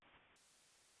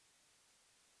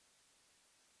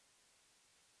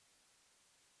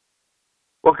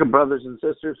Welcome, brothers and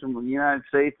sisters from the United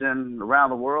States and around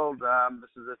the world.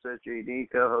 This is SSJD,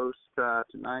 co-host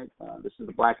tonight. This is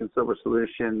the Black and Silver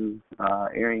Solution,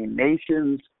 Aryan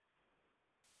Nations.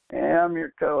 And I'm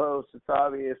your co-host. It's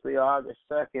obviously August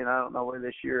 2nd. I don't know where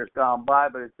this year has gone by,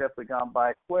 but it's definitely gone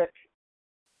by quick.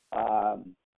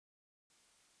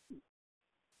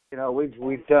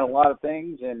 We've done a lot of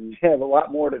things and have a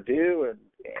lot more to do, and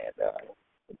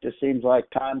it just seems like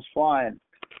time's flying.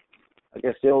 I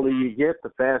guess the older you get, the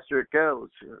faster it goes,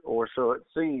 or so it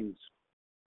seems.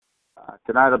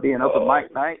 Tonight will be an open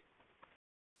mic night.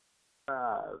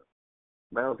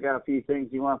 Mel's got a few things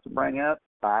he wants to bring up.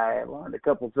 I learned a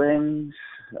couple things,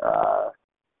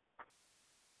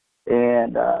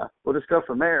 and we'll just go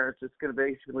from there. It's just going to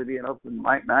basically be an open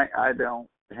mic night.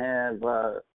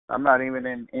 I'm not even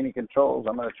in any controls.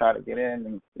 I'm going to try to get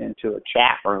into a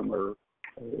chat room or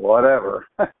whatever.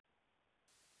 Yeah.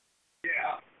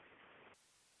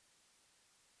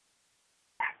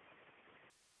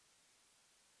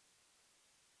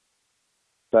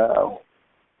 So.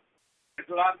 Is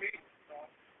it on me?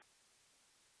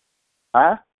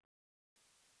 Huh?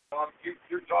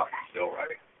 You're talking still,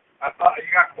 right? I thought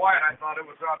you got quiet. I thought it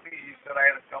was on me. You said I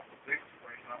had a couple of things to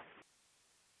bring up.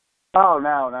 Oh,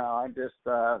 no. I just,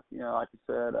 like I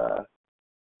said,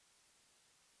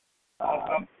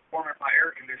 I'm warming my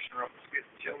air conditioner up. It's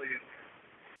getting chilly in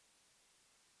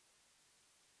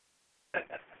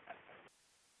there.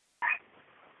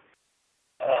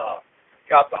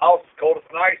 Got the house as cold as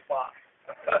an ice box.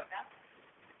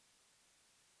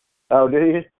 Oh, do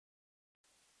you?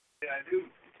 Yeah, I do.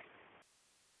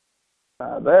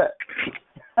 I bet.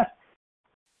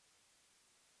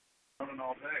 Running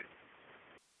all day.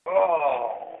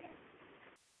 Oh.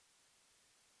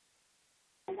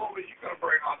 What was you going to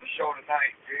bring on the show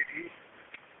tonight, JD?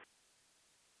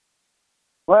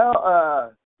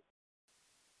 Well,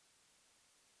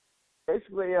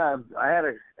 basically, I had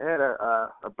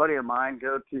a buddy of mine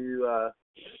go to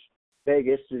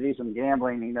Vegas to do some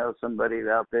gambling. He knows somebody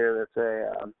out there that's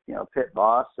a pit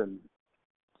boss, and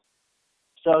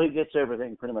so he gets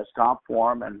everything pretty much comp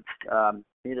for him. And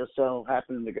he just so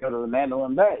happened to go to the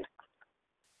Mandalay Bay,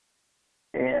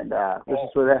 and this is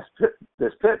where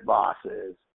this pit boss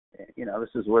is.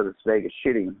 This is where this Vegas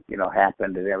shooting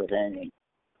happened and everything,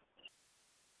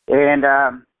 and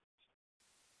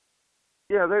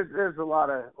there's a lot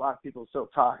of people still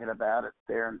talking about it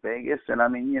there in Vegas, and I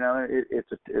mean,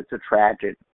 it's a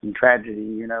tragedy,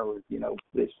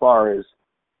 as far as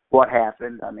what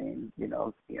happened. I mean,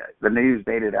 the news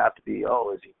made it out to be,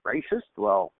 is he racist?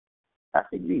 Well, I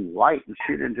think being white and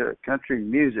shoot into a country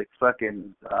music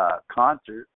fucking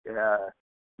concert.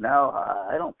 No,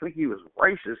 I don't think he was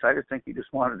racist. I just think he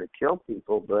just wanted to kill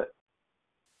people. But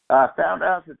I found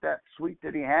out that suite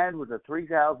that he had was a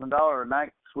 $3,000 a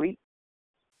night suite.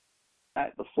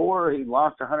 Night before, he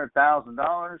lost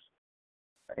 $100,000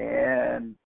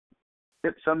 and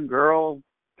tipped some girl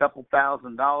a couple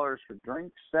 $1,000s for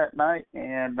drinks that night,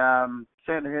 and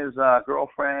sent his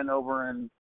girlfriend over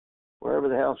in wherever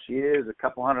the hell she is a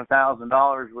couple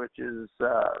 $100,000, which is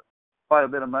quite a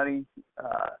bit of money.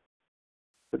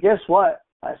 But guess what?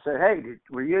 I said, hey,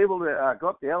 were you able to go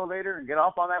up the elevator and get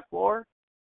off on that floor?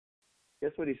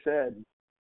 Guess what he said?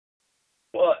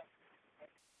 What?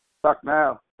 Fuck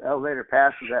no. The elevator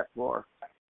passes that floor.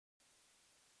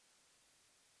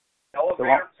 Elevator it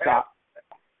won't stop.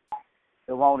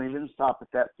 It won't even stop at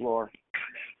that floor.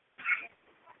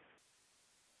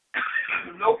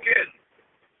 No kidding.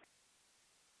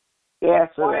 Yeah,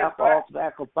 so the alcohol,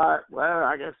 tobacco,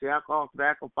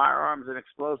 firearms, and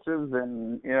explosives,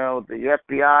 and the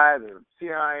FBI, the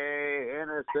CIA,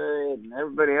 NSA, and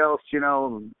everybody else,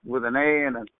 with an A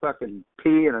and a fucking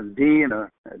P and a D and a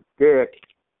dick,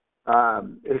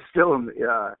 is still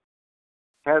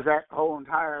has that whole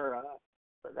entire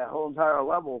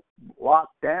level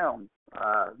locked down.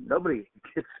 Nobody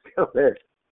gets still there.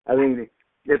 I mean,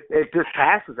 it just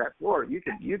passes that floor. You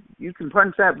can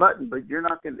punch that button, but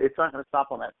it's not gonna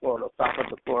stop on that floor. It'll stop at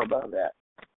the floor above that.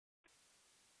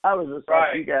 I was just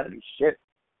like, you gotta be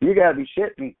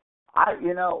shitting me. I'm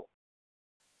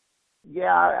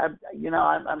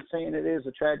saying it is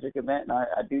a tragic event, and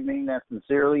I do mean that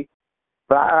sincerely.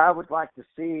 But I would like to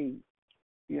see,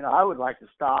 I would like to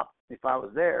stop if I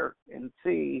was there and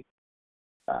see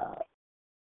at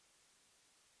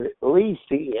least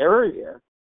the area.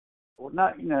 Well,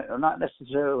 not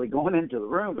necessarily going into the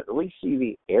room, but at least see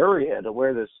the area to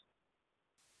where this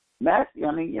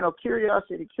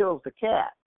curiosity kills the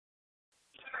cat.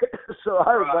 So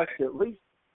I would like to at least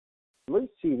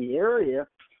see the area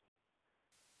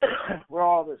where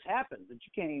all all this happens that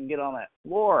you can't even get on that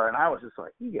floor. And I was just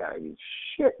like, you gotta be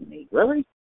shitting me, really?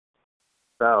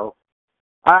 So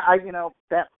I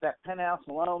that penthouse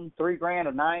alone, $3,000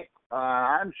 a night.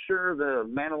 I'm sure the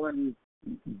Mandalay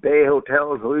Bay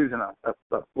Hotel is losing a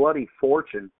bloody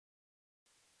fortune.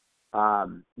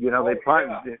 They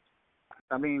probably.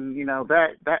 I mean,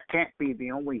 that can't be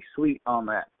the only suite on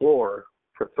that floor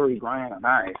for $3,000 a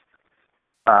night.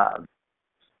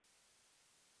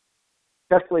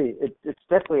 Definitely, it's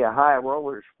definitely a high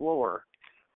roller's floor.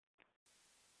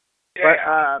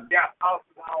 Yeah, but, $1,000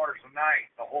 a night,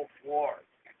 the whole floor.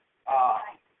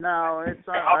 No, it's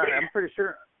not. I'm pretty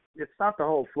sure it's not the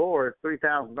whole floor. It's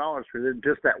 $3,000 for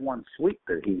just that one suite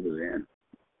that he was in.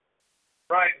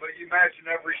 Right, but you imagine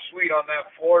every suite on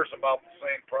that floor is about the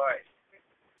same price.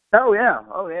 Oh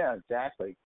yeah,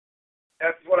 exactly.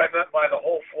 That's what I meant by the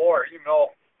whole floor.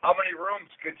 How many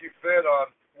rooms could you fit on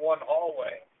one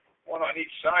hallway? One on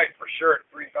each side for sure at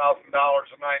 $3,000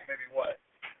 a night, maybe what?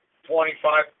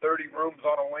 25, 30 rooms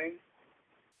on a wing?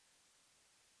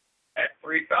 At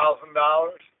 $3,000?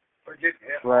 They're getting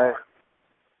hit right.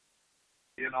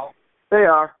 hard. They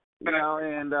are.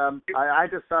 And I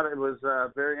just thought it was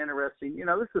very interesting.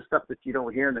 This is stuff that you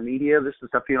don't hear in the media. This is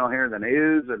stuff you don't hear in the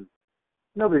news, and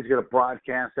nobody's going to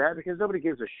broadcast that because nobody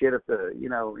gives a shit if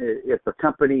the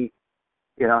company,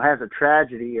 has a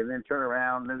tragedy and then turn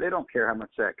around and they don't care how much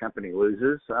that company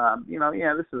loses.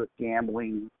 This is a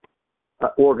gambling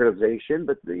organization,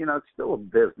 but it's still a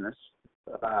business.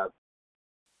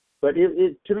 But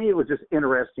to me, it was just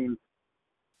interesting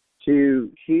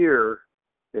to hear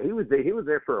that he was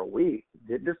there for a week,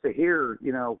 just to hear,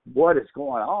 what is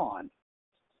going on,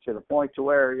 to the point to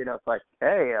where, it's like,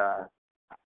 hey,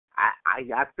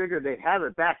 I figured they'd have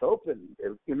it back open.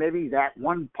 Maybe that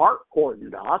one part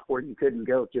cordoned off where you couldn't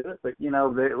go to it, but,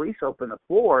 they at least open the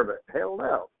floor, but hell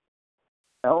no.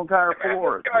 The whole entire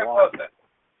floor is blocked.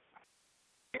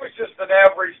 He was just an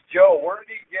average Joe. Where did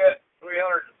he get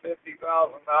 $350,000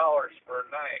 for a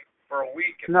night, for a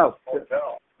week in this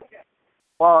hotel?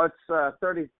 Well, it's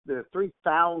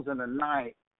 $3,000 a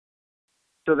night,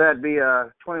 so that'd be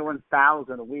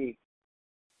 $21,000 a week.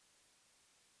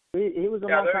 He was a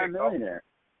multi-millionaire.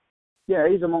 Yeah,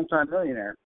 he's a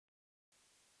multi-millionaire.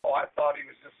 Oh, I thought he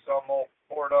was just some old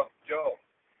poured up Joe.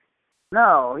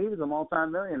 No, he was a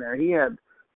multi-millionaire. He had,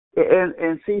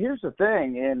 and see, here's the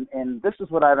thing, and this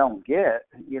is what I don't get,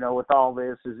 with all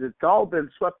this, is it's all been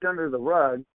swept under the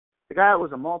rug. The guy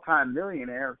was a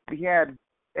multi-millionaire. He had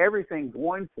everything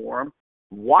going for him.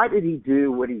 Why did he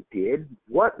do what he did?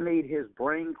 What made his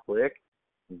brain click?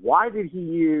 Why did he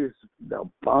use the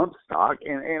bump stock?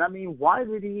 And I mean, why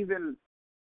did he even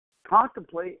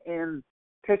contemplate and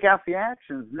take out the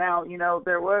actions? Now,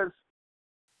 there was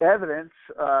evidence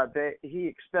that he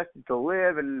expected to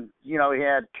live, and, he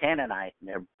had Canaanite,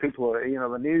 and people,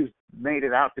 the news made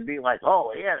it out to be like,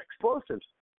 oh, he had explosives.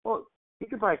 Well, you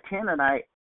could buy Canaanite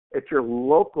at your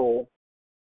local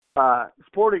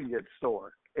sporting goods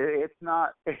store. It's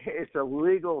a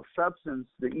legal substance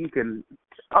that you can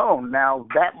own. Now,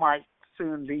 that might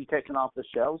soon be taken off the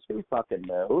shelves. Who fucking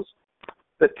knows?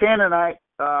 But Canaanite,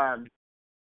 the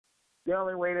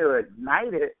only way to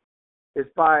ignite it is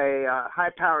by a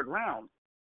high-powered round.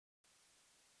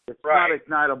 It's not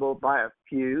ignitable by a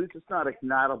fuse. It's not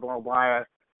ignitable by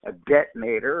a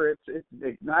detonator. It's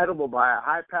ignitable by a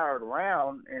high-powered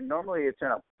round, and normally it's in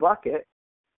a bucket,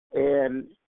 and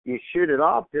you shoot it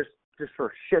off just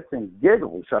for shits and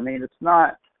giggles. I mean, it's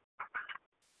not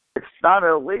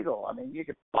illegal. I mean, you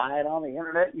can buy it on the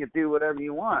internet and you do whatever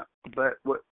you want. But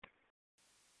what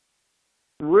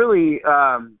really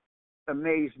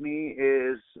amazed me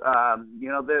is,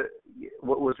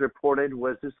 what was reported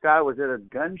was this guy was at a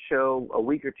gun show a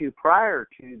week or two prior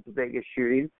to the Vegas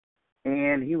shooting,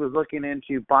 and he was looking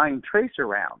into buying tracer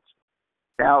rounds.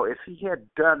 Now, if he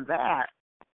had done that,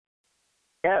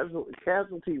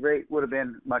 casualty rate would have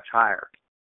been much higher.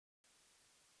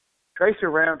 Tracer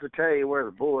rounds will tell you where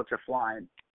the bullets are flying.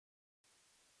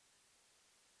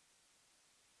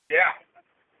 Yeah.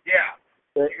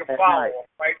 You can follow them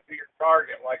right to your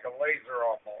target like a laser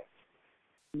almost.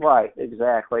 Right,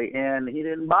 exactly. And he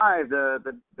didn't buy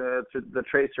the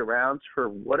tracer rounds for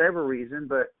whatever reason,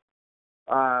 but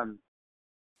I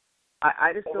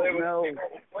just don't know.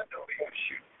 Window he was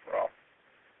shooting from.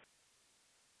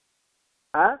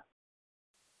 Huh?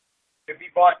 If he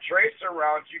bought tracer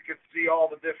rounds, you could see all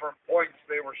the different points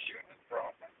they were shooting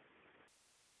from.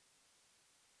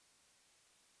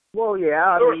 Well,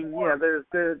 yeah. There's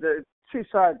two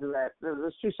sides of that.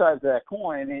 There's two sides of that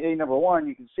coin. Number one,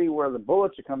 you can see where the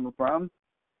bullets are coming from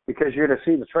because you're going to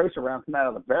see the tracer round come out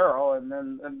of the barrel, and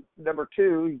then number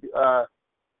two,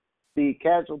 the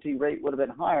casualty rate would have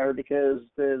been higher because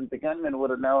the gunman would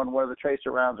have known where the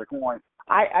tracer rounds are going.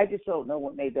 I just don't know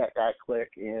what made that guy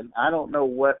click, and I don't know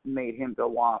what made him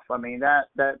go off. I mean, that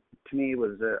to me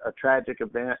was a tragic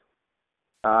event.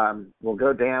 Will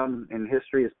go down in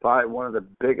history as probably one of the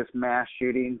biggest mass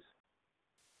shootings.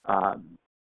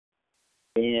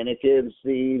 And it gives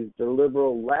the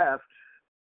liberal left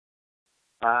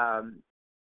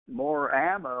more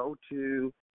ammo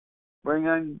to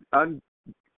bring on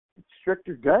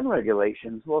stricter gun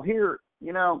regulations. Well, here,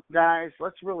 guys,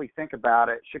 let's really think about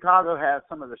it. Chicago has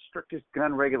some of the strictest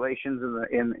gun regulations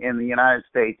in the United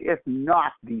States, if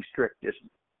not the strictest.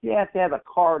 You have to have a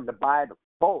card to buy the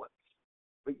bullets,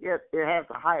 but yet it has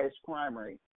the highest crime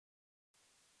rate.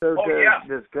 So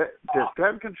does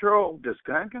gun control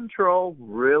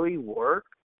really work?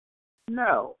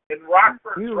 No. And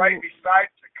Rockford's right beside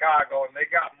Chicago, and they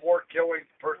got more killings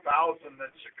per 1,000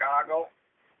 than Chicago.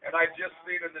 And I just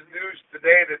seen in the news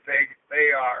today that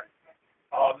they are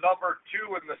number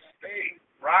 2 in the state.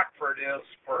 Rockford is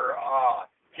for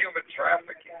human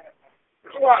trafficking.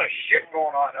 There's a lot of shit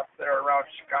going on up there around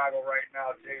Chicago right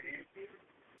now, JD.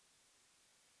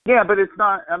 Yeah, but it's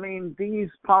not. I mean, these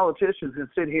politicians can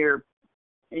sit here,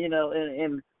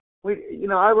 and we,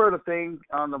 I wrote a thing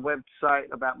on the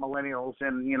website about millennials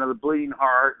and the bleeding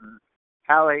heart and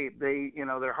how they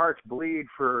their hearts bleed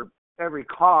for every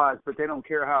cause, but they don't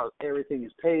care how everything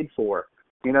is paid for.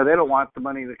 They don't want the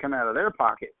money to come out of their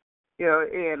pocket.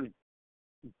 And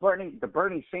the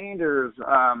Bernie Sanders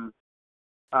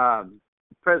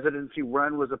presidency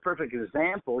run was a perfect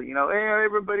example. Hey,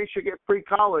 everybody should get free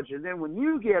college, and then when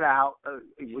you get out,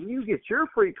 when you get your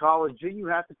free college, then you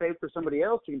have to pay for somebody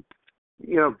else to,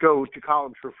 go to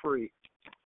college for free.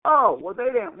 Oh, well, they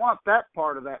didn't want that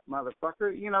part of that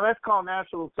motherfucker. That's called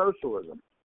National Socialism.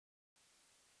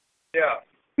 Yeah.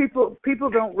 People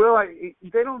don't realize,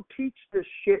 they don't teach this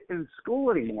shit in school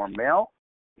anymore, Mel.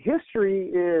 History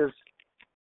is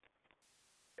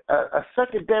a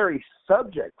secondary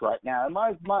subject right now.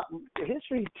 My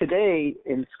history today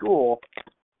in school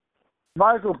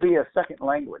might as well be a second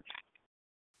language.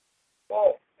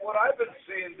 Well, what I've been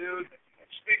seeing, dude,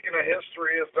 speaking of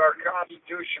history, is our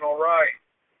constitutional right,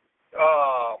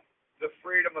 the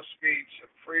freedom of speech,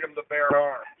 and freedom to bear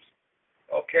arms.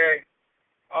 Okay?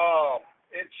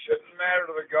 It shouldn't matter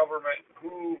to the government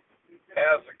who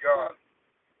has a gun.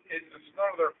 It's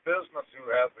none of their business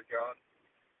who has a gun.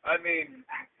 I mean,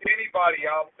 anybody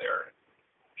out there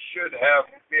should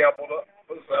be able to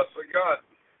possess a gun,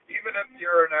 even if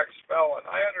you're an ex-felon.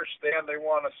 I understand they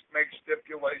want to make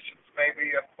stipulations.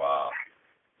 Maybe if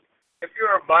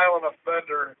you're a violent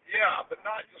offender, yeah, but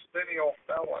not just any old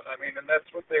felon. I mean, and that's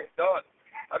what they've done.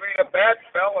 I mean, a bad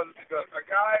felon, a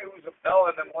guy who's a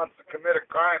felon and wants to commit a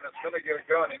crime is going to get a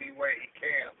gun any way he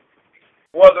can,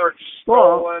 whether it's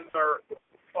stolen or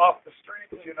off the streets.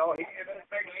 It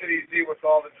makes it easy with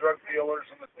all the drug dealers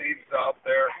and the thieves out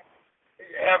there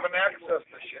having access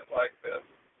to shit like this.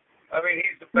 I mean,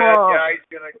 he's a bad guy. He's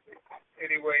going to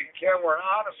anyway he can. Where an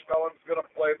honest felon's going to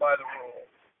play by the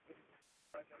rules.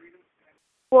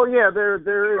 Well, yeah, there is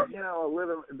there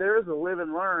is a live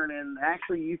and learn, and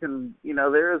actually you can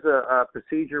there is a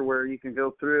procedure where you can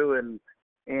go through and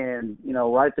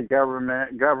write the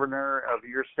governor of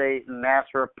your state and ask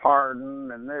for a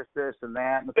pardon and this and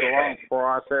that, and it's a long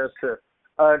process to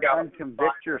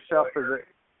unconvict yourself as a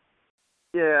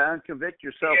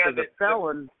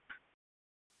felon.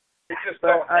 It just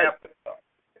don't happen.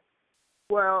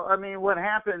 Well, I mean, what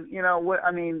happened?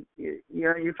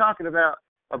 You're talking about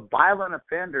a violent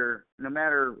offender, no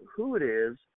matter who it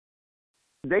is,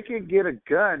 they can get a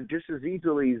gun just as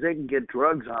easily as they can get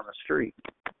drugs on the street.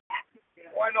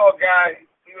 Well, I know a guy,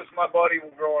 he was my buddy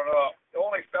growing up. The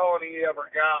only felony he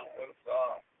ever got was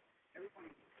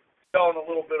selling a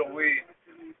little bit of weed.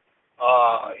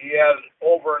 He had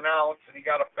over an ounce, and he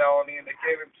got a felony, and they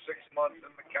gave him 6 months in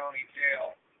the county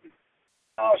jail.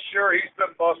 Oh, sure, he's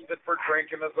been busted for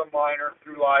drinking as a minor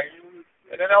through life.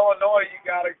 And in Illinois, you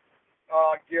got to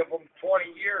give them 20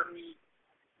 years.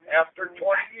 After 20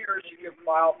 years, you can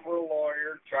file for a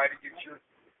lawyer, try to get your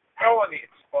felony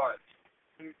expunged.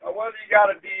 Whether you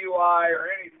got a DUI or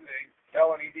anything,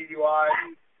 felony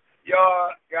DUI, you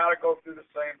got to go through the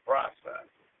same process.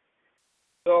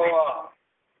 So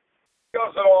he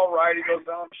does it all right. He goes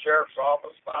down to the sheriff's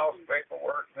office, files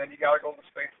paperwork, and then you got to go to the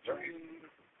state attorney,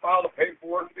 file the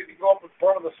paperwork. Then you go up in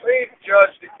front of the same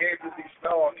judge that gave you these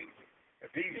felonies. If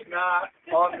he's not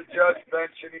on the judge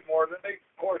bench anymore, then they,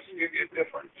 of course, give you a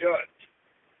different judge.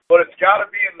 But it's got to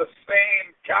be in the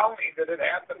same county that it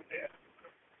happened in.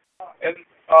 And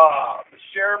the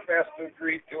sheriff has to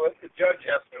agree to it. The judge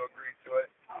has to agree to it.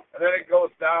 and then it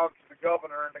goes down to the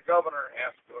governor, and the governor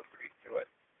has to agree to it.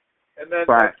 And then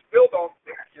Right. they still don't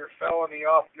take your felony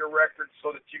off your record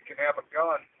so that you can have a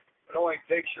gun. It only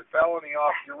takes your felony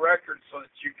off your record so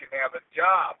that you can have a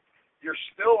job. You're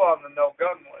still on the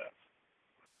no-gun list.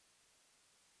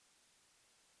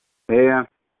 Yeah.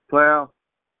 Well,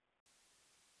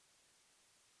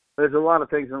 there's a lot of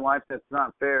things in life that's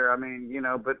not fair. I mean,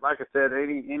 but like I said,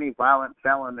 any violent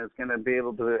felon is going to be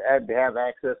able to have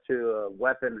access to a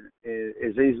weapon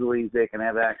as easily as they can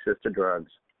have access to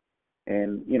drugs.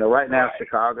 And right now, Right.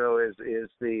 Chicago is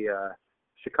the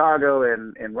Chicago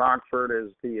and Rockford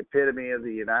is the epitome of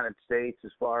the United States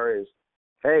as far as,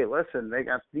 hey, listen, they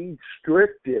got the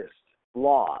strictest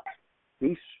laws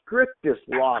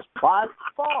by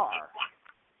far,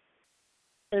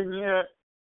 and yet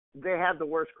they have the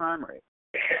worst crime rate.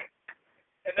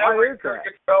 And every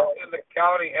crooked felon in the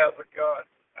county has a gun.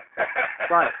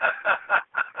 Right.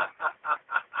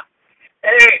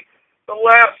 Hey, the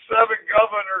last 7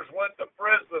 governors went to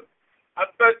prison. I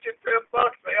bet you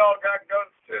 $10 they all got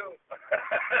guns too.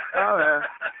 Oh yeah.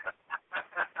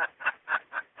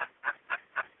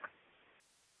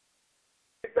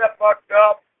 Ain't that fucked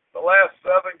up? The last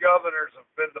 7 governors have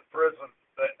been to prison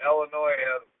that Illinois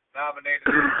has nominated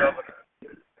as governor.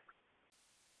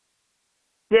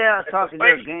 Yeah, I was talking to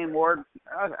a game warden.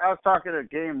 I was talking to a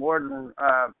game warden,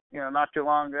 not too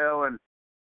long ago, and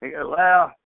he goes,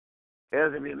 "Well,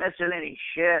 if you missing any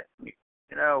shit,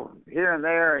 here and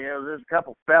there, there's a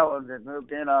couple felons that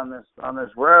moved in on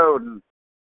this road and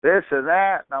this or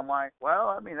that." And I'm like, "Well,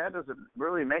 I mean, that doesn't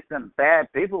really make them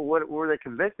bad people. What were they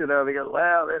convicted of?" He goes,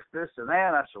 "Well, this and that."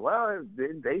 And I said, "Well,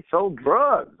 they sold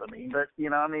drugs. I mean, but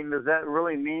does that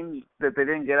really mean that they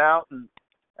didn't get out and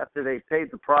after they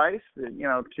paid the price,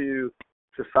 to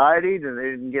society, that they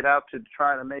didn't get out to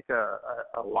try to make a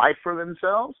life for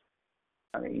themselves?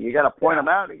 I mean, you got to point them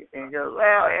out." And he goes,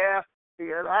 "Well, yeah." He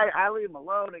goes, I leave them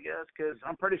alone, I guess, because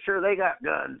I'm pretty sure they got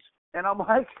guns. And I'm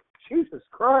like, Jesus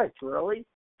Christ, really?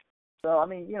 So, I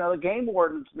mean, the game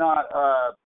warden's not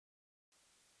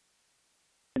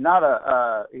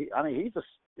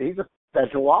he's a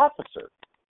federal officer.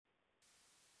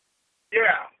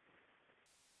 Yeah.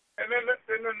 And then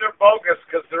they're bogus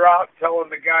because they're out telling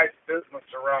the guys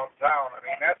business around town. I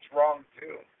mean, that's wrong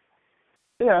too.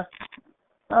 Yeah.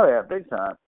 Oh yeah, big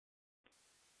time.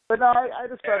 But no, I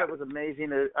just thought it was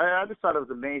amazing. I just thought it was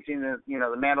amazing that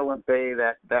the Mandolin Bay,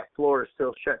 that floor is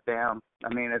still shut down.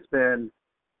 I mean, it's been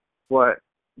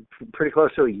pretty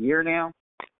close to a year now.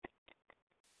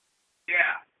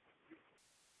 Yeah.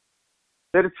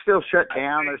 That it's still shut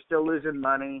down. They're still losing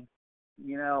money.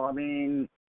 I mean,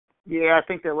 yeah, I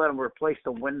think they let them replace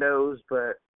the windows,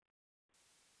 but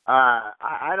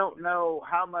I don't know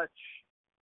how much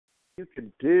you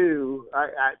can do.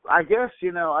 I guess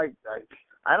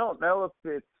I don't know if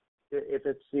it's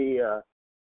the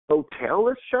hotel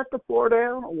that shut the floor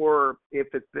down or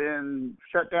if it's been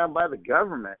shut down by the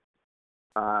government.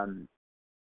 I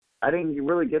didn't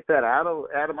really get that out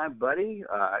of my buddy.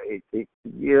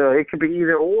 It could be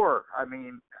either or. I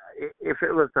mean, if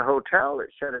it was the hotel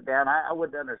that shut it down, I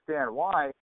wouldn't understand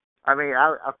why. I mean,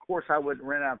 of course I wouldn't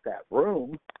rent out that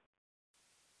room,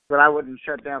 but I wouldn't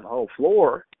shut down the whole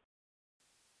floor.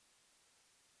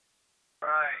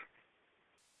 Right.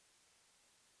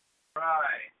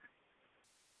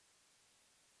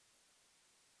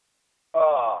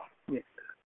 Oh. Yeah.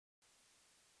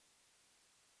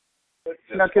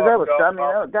 No, because that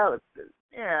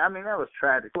was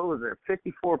tragic. What was there?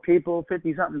 54 people,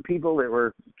 50-something people that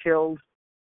were killed.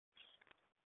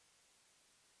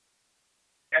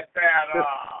 At that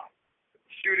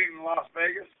shooting in Las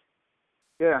Vegas?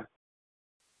 Yeah.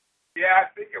 Yeah, I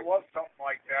think it was something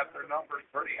like that. Their number's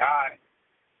pretty high.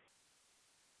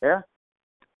 Yeah?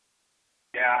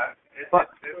 Yeah. It was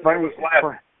less.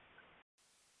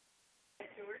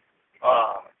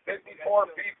 54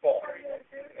 people.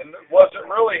 And was it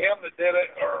really him that did it,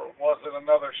 or was it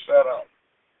another setup?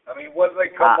 I mean, what did they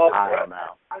come up with? I don't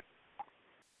know.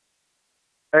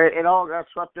 It all got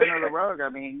swept under the rug. I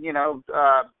mean,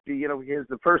 because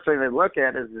the first thing they look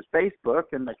at is his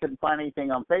Facebook, and they couldn't find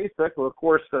anything on Facebook. Well, of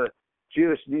course, the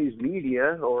Jewish news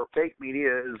media, or fake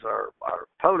media, as our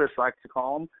POTUS likes to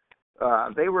call them,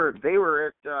 they were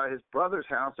at his brother's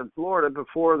house in Florida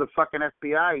before the fucking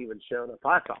FBI even showed up.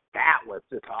 I thought that was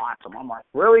just awesome. I'm like,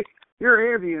 really? You're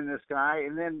interviewing this guy,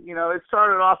 and then it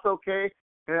started off okay,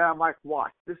 and I'm like,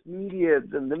 watch, the media is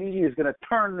going to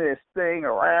turn this thing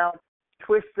around,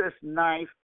 twist this knife,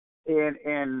 and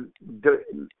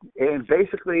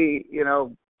basically,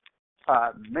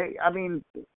 I mean,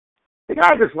 the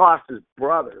guy just lost his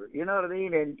brother. You know what I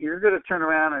mean? And you're going to turn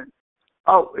around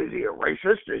Oh, is he a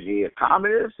racist? Is he a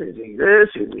communist? Is he this?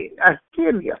 Is he?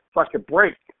 Give me a fucking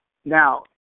break. Now,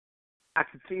 I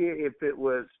could see if it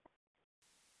was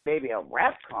maybe a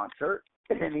rap concert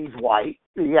and he's white.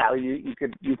 Yeah, you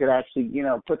could actually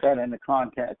put that into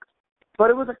context. But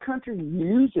it was a country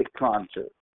music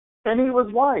concert, and he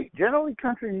was white. Generally,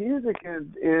 country music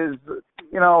is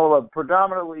a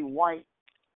predominantly white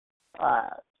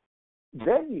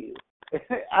venue.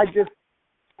 I just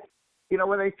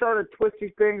when they started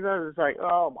twisting things, I was like,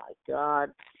 oh my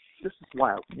God, this is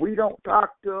why we don't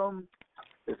talk to them.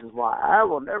 This is why I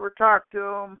will never talk to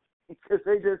them, because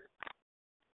they just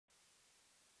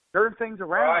turn things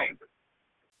around. Right.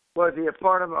 Was he a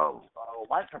part of a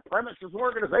white supremacist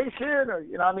organization? Or,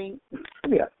 give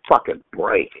me a fucking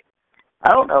break.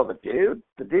 I don't know the dude.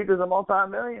 The dude was a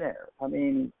multimillionaire.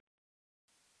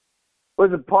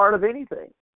 Wasn't part of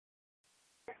anything.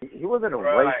 He wasn't a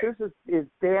racist. His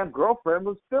damn girlfriend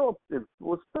was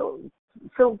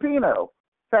Filipino.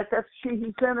 In fact,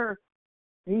 he sent her.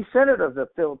 He sent her to the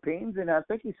Philippines, and I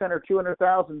think he sent her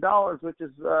 $200,000, which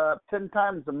is 10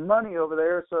 times the money over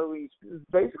there. So he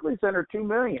basically sent her $2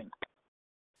 million,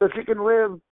 so she can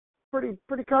live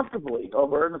pretty comfortably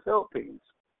over in the Philippines.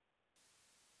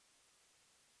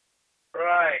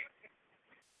 Right.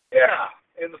 Yeah,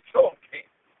 in the Philippines.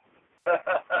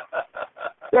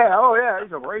 Yeah. Oh, yeah.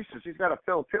 He's a racist. He's got a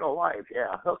Filipino wife.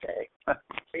 Yeah. Okay.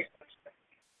 Ain't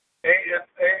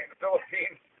the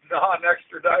Philippines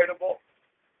non-extraditable?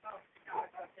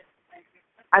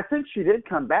 I think she did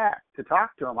come back to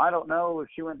talk to him. I don't know if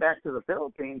she went back to the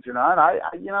Philippines or not.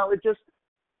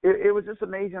 It was just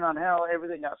amazing on how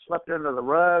everything got swept under the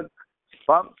rug.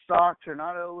 Bump stocks are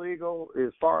not illegal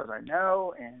as far as I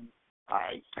know, and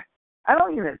I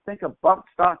don't even think a bump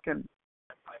stock can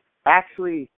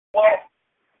actually.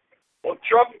 Well,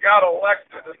 Trump got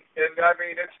elected, and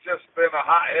it's just been a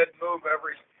hothead move.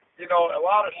 A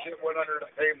lot of shit went under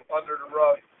the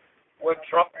rug when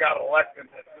Trump got elected.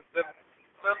 The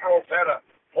liberals had a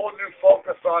whole new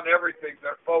focus on everything.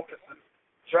 Their focus is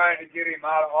trying to get him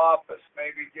out of office,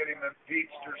 maybe get him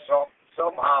impeached or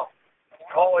somehow,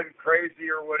 call him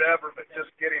crazy or whatever, but just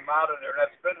get him out of there.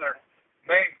 That's been their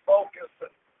main focus.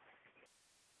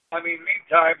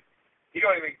 Meantime, he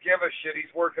don't even give a shit.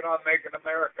 He's working on making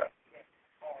America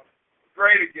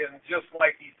great again, just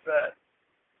like he said.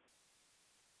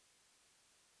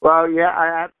 Well, yeah,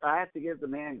 I have to give the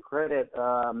man credit.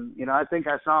 I think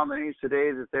I saw on the news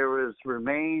today that there was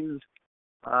remains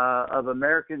of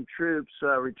American troops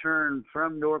returned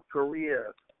from North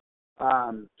Korea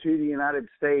to the United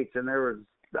States, and there was,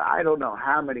 I don't know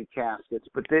how many caskets,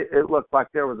 but it looked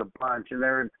like there was a bunch, and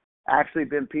there had actually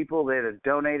been people that had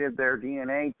donated their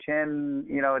DNA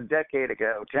a decade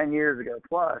ago, 10 years ago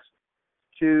plus,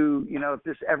 to, if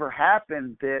this ever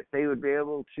happened, that they would be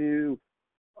able to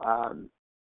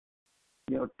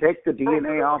take the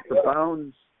DNA off the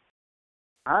bones.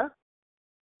 Huh?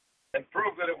 And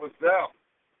prove that it was them.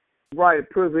 Right,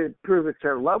 prove it's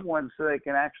their loved ones, so they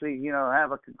can actually,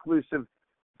 have a conclusive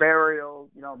burial,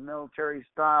 military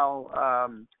style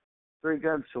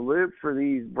 3-gun salute for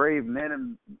these brave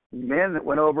men that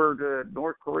went over to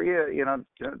North Korea,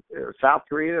 South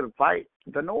Korea to fight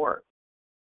the North.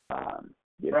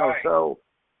 So.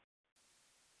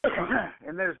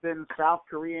 And there's been South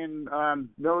Korean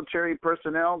military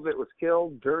personnel that was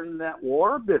killed during that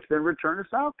war that's been returned to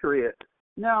South Korea.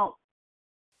 Now,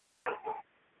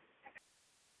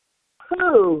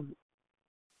 who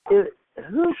has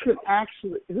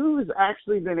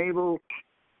actually been able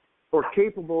or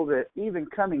capable of even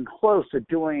coming close to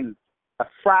doing a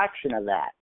fraction of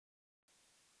that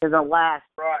in the last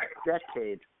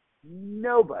decade?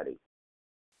 Nobody.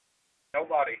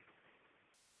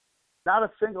 Not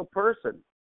a single person.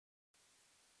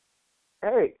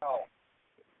 Hey,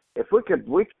 if we could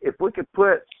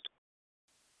put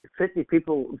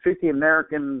 50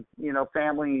 American,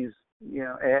 families,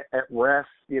 at rest,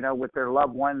 with their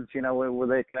loved ones, where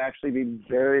they can actually be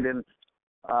buried and,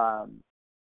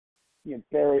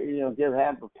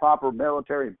 have a proper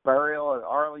military burial at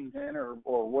Arlington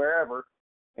or wherever.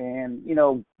 And,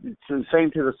 it's the same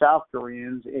to the South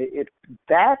Koreans.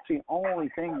 That's the only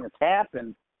thing that's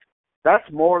happened.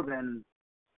 That's more than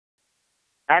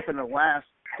happened in the last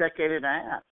decade and a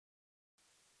half.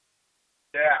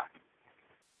 Yeah.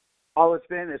 All it's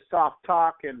been is soft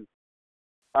talk and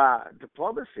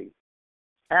diplomacy.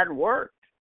 Hadn't worked.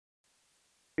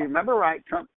 If you remember right,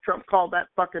 Trump called that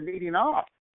fucking meeting off.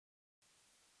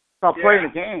 I'll play the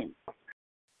game.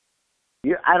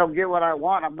 I don't get what I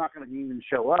want. I'm not going to even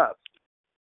show up.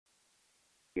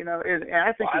 And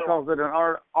I think he calls it an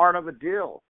art of a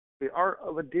deal. The art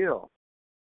of a deal.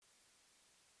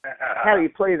 how do you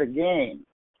play the game,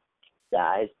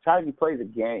 guys? How do you play the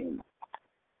game?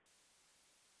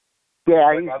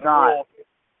 Yeah, he's not. Rules.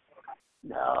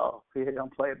 No, he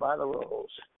don't play by the rules.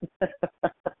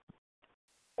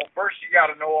 Well, first you got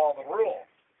to know all the rules.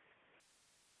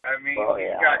 I mean, yeah.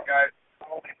 you got guys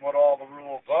telling what all the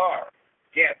rules are.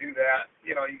 Can't do that.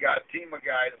 You know, you got a team of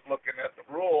guys looking at the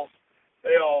rules.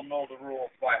 They all know the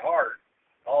rules by heart.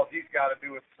 All he's got to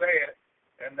do is say it,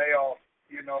 and they all,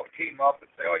 you know, team up and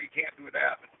say, oh, you can't do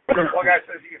that. One guy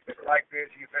says you can say it like this,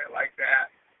 you can say it like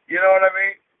that. You know what I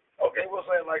mean? Okay, we'll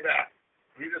say it like that.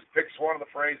 He just picks one of the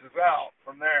phrases out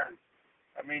from there.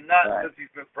 I mean, not since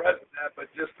he's been president, but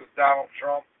just as Donald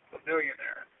Trump, the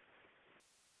millionaire.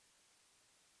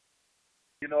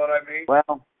 You know what I mean?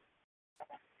 Well,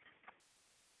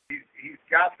 he's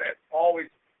got that, always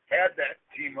had that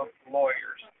team of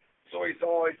lawyers. So he's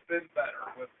always been better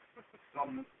with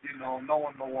some, you know,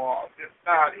 knowing the laws. If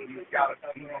not, he's got a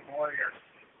team of lawyers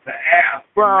to ask.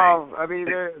 Well, I mean,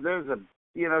 there's a,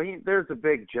 you know, there's a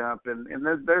big jump, and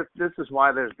this is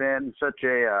why there's been such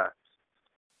a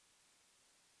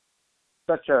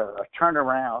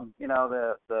turnaround. You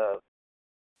know,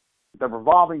 the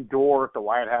revolving door at the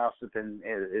White House has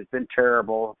been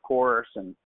terrible, of course,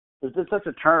 and there's been such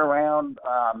a turnaround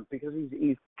because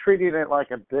he's treating it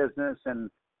like a business,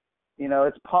 and you know,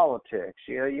 it's politics.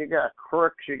 You know, you got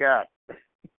crooks, you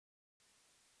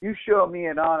show me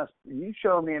an honest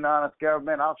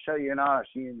government, I'll show you an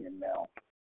honest union now.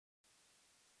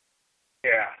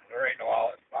 Yeah, there ain't no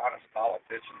honest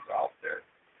politicians out there.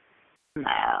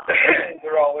 No.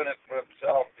 They're all in it for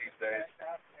themselves these days.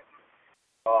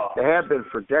 They have been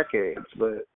for decades,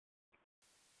 but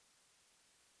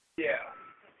yeah.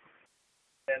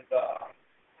 And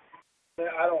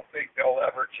I don't think they'll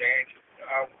ever change.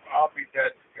 I'll be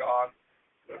dead and gone.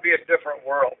 It'll be a different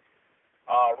world.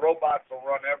 Robots will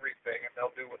run everything, and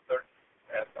they'll do what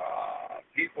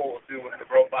people will do what the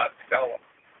robots tell them.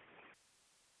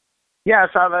 yeah, I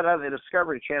saw that on the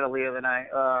Discovery Channel the other night.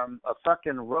 A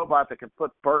fucking robot that can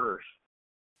put burgers.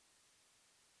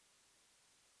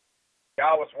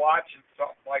 Yeah, I was watching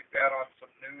something like that on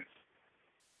some news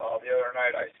the other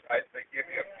night. I think give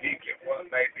me a peek at what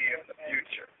may be in the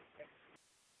future.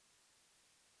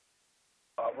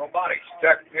 Robotics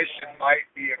technician might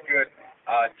be a good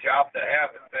job to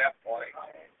have at that point.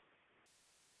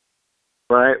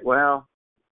 Right. Well,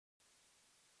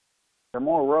 the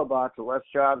more robots, the less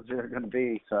jobs there are going to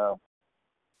be. So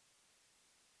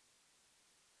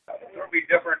There'll be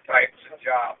different types of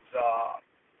jobs.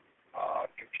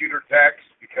 Computer techs,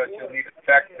 because you'll need a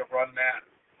tech to run that,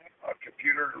 a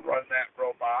computer to run that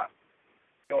robot.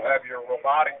 You'll have your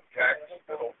robotic techs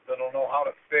that'll know how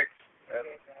to fix and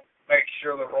make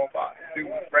sure the robot do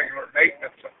regular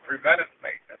maintenance and preventive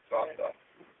maintenance on the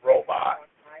robot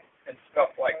and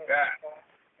stuff like that.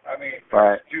 I mean,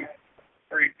 right. 2-3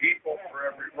 people for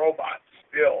every robot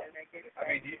still. I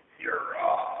mean, your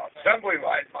assembly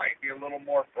line might be a little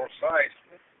more precise,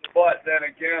 but then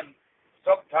again,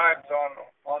 sometimes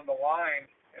on the line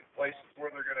in places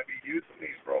where they're going to be using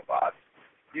these robots,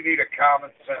 you need a common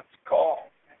sense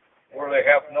call where they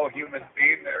have no human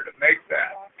being there to make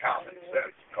that common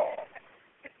sense call.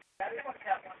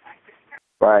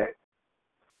 Right.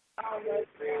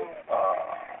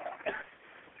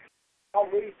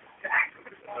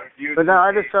 But no,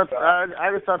 I just thought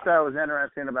that was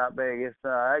interesting about Vegas.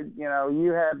 You know,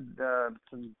 you had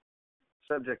some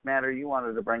subject matter you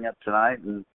wanted to bring up tonight,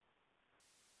 and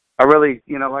I really,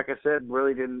 you know, like I said,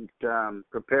 really didn't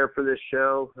prepare for this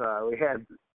show. We had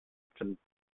some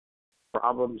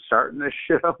problems starting this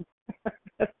show.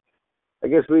 I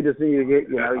guess we just need to get,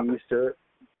 you know, used to it.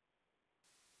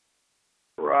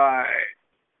 Right.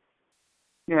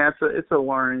 Yeah, it's a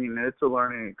learning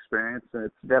experience, and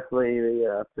it's definitely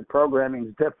the programming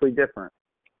is definitely different.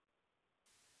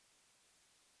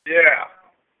 Yeah,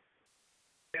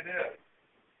 it is.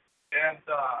 And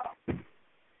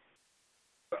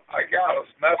I got a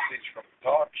message from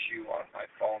TalkShoe on my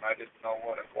phone. I didn't know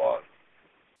what it was.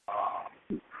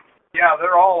 Yeah,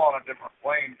 they're all on a different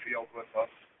playing field with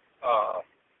us.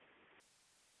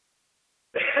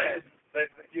 They,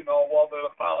 you know, well, they're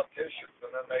the politicians,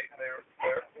 and then they're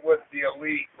with the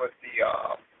elite, with the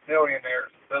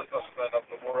millionaires, businessmen of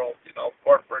the world, you know,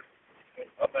 corporate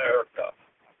America.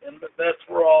 And that's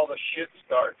where all the shit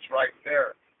starts, right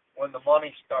there, when the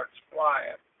money starts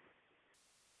flying.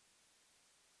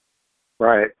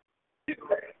 Right.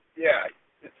 Yeah,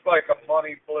 it's like a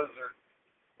money blizzard.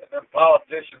 And then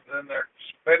politicians in there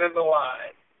spinning the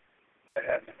line.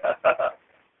 And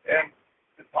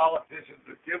the politicians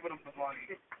are giving them the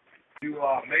money to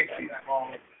make these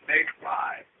phones, make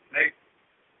lies, make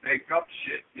make up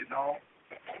shit, you know,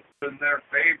 in their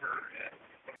favor and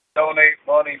donate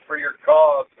money for your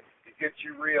cause to get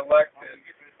you reelected,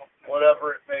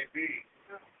 whatever it may be.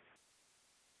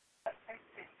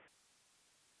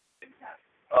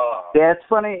 Yeah, it's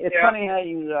funny. It's funny how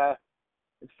you.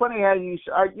 It's funny how you.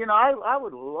 You know, I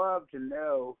would love to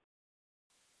know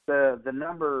the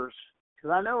numbers,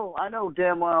 because I know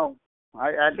damn well.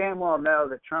 I damn well know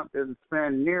that Trump didn't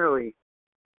spend nearly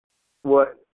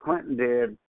what Clinton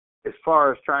did as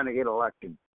far as trying to get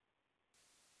elected.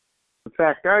 In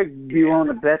fact, I'd be willing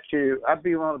to bet you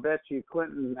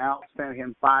Clinton outspent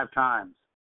him 5 times.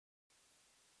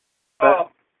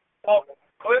 Well,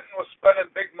 Clinton was spending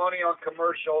big money on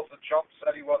commercials, and Trump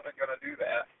said he wasn't going to do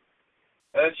that.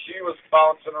 And she was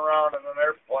bouncing around in an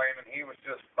airplane, and he was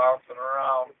just bouncing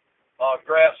around.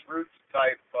 Grassroots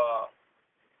type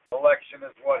election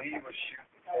is what he was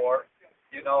shooting for.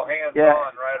 You know,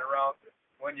 hands-on, right around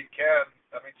when you can.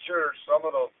 I mean, sure, some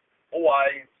of those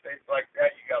Hawaii and states like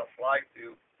that you got to fly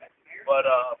to. But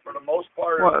for the most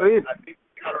part, I think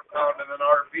he got around in an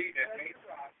RV, didn't he?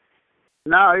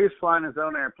 No, he was flying his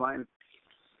own airplane.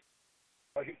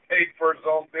 Well, he paid for his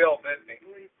own bill, didn't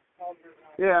he?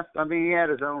 Yeah, I mean, he had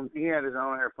his own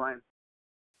airplane.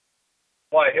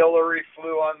 Why, Hillary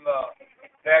flew on the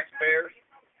taxpayers?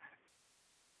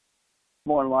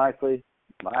 More than likely.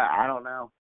 I don't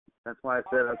know. That's why I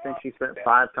said I think she spent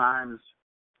 5 times.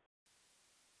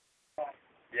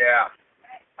 Yeah.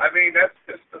 I mean, that's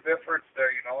just the difference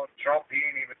there, you know. Trump, he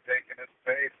ain't even taking his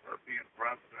pay for being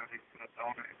president. He's going to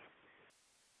donate.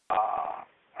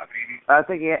 I mean, I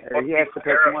think he has to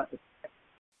take one. He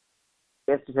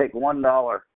has to take $1.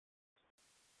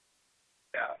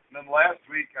 Yeah. And then last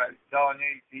week, I was telling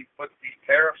you, he put the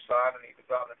tariffs on, and he was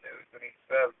on the news, and he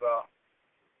says that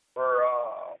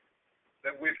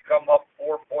we've come up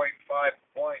 4.5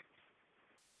 points.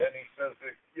 And he says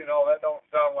that, you know, that don't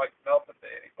sound like nothing to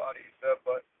anybody. He said,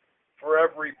 but for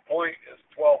every point is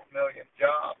 12 million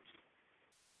jobs.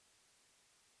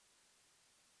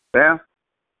 Yeah.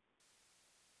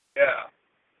 Yeah.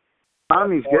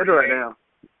 Economy's good right now.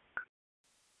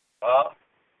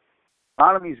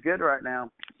 Economy's good right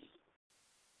now.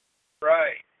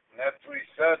 Right. And that's what he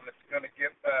said, and it's going to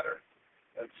get better.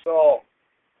 And so,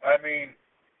 I mean,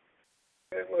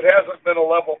 it hasn't been a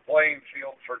level playing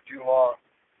field for too long.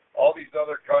 All these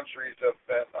other countries have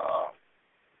been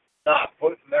not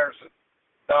putting their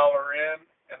dollar in,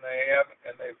 and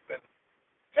they've been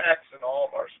taxing all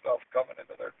of our stuff coming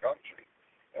into their country,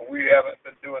 and we haven't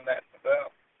been doing that to them.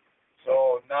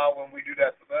 So now when we do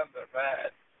that to them, they're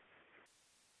mad.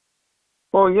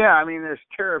 Well, yeah, I mean, there's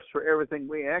tariffs for everything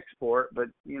we export, but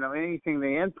you know, anything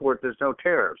they import, there's no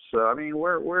tariffs. So I mean,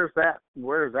 where's that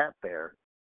there?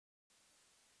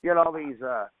 You got all these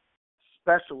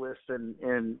specialists and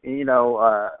you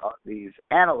know these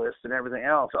analysts and everything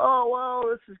else. Oh well,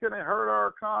 this is going to hurt our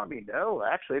economy. No,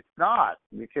 actually, it's not,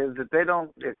 because if they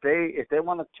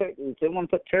want to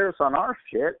put tariffs on our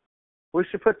shit, we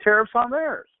should put tariffs on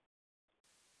theirs.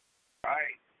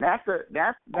 Right.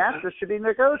 NAFTA should be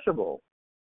negotiable.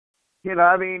 You know,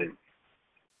 I mean.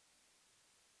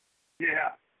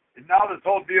 Yeah. And now this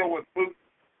whole deal with Putin.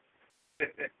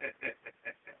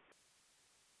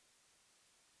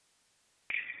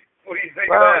 What do you think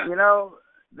of that? You know,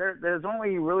 there's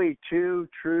only really 2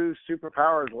 true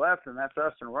superpowers left, and that's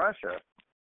us and Russia.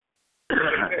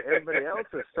 Everybody else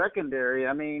is secondary.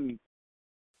 I mean,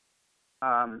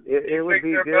 it would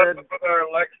be good. With our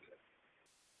election?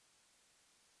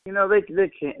 You know, they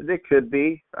could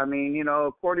be. I mean, you know,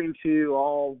 according to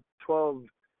all 12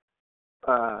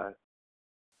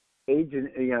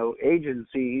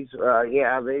 agencies,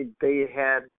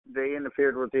 they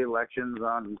interfered with the elections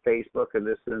on Facebook and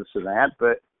this and that.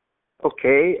 But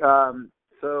okay,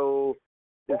 so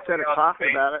instead of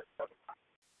talking about it,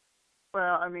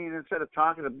 why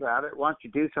don't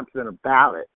you do something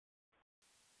about it?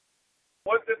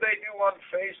 What did they do on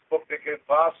Facebook that could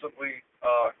possibly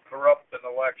corrupt an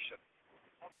election?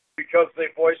 Because they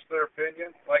voiced their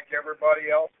opinion like everybody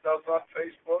else does on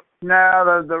Facebook?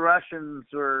 No, the Russians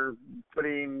were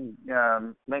making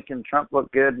Trump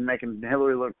look good and making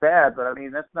Hillary look bad. But I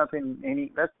mean, that's not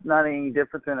any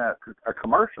different than a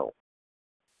commercial.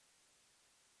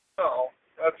 No,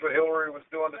 that's what Hillary was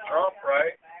doing to Trump,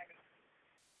 right?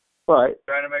 Right.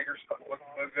 Trying to make herself look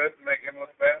good and make him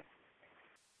look bad.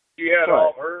 She had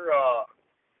all her.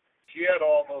 She had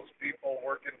all those people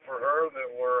working for her that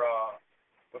were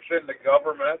within the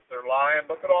government. They're lying.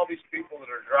 Look at all these people that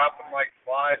are dropping like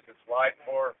flies. That's lied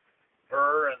for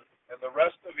her and the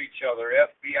rest of each other.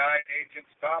 FBI agents,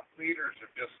 top leaders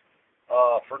are just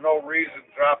for no reason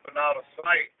dropping out of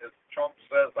sight. As Trump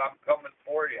says, "I'm coming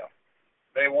for you."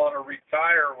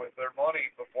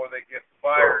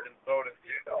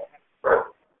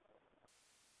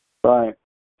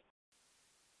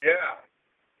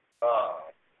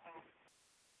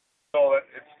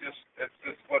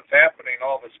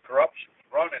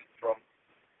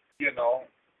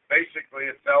 basically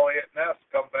it's Elliott and Ness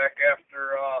come back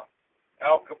after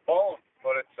Al Capone,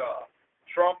 but it's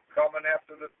Trump coming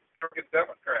after the crooked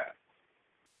Democrats.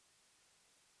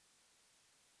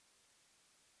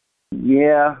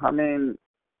 Yeah, I mean,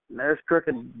 there's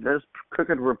crooked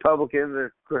Republicans,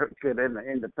 there's crooked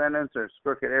independents, there's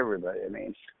crooked everybody. I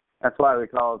mean, that's why we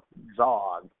call it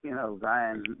ZOG,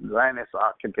 Zionist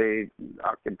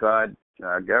occupied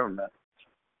government.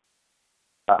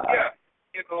 Yeah,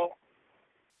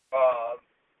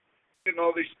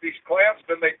 these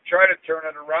Klansmen, they try to turn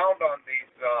it around on these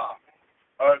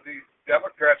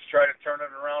Democrats try to turn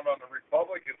it around on the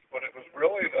Republicans, but it was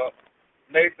really the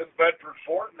Nathan Bedford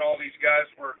Ford and all these guys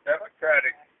were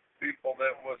Democratic people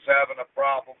that was having a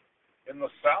problem in the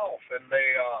South, and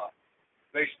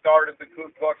they started the Ku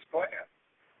Klux Klan.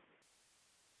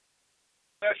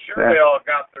 Yeah, sure, they all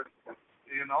got their,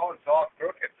 it's all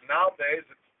crooked. Nowadays,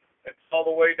 it's all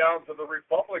the way down to the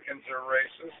Republicans are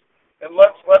racist, and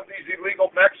let's let these illegal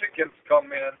Mexicans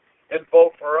come in and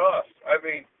vote for us. I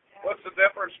mean, what's the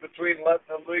difference between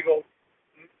letting illegal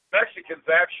Mexicans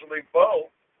actually vote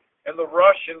and the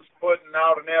Russians putting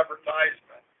out an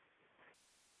advertisement?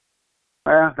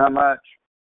 Well, not much.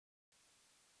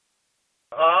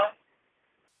 Huh?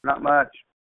 Not much.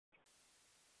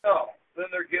 No. Then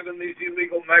they're giving these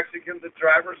illegal Mexicans a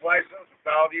driver's license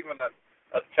without even a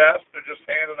test. They're just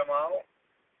handing them out.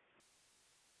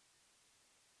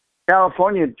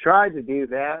 California tried to do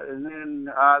that, and then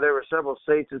there were several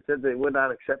states that said they would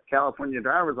not accept California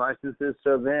driver's licenses.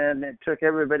 So then it took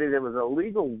everybody that was a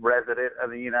legal resident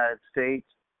of the United States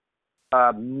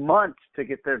months to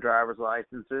get their driver's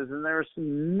licenses, and there were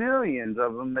millions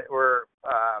of them that were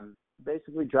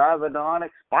basically driving on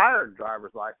expired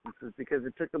driver's licenses because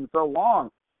it took them so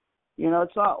long.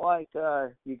 It's not like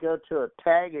you go to a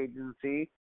tag agency,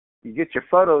 you get your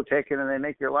photo taken, and they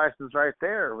make your license right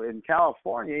there. In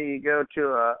California, you go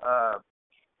to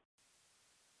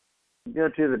the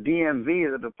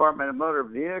DMV, the Department of Motor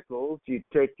Vehicles. You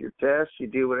take your test, you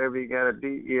do whatever you got to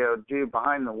do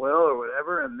behind the wheel or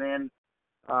whatever, and then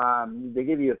they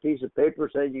give you a piece of paper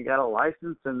saying you got a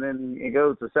license, and then it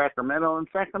goes to Sacramento, and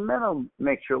Sacramento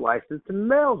makes your license and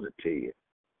mails it to you.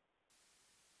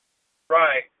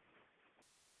 Right.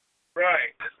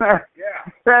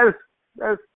 Yeah.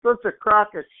 That's such a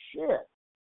crock of shit.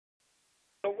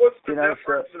 So what's the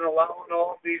difference in allowing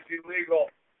all these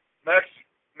illegal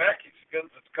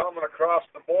Mexicans that's coming across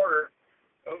the border?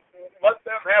 Let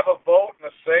them have a vote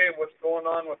and a say in what's going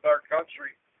on with our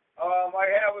country.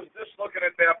 I was just looking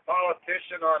at that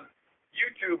politician on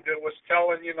YouTube that was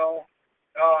telling,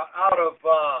 out of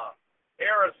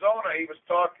Arizona, he was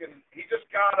talking, he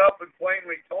just got up and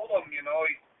plainly told them,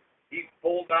 he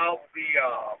pulled out the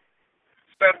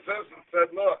census and said,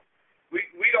 look,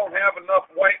 we don't have enough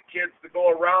white kids to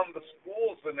go around the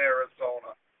schools in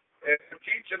Arizona. And we're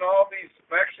teaching all these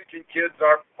Mexican kids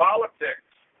our politics.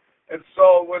 And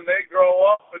so when they grow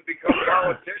up and become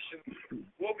politicians,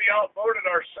 we'll be outvoted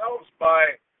ourselves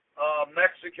by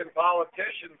Mexican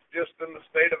politicians just in the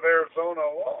state of Arizona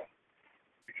alone.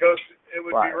 Because it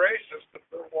would be racist to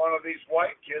put one of these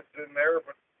white kids in there,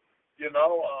 but,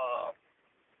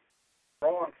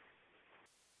 wrong.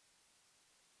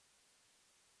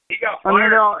 He got fired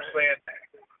for saying that.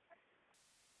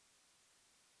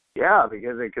 Yeah,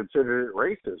 because they consider it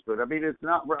racist. But, it's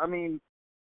not,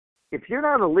 if you're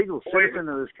not a legal citizen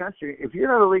of this country,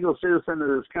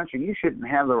 you shouldn't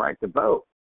have the right to vote.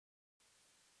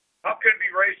 How can it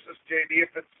be racist, JD, if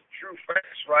it's true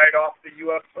facts right off the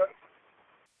U.S. Census?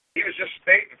 He was just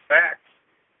stating facts.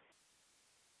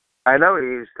 I know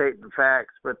he was stating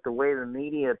facts, but the way the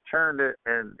media turned it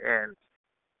and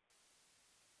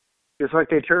just like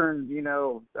they turned,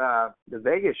 the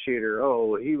Vegas shooter.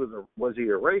 Oh, was he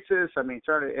a racist? And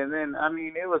then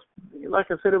it was, like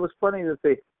I said, it was funny that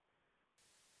they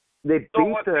beat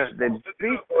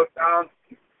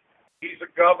he's a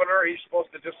governor. He's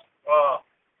supposed to just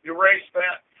erase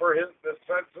that for the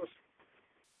census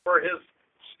for his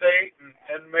state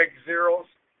and make zeros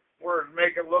or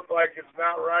make it look like it's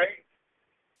not right.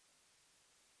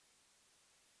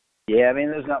 Yeah,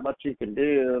 there's not much you can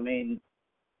do.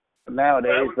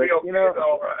 Nowadays, that would be okay,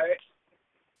 though, right?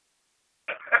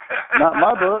 Not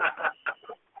my book.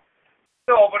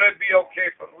 No, but it'd be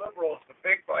okay for liberals to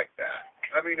think like that.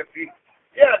 It'd be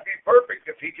perfect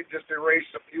if he could just erase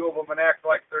a few of them and act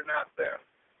like they're not there.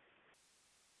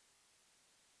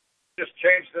 Just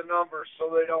change the numbers so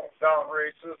they don't sound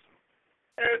racist.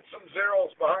 Add some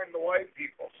zeros behind the white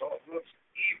people so it looks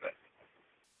even.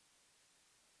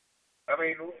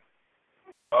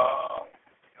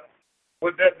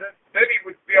 Then he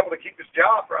would be able to keep his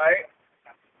job, right?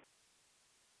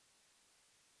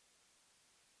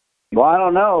 Well, I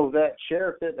don't know. That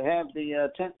sheriff that had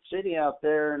the tent city out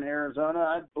there in Arizona,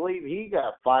 I believe he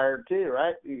got fired too,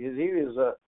 right? Because he was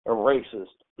a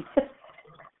racist.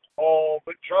 Oh,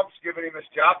 but Trump's giving him his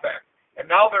job back. And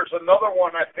now there's another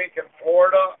one, I think, in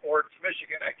Florida, or it's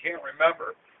Michigan, I can't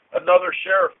remember. Another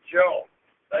Sheriff Joe.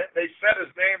 They said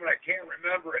his name, and I can't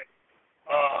remember it.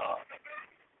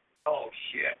 Oh,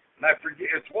 shit. And I forget.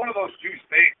 It's one of those two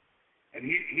states. And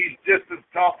he's just as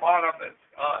tough on him as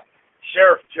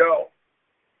Sheriff Joe.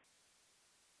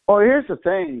 Well, here's the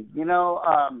thing. You know,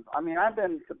 I mean, I've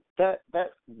been that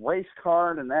race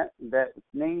card and that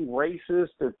name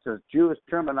racist. It's a Jewish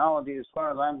terminology, as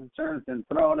far as I'm concerned, has been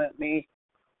thrown at me.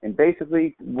 And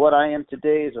basically, what I am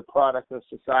today is a product of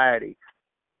society.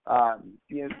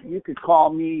 You could call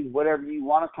me whatever you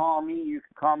want to call me. You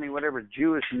could call me whatever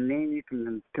Jewish name you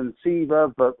can conceive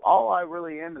of. But all I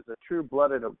really am is a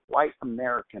true-blooded white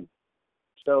American.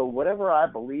 So whatever I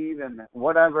believe and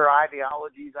whatever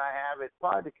ideologies I have, it's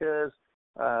probably because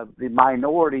the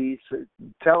minorities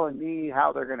telling me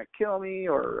how they're going to kill me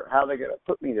or how they're going to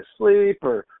put me to sleep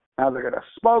or how they're going to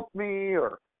smoke me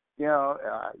or,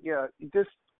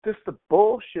 just the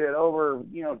bullshit over,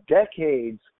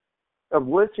 decades of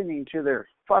listening to their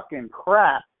fucking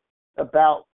crap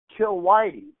about kill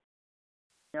whitey.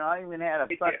 I even had a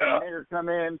fucking nigger come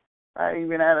in. I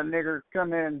even had a nigger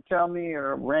come in and tell me,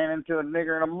 or ran into a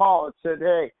nigger in a mall that said,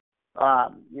 "Hey,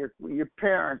 your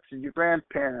parents and your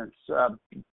grandparents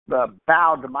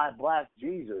bowed to my black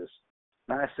Jesus."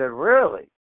 And I said, "Really?"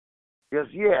 He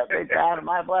goes, "Yeah, they bowed to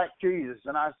my black Jesus."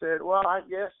 And I said, "Well, I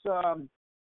guess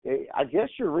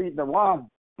you're reading the wrong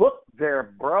book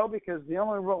there, bro, because the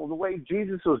way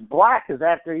Jesus was black is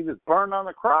after he was burned on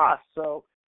the cross, so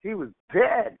he was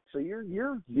dead. So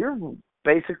you're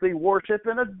basically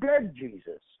worshiping a dead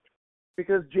Jesus,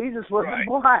 because Jesus wasn't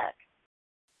black,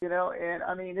 and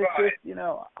I mean, it's just,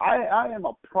 I am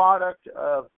a product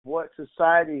of what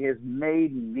society has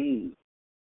made me.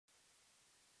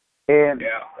 And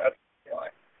that's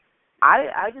right.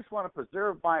 I just want to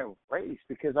preserve my race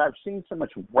because I've seen so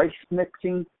much race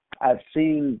mixing. I've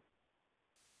seen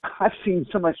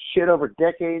so much shit over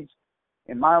decades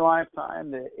in my lifetime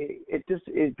that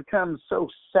it becomes so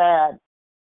sad.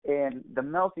 And the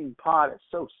melting pot is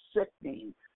so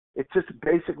sickening. It's just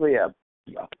basically a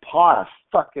pot of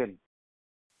fucking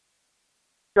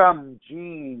scum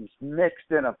genes mixed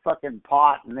in a fucking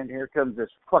pot, and then here comes this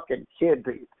fucking kid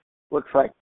that looks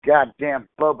like goddamn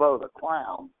Bobo the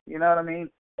Clown. You know what I mean?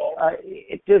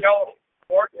 It just...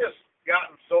 California's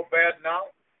gotten so bad now,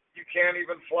 you can't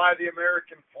even fly the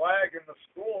American flag in the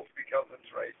schools because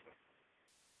it's racist.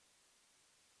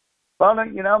 Well,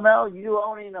 Mel, you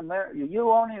owning a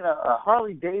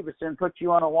Harley Davidson puts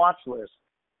you on a watch list.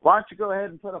 Why don't you go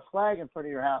ahead and put a flag in front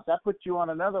of your house? That puts you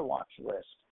on another watch list.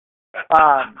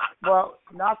 Well,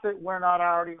 not that we're not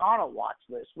already on a watch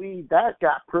list. That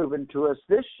got proven to us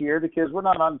this year because we're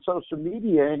not on social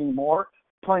media anymore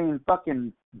playing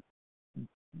fucking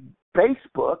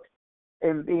Facebook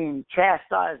and being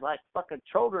chastised like fucking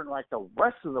children like the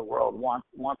rest of the world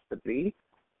wants to be.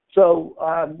 So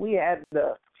we had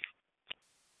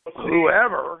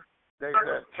whoever, the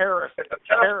terrorist task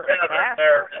force.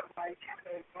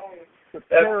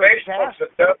 That Facebook's a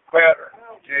death pattern,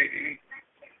 JD.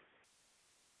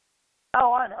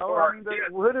 Oh, I know. I mean,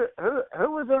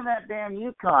 who was in that damn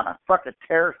Yukon? A fucking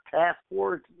terrorist task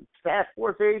force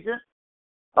agent?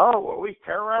 Oh, were we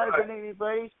terrorizing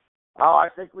anybody? Oh, I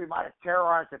think we might have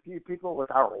terrorized a few people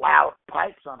with our loud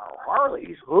pipes on our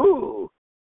Harleys. Ooh.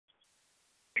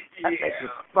 I think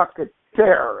it's fucking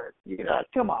terrorist.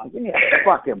 Come on, give me a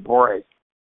fucking break.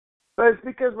 But it's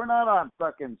because we're not on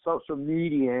fucking social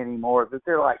media anymore that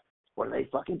they're like, what are they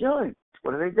fucking doing?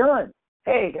 What are they doing?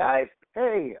 Hey, guys.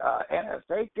 Hey,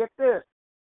 NSA, get this.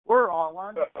 We're all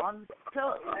on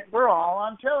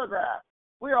Telegraph.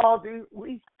 We all do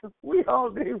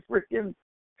freaking.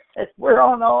 We're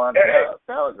on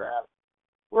Telegraph.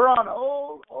 We're on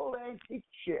old antique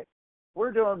shit.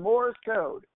 We're doing Morse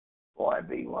code. Boy, I'd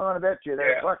be willing to bet you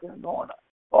they're fucking going.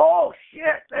 Oh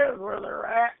shit, there's where they're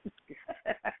at.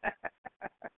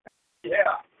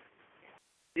 Yeah.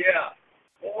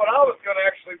 Well, what I was going to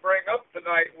actually bring up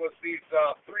tonight was these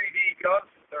 3D guns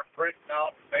that they're printing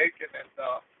out and making, and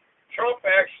Trump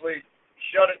actually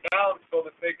shut it down so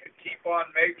that they could keep on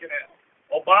making it.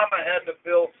 Obama had the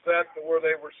bill set to where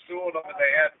they were suing them, and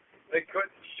they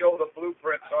couldn't show the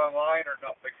blueprints online or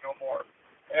nothing no more.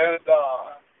 And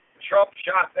Trump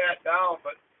shot that down,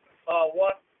 but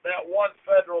that one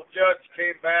federal judge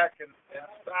came back and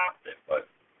stopped it. But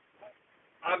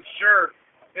I'm sure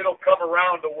it'll come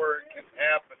around to where it can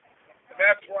happen. And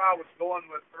that's where I was going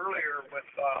with earlier with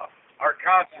our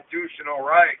constitutional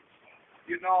rights.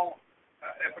 You know,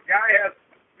 if a guy has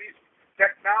these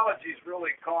technologies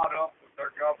really caught up with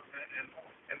their government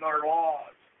and their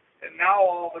laws, and now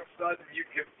all of a sudden you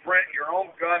can print your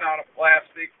own gun out of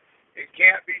plastic. It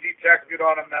can't be detected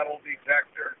on a metal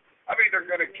detector. I mean, they're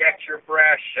going to catch your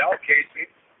brass shell casing.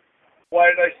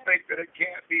 Why did I think that it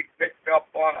can't be picked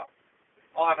up on a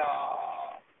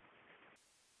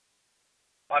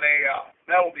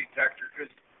metal detector?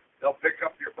 Because they'll pick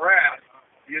up your brass.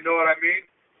 You know what I mean?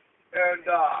 And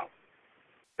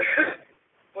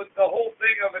but the whole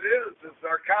thing of it is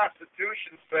our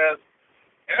Constitution says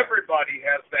everybody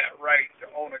has that right to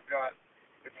own a gun.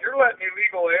 If you're letting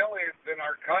illegal aliens in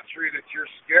our country that you're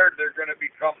scared they're going to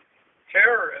become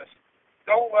terrorists,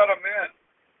 don't let them in.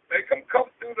 Make them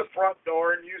come through the front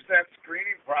door and use that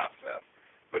screening process.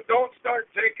 But don't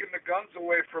start taking the guns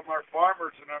away from our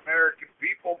farmers and American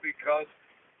people because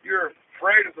you're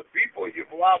afraid of the people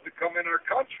you've allowed to come in our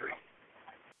country.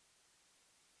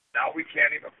 Now we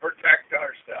can't even protect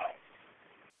ourselves.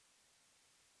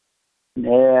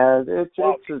 Yeah, it's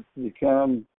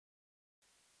become,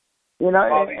 you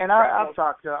know, and I've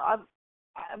talked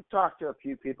to a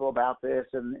few people about this,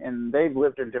 and they've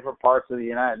lived in different parts of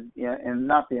the and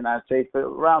not the United States, but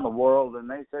around the world, and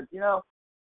they said, you know,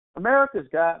 America's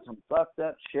got some fucked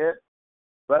up shit,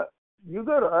 but you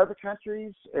go to other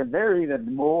countries and they're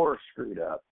even more screwed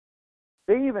up.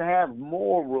 They even have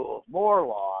more rules, more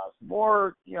laws,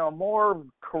 more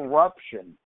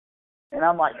corruption. And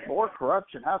I'm like, more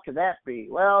corruption? How could that be?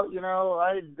 Well, you know,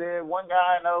 one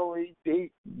guy I know, he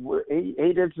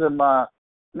did some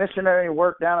missionary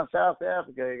work down in South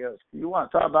Africa. He goes, you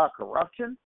want to talk about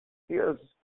corruption? He goes,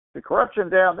 the corruption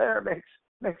down there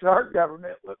makes our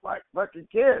government look like fucking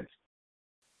kids.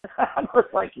 I was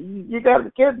like, you got to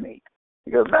be kidding me.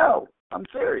 He goes, no, I'm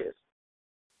serious.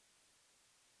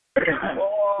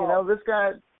 You know, this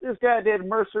guy did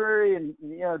mercenary, and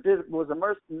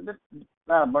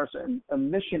a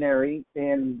missionary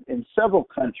in several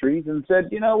countries, and said,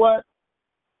 you know what?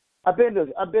 I've been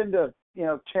to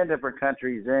 10 different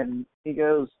countries, and he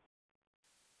goes,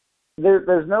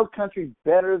 there's no country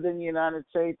better than the United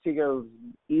States. He goes,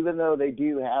 even though they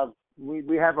do have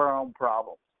we have our own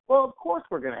problems. Well, of course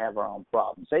we're going to have our own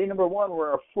problems. A, number one,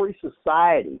 we're a free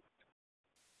society.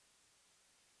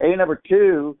 A, number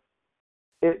two,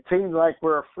 it seems like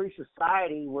we're a free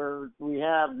society where we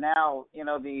have now, you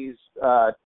know, these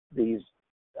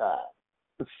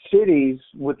cities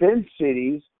within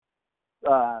cities.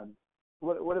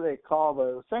 What do they call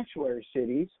those? Sanctuary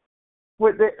cities,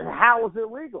 that house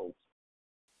illegals.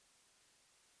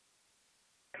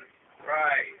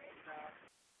 Right.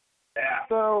 Yeah.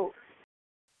 So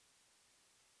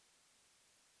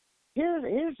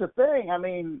here's the thing. I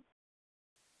mean,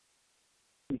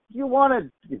 if you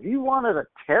wanted a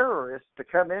terrorist to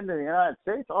come into the United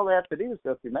States, all they have to do is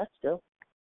go through Mexico.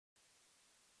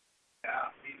 Yeah.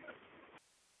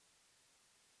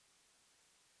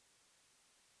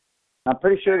 I'm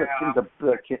pretty sure that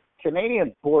the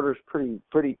Canadian border's pretty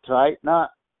tight.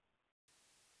 Not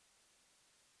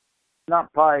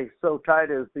probably so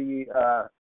tight as the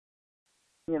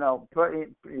but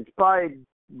it's probably,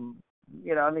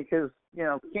 you know, because, you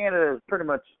know, Canada is pretty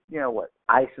much, you know, what,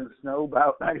 ice and snow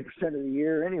about 90% of the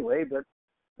year anyway,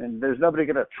 and there's nobody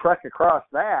going to trek across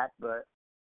that, but,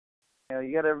 you know,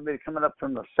 you got everybody coming up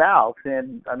from the south,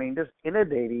 and, I mean, just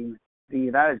inundating the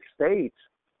United States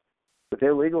with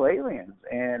illegal aliens,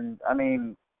 and, I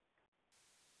mean,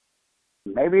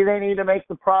 maybe they need to make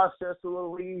the process a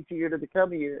little easier to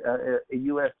become a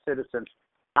U.S. citizen.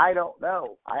 I don't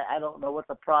know. I don't know what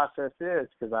the process is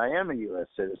because I am a U.S.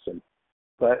 citizen.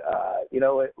 But, you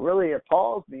know, it really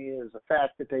appalls me is the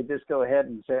fact that they just go ahead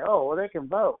and say, oh, well, they can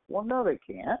vote. Well, no, they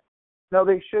can't. No,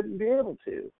 they shouldn't be able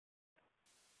to.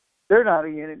 They're not a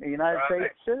United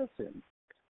States citizen.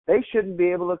 They shouldn't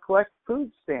be able to collect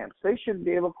food stamps. They shouldn't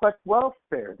be able to collect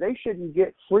welfare. They shouldn't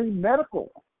get free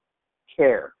medical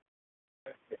care.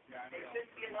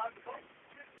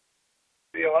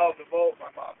 Be allowed to vote,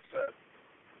 my mom said.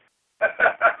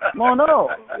 Well, no,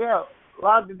 yeah,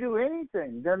 allowed to do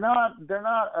anything. They're not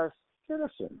a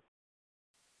citizen.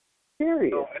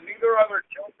 Period. No, and neither are their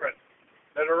children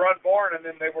that are unborn, and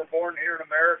then they were born here in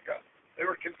America. They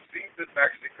were conceived in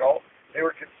Mexico. They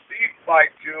were conceived by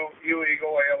two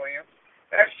illegal aliens.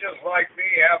 That's just like me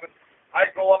I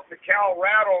go up to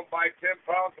Colorado and buy 10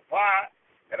 pounds of pot,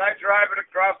 and I drive it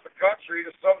across the country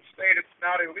to some state it's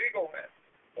not illegal in.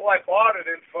 Well, I bought it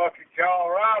in fucking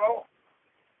Colorado.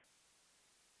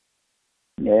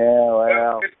 Yeah,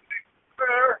 well. It's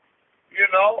fair, you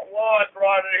know. Well, I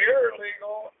brought it here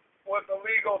illegal with a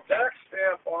legal tax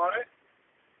stamp on it.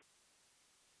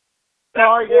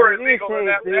 All That's you more gotta do illegal than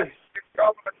that is Mexican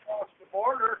coming across the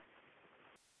border.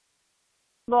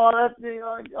 no, that's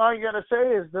all you gotta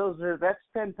say is that's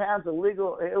 10 pounds of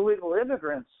illegal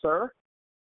immigrants, sir.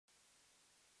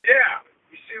 Yeah.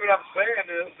 You see what I'm saying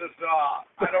is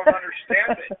I don't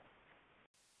understand it.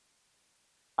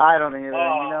 I don't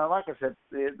either. Like I said,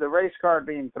 the race card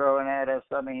being thrown at us.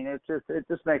 I mean, it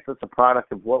just makes us a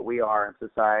product of what we are in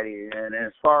society, and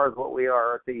as far as what we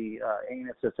are at the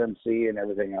A.N.S.S.MC and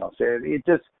everything else, it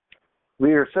just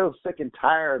we are so sick and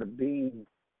tired of being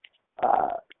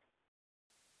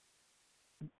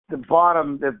the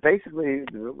bottom. Basically,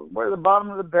 we're the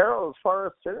bottom of the barrel as far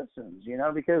as citizens.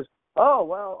 Because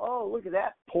look at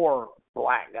that poor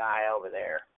black guy over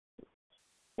there.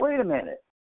 Wait a minute.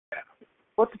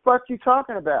 What the fuck you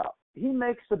talking about? He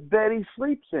makes the bed he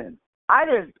sleeps in. I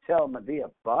didn't tell him to be a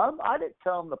bum. I didn't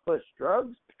tell him to push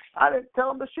drugs. I didn't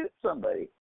tell him to shoot somebody.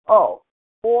 Oh,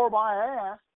 for my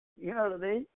ass. You know what I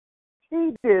mean?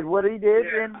 He did what he did,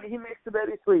 and he makes the bed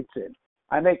he sleeps in.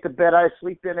 I make the bed I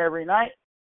sleep in every night,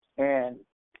 and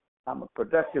I'm a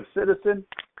productive citizen.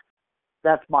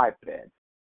 That's my bed.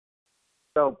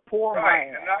 So pour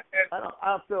my ass. I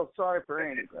don't feel sorry for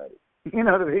anybody. You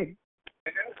know what I mean?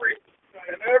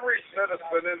 And every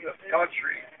citizen in this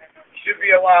country should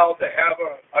be allowed to have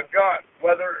a gun,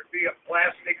 whether it be a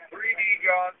plastic 3D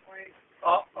gun,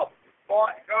 a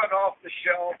bought gun off the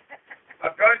shelf,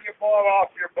 a gun you bought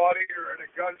off your buddy or in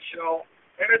a gun show,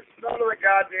 and it's none of the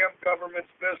goddamn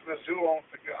government's business who owns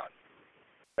the gun.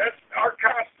 That's our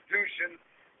Constitution.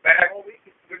 Back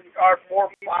when our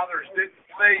forefathers didn't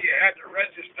say you had to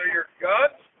register your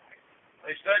guns.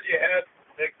 They said you had to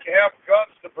have guns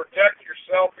to protect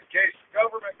yourself in case the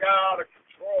government got out of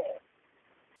control.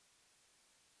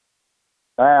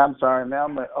 I'm sorry,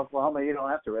 man. Oklahoma, you don't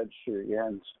have to register your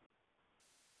guns.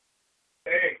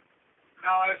 Hey,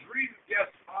 now I was reading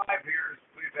guest 5 here.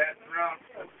 We've had around.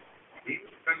 He's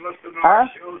been listening to our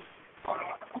shows.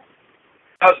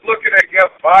 I was looking at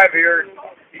guest 5 here.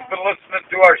 He's been listening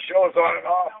to our shows on and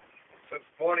off since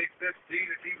 2015,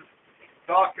 and he was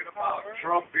talking about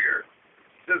Trump here.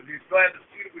 He says he's glad to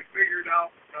see that we figured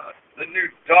out the new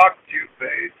talk to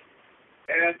phase.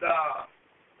 And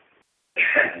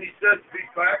he says be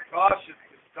cautious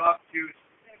because talk to's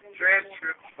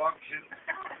transcript function,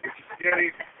 which is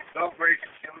getting some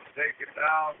races taken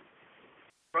down.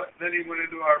 But then he went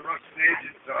into our Russian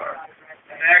agents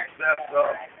and access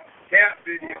cat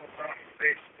videos on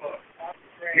Facebook,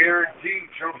 guaranteeing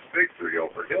Trump's victory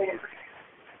over Hillary.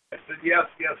 I said, yes,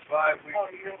 5. We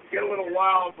get a little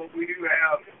wild, but we do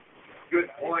have good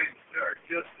points that are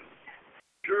just as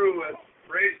true as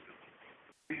racist.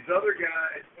 These other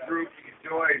guys, groups,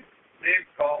 enjoy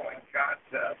name-calling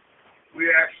contests.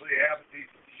 We actually have a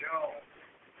decent show.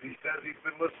 He says he's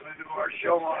been listening to our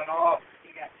show on and off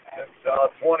since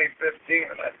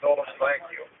 2015, and I told him thank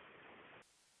you.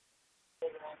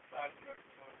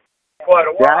 Quite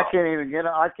a while. Yeah, I can't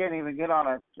even get on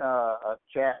a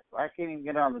chat. I can't even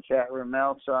get on the chat room,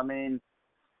 Mel. So I mean,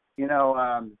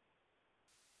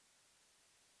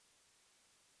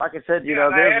 like I said,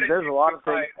 there's a lot of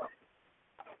things.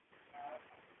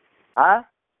 Huh?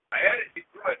 I added you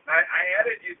to it. I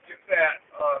added you to that.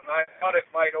 I thought it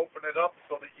might open it up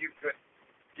so that you could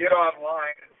get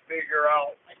online and figure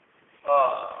out,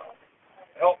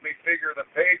 help me figure the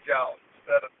page out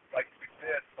instead of like we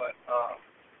did. But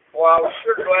well, I was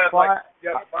sure glad, like I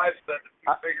said, that you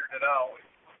figured it out.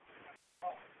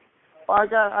 Well,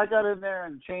 I got in there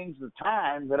and changed the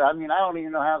time, but I mean, I don't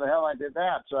even know how the hell I did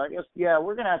that. So I guess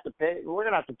we're gonna have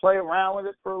to play around with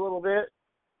it for a little bit.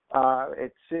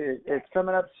 It's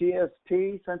coming up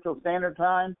CST, Central Standard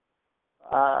Time.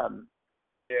 I'm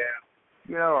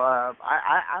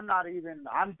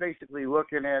basically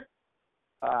looking at.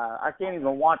 I can't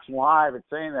even watch live. It's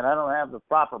saying that I don't have the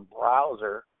proper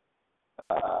browser.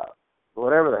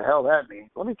 Whatever the hell that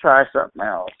means. Let me try something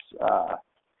else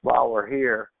while we're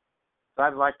here.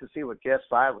 I'd like to see what guest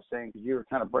 5 was saying because you were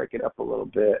kind of breaking up a little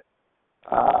bit.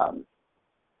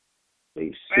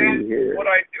 Let's see here. What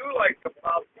I do like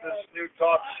about this new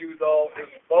talk show, though, is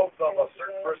both of us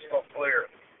are crystal clear.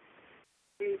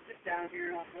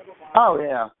 Oh,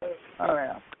 yeah.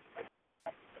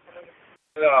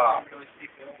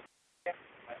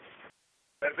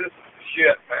 And this is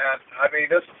shit, man. I mean,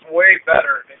 this is way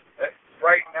better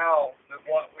right now than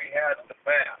what we had in the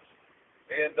past.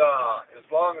 And as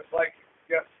long as, like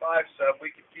guest 5 said,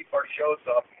 we can keep our shows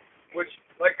up, which,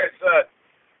 like I said,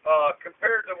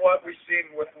 compared to what we've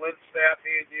seen with Lindstadt,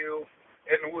 me and you,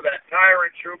 and who that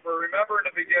tyrant trooper, remember in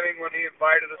the beginning when he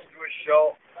invited us to his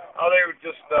show, how they would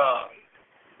just,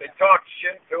 they talked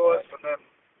shit to us and then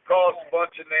call us a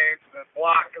bunch of names and then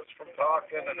block us from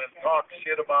talking and then talk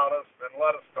shit about us and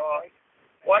let us talk.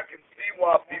 Well, I can see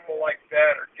why people like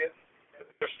that are getting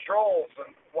there's trolls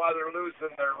and why they're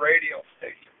losing their radio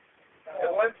station. And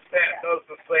Lindstedt does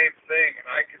the same thing, and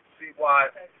I can see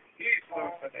why he's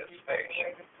losing his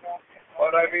station.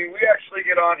 But I mean, we actually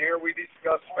get on here, we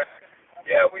discuss facts.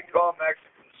 Yeah, we call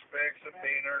Mexicans spigs and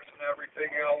beaners and everything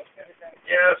else.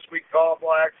 Yes, we call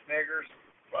blacks niggers,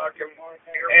 fucking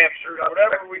hamsters,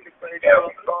 whatever we can say. Yeah, we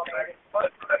call Mexicans.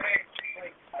 But I mean,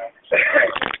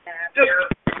 just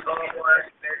call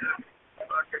blacks niggers,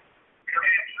 fucking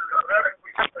hamsters, whatever we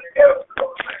can say. Yeah, we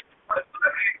call Mexicans. But I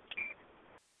mean,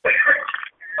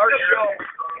 our show.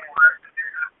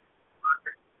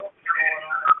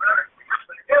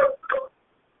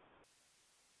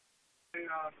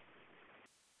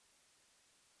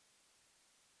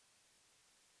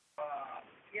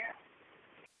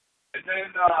 And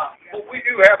then, but we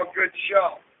do have a good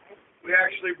show. We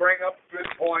actually bring up good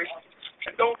points.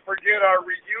 And don't forget our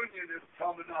reunion is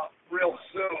coming up real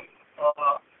soon.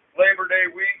 Labor Day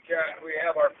weekend, we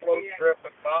have our float trip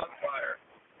and bonfire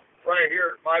right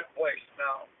here at my place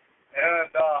now.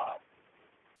 And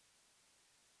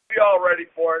be all ready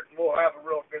for it, and we'll have a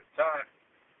real good time.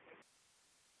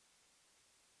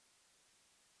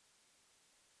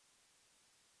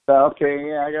 Okay,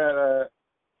 yeah, I got a.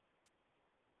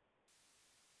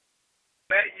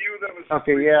 That you that was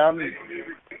Okay, yeah, I'm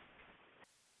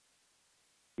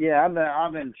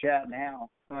in chat now.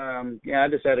 Yeah, I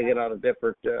just had to get on a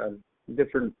different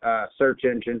search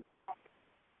engine.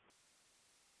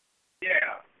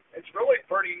 Yeah, it's really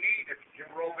pretty neat if you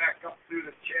can roll back up through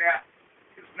the chat,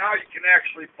 because now you can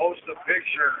actually post a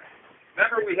picture.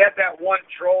 Remember we had that one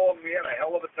troll and we had a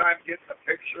hell of a time getting the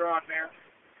picture on there?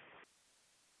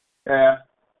 Yeah.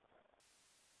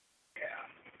 Yeah,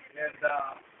 and then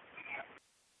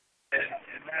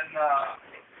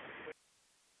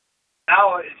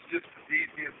now it's just as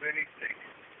easy as anything.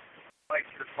 Like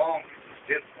your phone, you just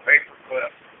hit the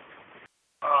paperclip.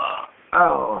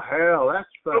 Oh, hell, that's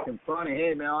fucking funny.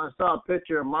 Hey, man, I saw a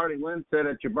picture of Marty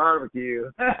Lindstedt at your barbecue.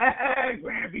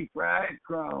 Grabby fried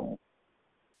chrome.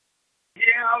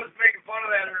 Yeah, I was making fun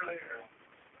of that earlier.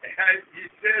 You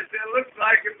said it looks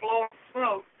like it blowing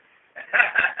smoke.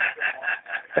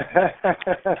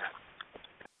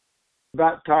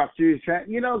 About to talk to you,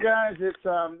 you know, guys. It's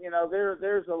you know,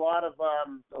 there's a lot of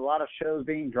shows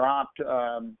being dropped,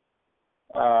 you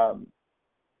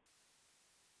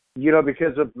know,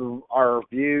 because of our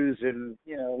views and,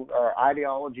 you know, our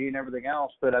ideology and everything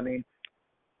else. But I mean,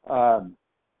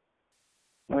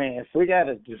 if we got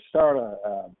to just start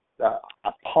a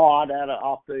pod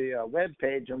off the web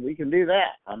page, and we can do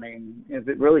that. I mean, if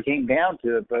it really came down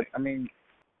to it. But I mean,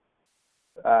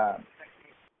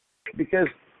 because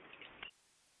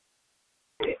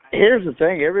here's the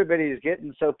thing: everybody is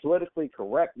getting so politically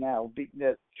correct now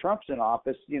that Trump's in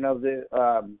office. You know,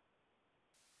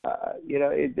 you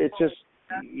know, it's just,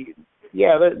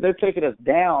 yeah, they're taking us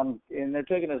down, and they're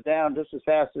taking us down just as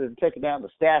fast as they're taking down the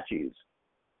statues.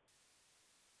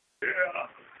 Yeah.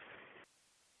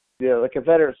 Yeah, the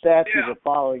Confederate statues are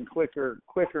falling quicker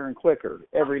and quicker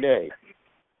every day.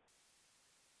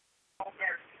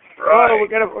 Right. Oh,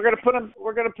 we're gonna put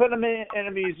them in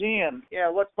a museum. Yeah,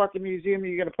 what fucking museum are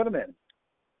you gonna put them in?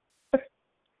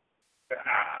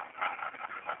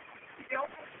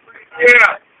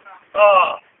 Yeah.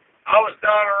 I was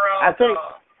down around.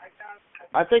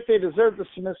 I think they deserve the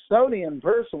Smithsonian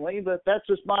personally, but that's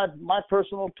just my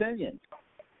personal opinion.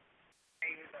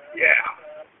 Yeah.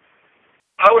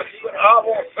 I won't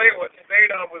say what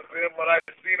state I was in, but I've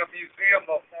seen a museum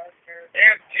of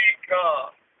antique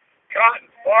cotton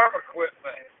farm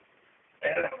equipment.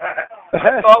 And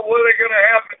I thought, what are they going to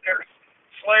have in their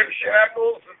slave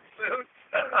shackles and suits?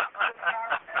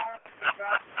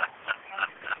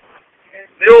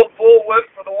 The old bullwhip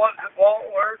for the ones that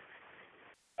won't work.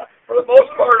 For the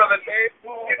most part of it, they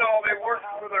work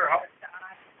for their help.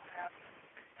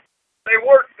 They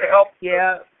work to help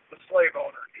the slave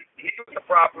owner. He was the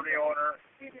property owner.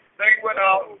 They went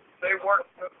out, they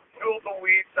worked to pull the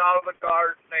weeds out of the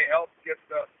garden. They helped get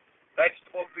the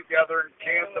vegetables together and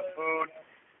canned the food.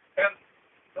 And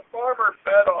the farmer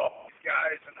fed all these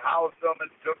guys and housed them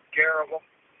and took care of them.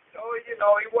 So, you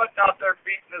know, he wasn't out there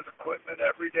beating his equipment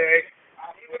every day.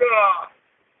 He would,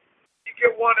 you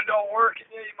get one that don't work, and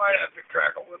you might have to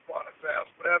crack a whip on his ass.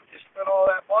 But after you spend all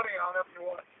that money on him, you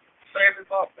want to save him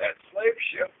off that slave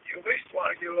ship. You at least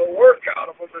want to get a little work out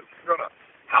of him if you're going to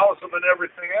house him and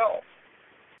everything else.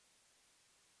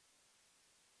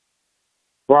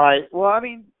 Right. Well, I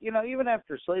mean, you know, even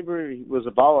after slavery was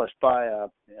abolished by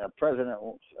President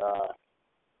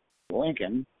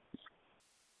Lincoln,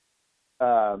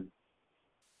 a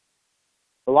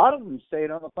lot of them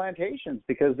stayed on the plantations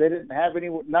because they didn't have any.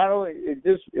 Not only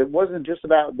it wasn't just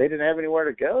about they didn't have anywhere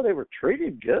to go. They were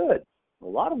treated good. A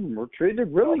lot of them were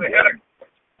treated really good.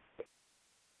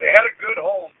 They had a good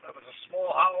home. It was a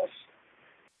small house,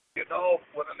 you know,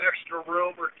 with an extra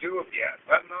room or two if you had,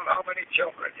 depending on how many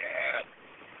children you had.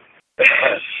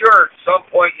 Sure, at some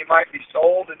point you might be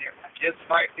sold, and your kids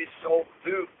might be sold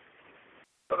too.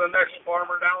 To the next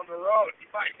farmer down the road, you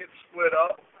might get split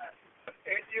up.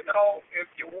 And, you know, if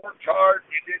you worked hard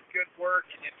and you did good work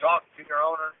and you talked to your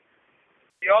owner,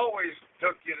 he always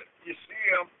took you to, you see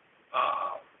him,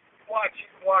 watch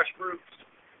groups.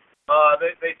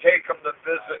 They take them to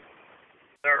visit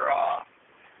their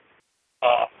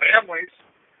families.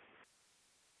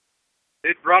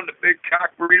 They'd run the big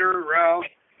cock breeder around,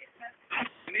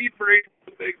 and he'd breed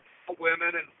the big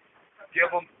women and give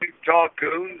them big tall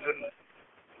coons, and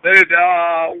they'd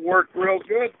work real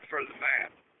good for the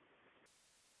man.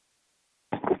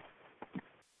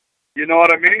 You know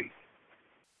what I mean?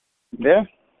 Yeah.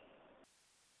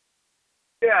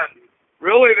 Yeah.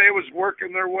 Really, they was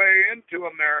working their way into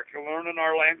America, learning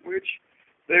our language.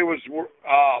 They was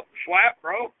flat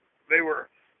broke. They were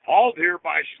hauled here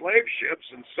by slave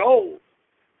ships and sold.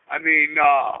 I mean,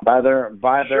 by their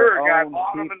sure, own guy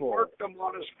bought them and people. worked them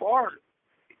on his farm.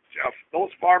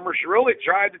 Those farmers really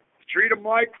tried to treat them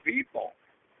like people.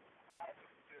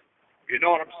 You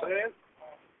know what I'm saying?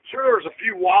 Sure, there was a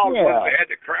few wild ones they had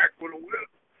to crack with a whip,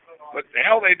 but the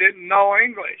hell, they didn't know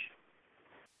English.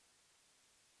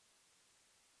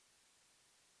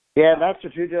 Yeah, that's the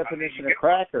true definition of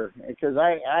cracker. Because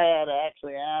I had to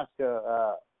actually ask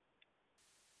a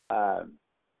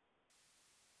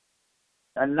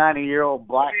 90-year-old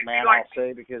black man, I'll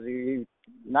say, because he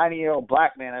 90-year-old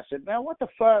black man. I said, man, what the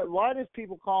fuck? Why does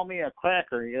people call me a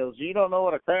cracker? He goes, you don't know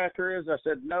what a cracker is? I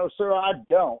said, no, sir, I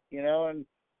don't. You know, and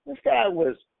this guy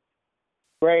was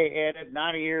gray-headed,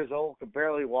 90 years old, could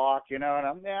barely walk, you know,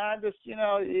 and I just, you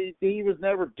know, he was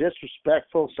never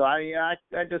disrespectful, so I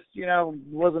just, you know,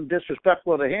 wasn't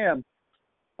disrespectful to him.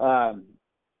 I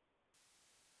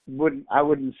wouldn't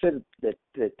sit at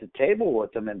the table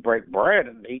with him and break bread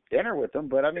and eat dinner with him,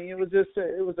 but I mean, it was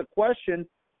a question.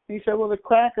 He said, well, a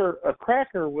cracker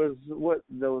was what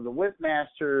the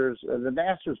whipmasters, the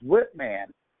master's whip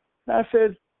man. And I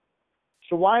said,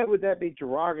 so why would that be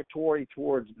derogatory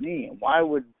towards me? And why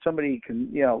would somebody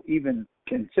even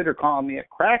consider calling me a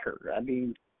cracker? I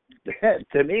mean,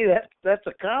 to me, that's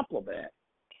a compliment.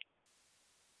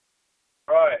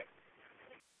 Right.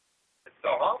 So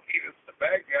Honky is the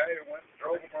bad guy who went and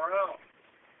drove him around.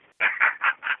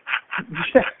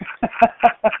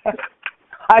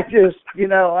 I just, you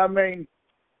know, I mean,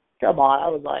 come on. I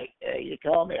was like, hey, you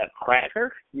call me a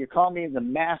cracker? You call me the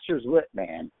master's whip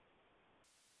man?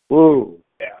 Ooh.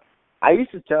 Yeah. I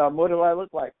used to tell him, what do I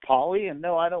look like, Paulie? And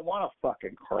no, I don't want a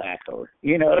fucking cracker.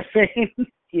 You know what I mean?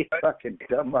 You fucking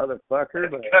dumb motherfucker,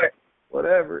 but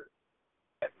whatever.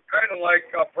 It's kind of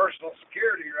like personal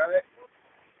security, right?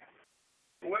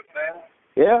 Whip man.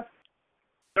 Yeah.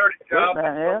 Dirty job,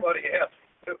 man, and somebody has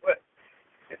to do it.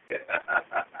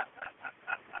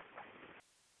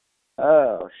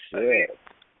 Oh, shit.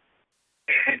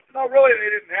 No, really, they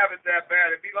didn't have it that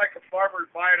bad. It'd be like a farmer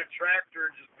buying a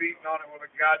tractor and just beating on it with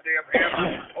a goddamn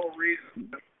hammer for no reason.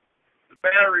 The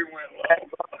battery went low.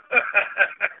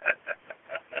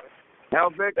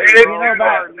 How big? They didn't know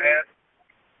about that.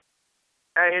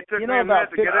 Hey, it took me a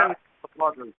minute to get in.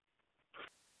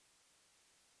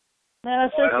 Man,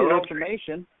 I sent you the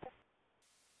information.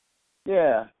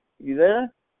 Yeah. You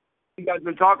there? You guys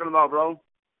been talking about, bro?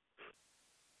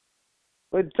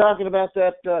 We're talking about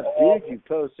that dude you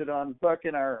posted on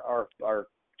fucking our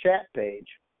chat page.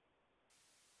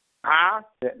 Huh?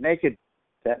 That naked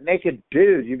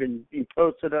dude you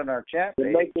posted on our chat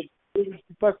page. What the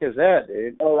fuck is that,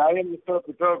 dude? Oh, I am the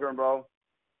Filthy Pilgrim, bro.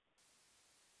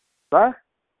 What?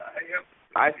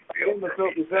 I am the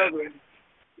Filthy Pilgrim.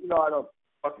 You know I don't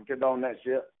fucking condone that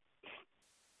shit.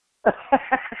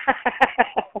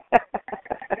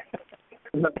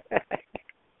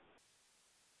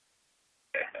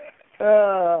 Is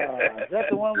that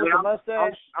the one with the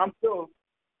mustache? I'm still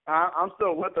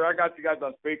with her. I got you guys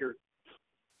on speaker.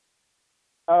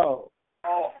 Oh.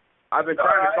 I've been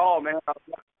trying to call, man.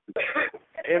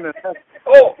 A.N.S.SM.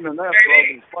 Oh,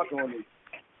 A.N.S.SM. fucking with me.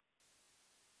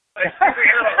 I think we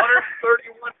had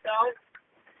 131 downloads.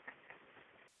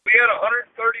 We had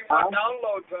 131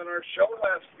 downloads on our show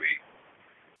last week.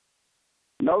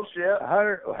 No shit.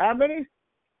 How many?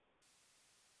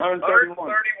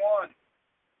 131.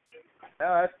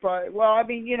 That's probably, well, I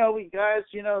mean, we guys,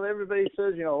 everybody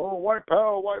says, oh, white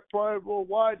power, white pride,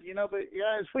 worldwide, but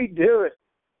guys, we do it.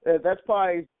 That's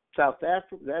probably South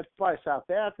Africa. That's probably South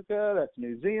Africa. That's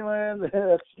New Zealand.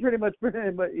 That's pretty much,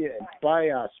 yeah, it's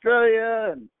probably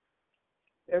Australia and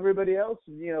everybody else,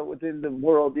 within the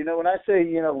world. When I say,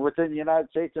 within the United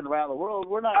States and around the world,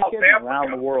 we're not South kidding. Africa.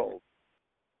 Around the world.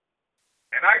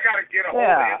 And I got to get a hold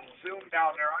of him soon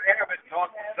down there. I haven't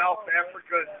talked to South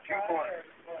Africa in 2 months.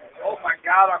 Oh, my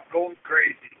God, I'm going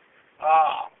crazy.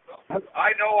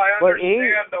 I know, I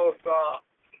understand those,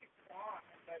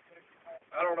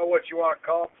 I don't know what you want to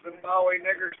call them, Zimbabwe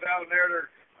niggers down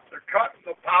there. They're cutting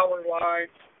the power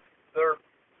lines. They're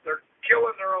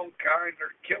killing their own kind.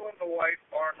 They're killing the white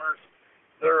farmers.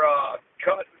 They're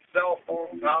cutting cell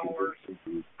phone towers.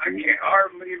 I can't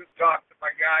hardly even talk to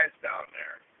my guys down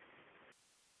there.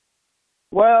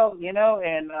 Well,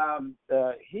 and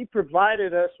he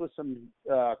provided us with some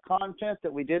content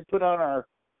that we did put on our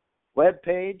web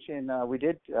page, and I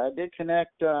did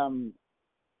connect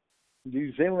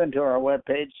New Zealand to our web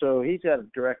page, so he's got a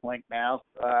direct link now,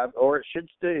 or it should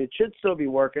still be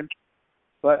working.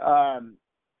 But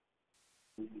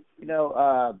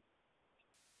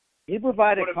he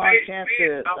provided content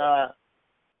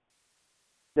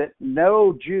that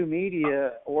no Jew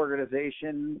media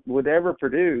organization would ever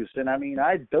produce. And I mean,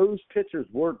 those pictures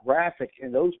were graphic,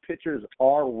 and those pictures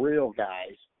are real,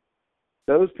 guys.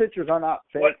 Those pictures are not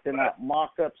fake. They're not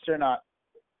mock-ups. They're not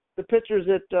the pictures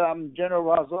that General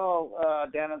Razal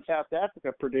down in South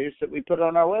Africa produced that we put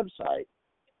on our website.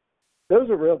 Those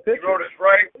are real pictures.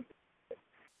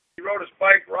 He rode his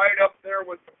bike right up there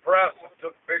with the press and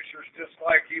took pictures just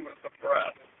like he was the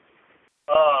press.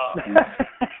 And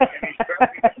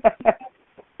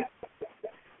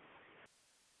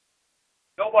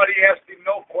nobody asked him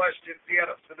no questions. He had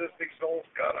a sadistic soul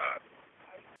cut on.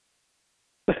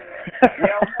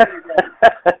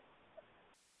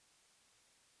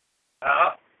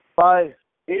 Bye.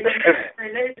 They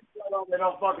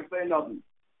don't fucking say nothing.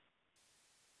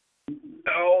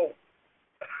 No.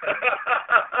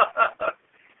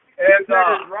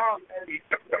 And he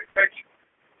took the picture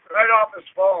right off his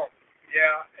phone.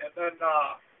 Yeah, and then,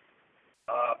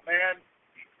 man,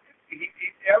 he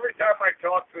every time I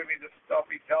talk to him, this stuff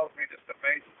he tells me just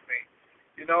amazes me.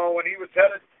 When he was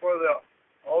headed for the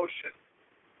ocean,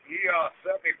 he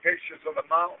sent me pictures of the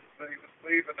mountains that he was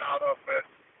leaving out of in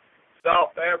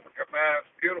South Africa. Man,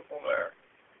 it's beautiful there.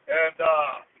 And,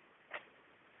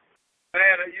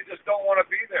 man, you just don't want to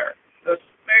be there. The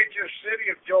major city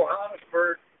of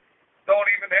Johannesburg don't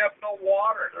even have no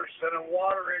water. They're sending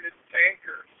water in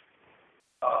tankers.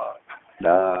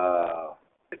 No.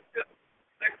 It's just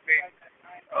sickening.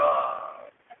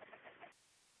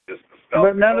 Just the stuff.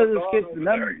 But none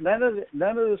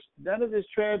of this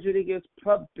tragedy gets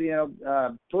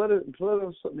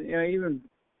even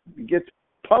gets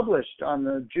published on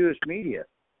the Jewish media.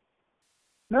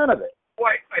 None of it.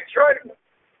 Boy, I try to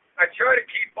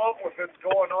keep up with what's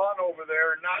going on over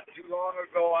there. Not too long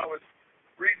ago, I was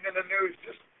reading in the news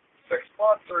just 6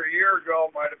 months or a year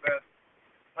ago, might have been.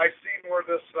 I seen where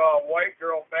this white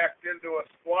girl backed into a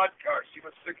squad car. She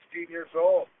was 16 years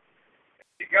old.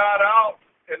 She got out,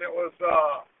 and it was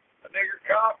a nigger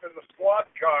cop in the squad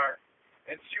car,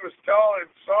 and she was telling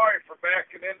him sorry for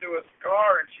backing into his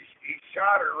car, and he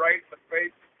shot her right in the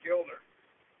face and killed her.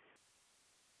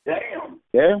 Damn.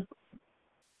 Yeah.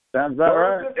 Sounds about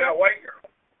right. Yeah, white girl.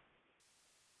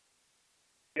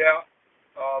 Yeah.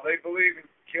 They believe in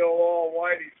kill all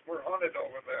whiteys. We're hunted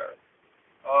over there.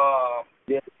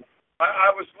 Yeah.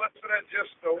 I was listening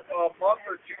just a month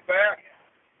or two back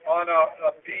on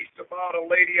a piece about a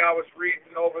lady I was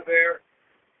reading over there.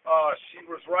 She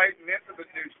was writing into the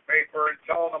newspaper and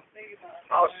telling them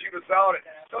how she was out at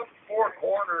some four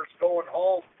corners going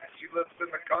home. She lives in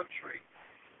the country.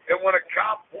 And when a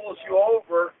cop pulls you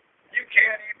over, you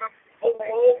can't even pull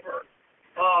over.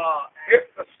 If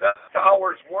the cell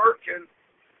tower's working,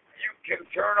 you can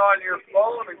turn on your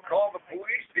phone and call the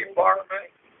police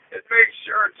department and make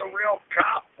sure it's a real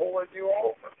cop pulling you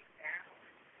over.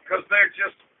 Because they're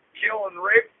just kill and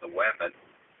rape the women,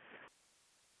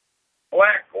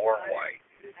 black or white.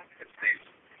 It's these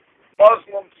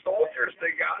Muslim soldiers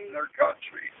they got in their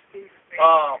countries.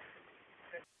 I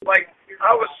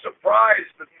was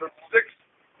surprised that the 6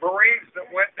 Marines that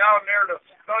went down there to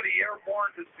study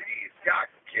airborne disease got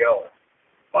killed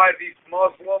by these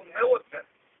Muslim militants.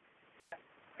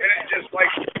 And it just, like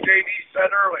JD said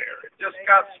earlier, it just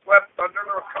got swept under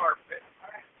the carpet.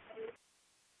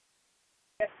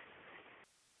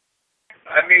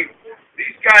 I mean,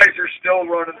 these guys are still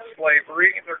running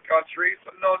slavery in their country. It's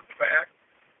a known fact.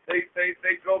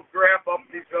 they go grab up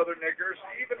these other niggers,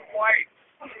 even whites,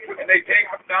 and they take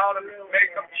them down and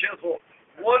make them chisel.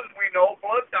 One we know,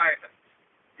 blood diamonds.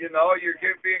 You know, you're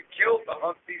being killed to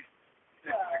hunt these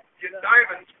get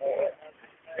diamonds for them.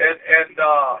 And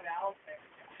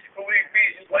believe me,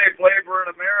 slave labor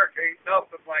in America ain't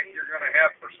nothing like you're gonna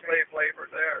have for slave labor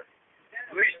there.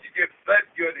 At least you get fed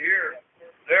good here.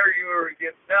 There you are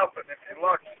get nothing if you're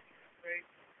lucky.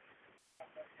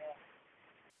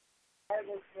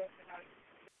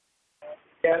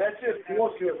 Yeah, that's just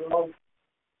bullshit, bro.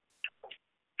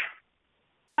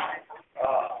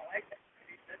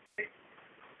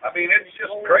 I mean, it's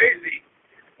just crazy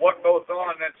what goes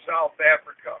on in South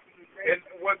Africa. And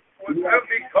with them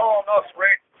be calling us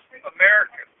racist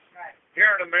Americans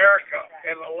here in America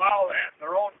and allow that in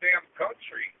their own damn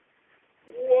country.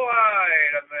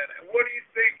 Wait a minute. What do you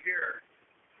think here?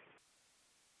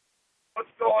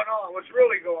 What's going on? What's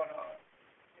really going on?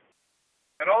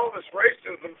 And all this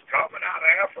racism's coming out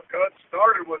of Africa. It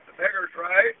started with the niggers,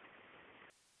 right?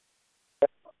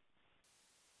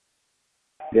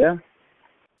 Yeah.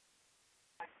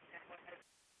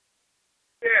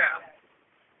 Yeah.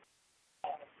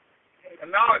 And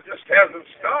now it just hasn't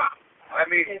stopped. I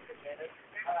mean,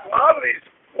 a lot of these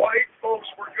white folks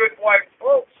were good white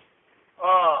folks.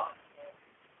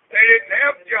 They didn't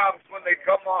have jobs when they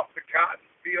come off the cotton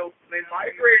fields, and they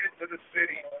migrated to the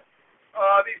city.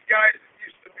 These guys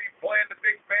used to be playing the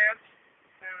big bands.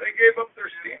 They gave up their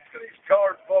seats to these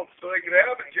colored folks so they could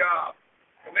have a job.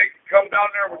 And they could come down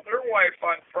there with their wife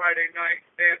on Friday night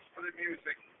and dance for the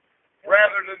music,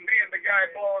 rather than being the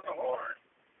guy blowing the horn.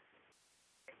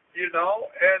 You know,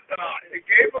 and it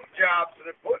gave them jobs and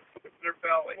it put food in their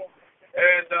belly.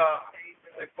 And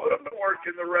they put them to work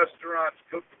in the restaurants,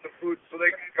 cooking the food so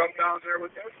they could come down there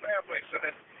with their families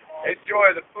and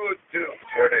enjoy the food too.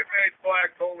 Sure, they made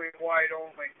black only and white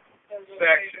only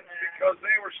sections because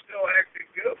they were still acting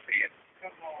goofy. And,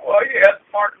 well, you had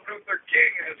Martin Luther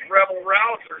King and his rebel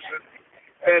rousers,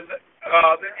 and then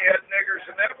you had niggers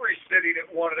in every city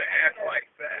that wanted to act like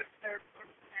that.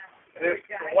 And if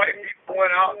the white people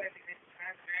went out and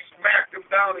smacked them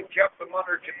down and kept them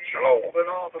under control, then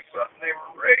all of a sudden they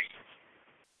were racist.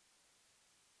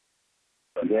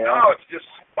 But now it's just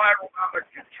spiraled out of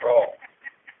control.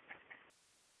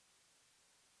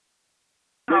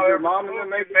 Did your mom and them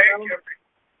make every,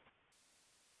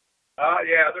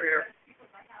 yeah, they're here.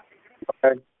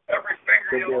 Okay. Every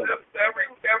finger you lift,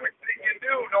 everything you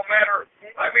do, no matter,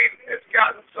 I mean, it's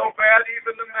gotten so bad,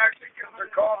 even the Mexicans are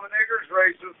calling the niggers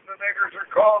racist, and the niggers are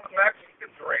calling the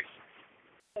Mexicans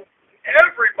racist.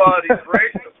 Everybody's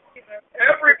racist.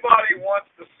 Everybody wants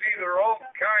to see their own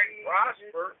kind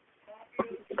prosper.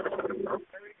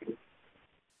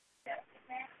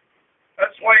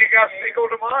 That's why you got Cinco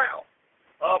de Mayo,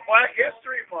 Black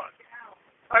History Month.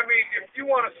 I mean, if you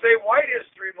want to say White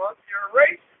History Month, you're a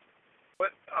racist.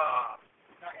 But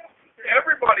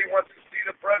everybody wants to see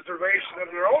the preservation of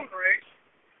their own race,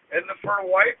 and for a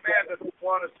white man that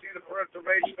want to see the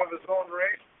preservation of his own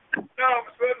race, now all of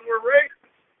a sudden we're racist.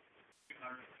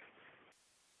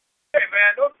 Hey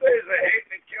man, those days of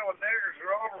hating and killing niggers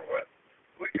are over with.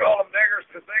 We call them niggers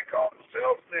because they call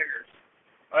themselves niggers.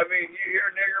 I mean, you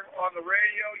hear nigger on the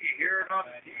radio, you hear it on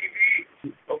the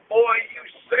TV, but boy, you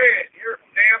say it, you're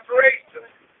damn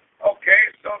racist. Okay,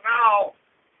 so now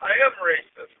I am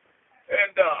racist,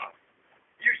 and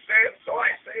you say it, so I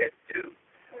say it too.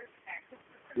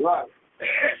 Right.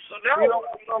 So now, you know,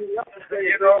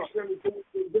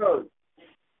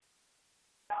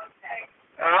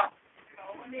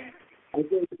 I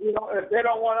think, you know, if they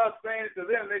don't want us saying it to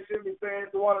them, they should be saying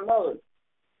it to one another.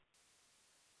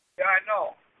 Yeah, I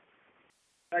know.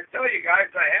 I tell you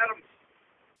guys, I had them.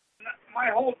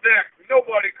 My whole deck,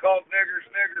 nobody called niggers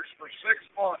niggers for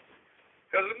 6 months.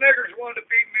 Because the niggers wanted to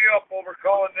beat me up over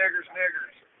calling niggers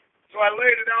niggers. So I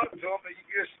laid it out to them that you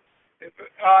just, if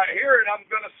hear it, I'm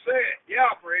going to say it.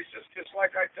 Yeah, I'm racist, just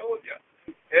like I told you.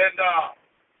 And,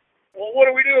 well,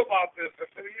 what do we do about this? If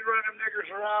you run them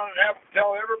niggers around and have to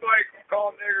tell everybody to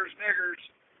call niggers niggers,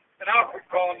 and I'll quit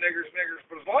calling niggers niggers.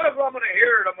 But as long as I'm going to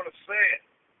hear it, I'm going to say it.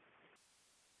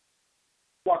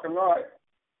 Fucking right.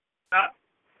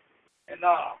 And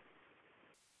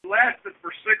it lasted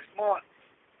for 6 months.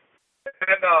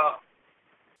 And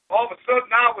all of a sudden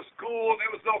now it was cool and it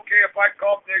was okay if I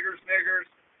called niggers niggers.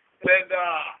 And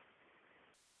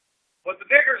but the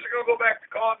niggers are gonna go back to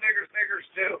calling niggers niggers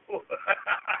too.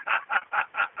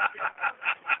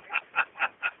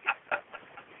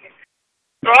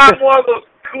 So I'm one of those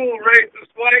cool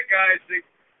racist white guys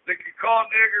that can call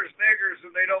niggers niggers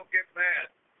and they don't get mad.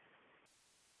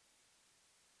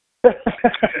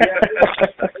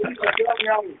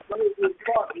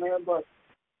 man, but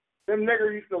them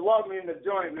niggers used to love me in the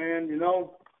joint, man, you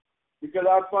know, because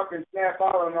I'd fucking snap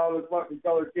out on all those fucking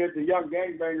colored kids, the young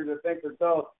gangbangers that think they're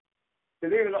tough.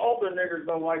 Because even the older niggers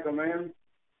don't like them, man.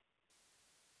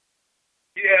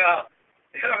 Yeah.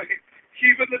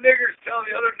 Even the niggers tell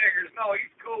the other niggers, no, he's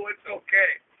cool, it's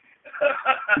okay.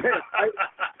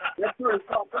 That's where it's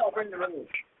all off in the middle.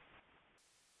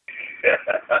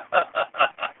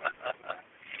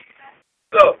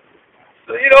 So,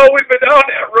 you know, we've been down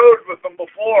that road with them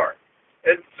before.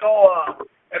 And so,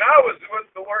 and I was with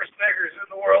the worst niggers in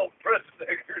the world, prison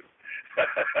niggers.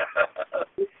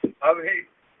 I mean,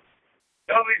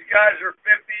 some of these guys are 50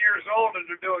 years old and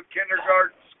they're doing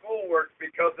kindergarten schoolwork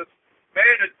because it's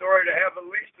mandatory to have at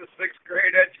least a 6th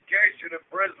grade education in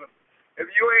prison. If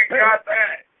you ain't got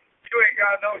that, you ain't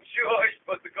got no choice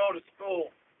but to go to school.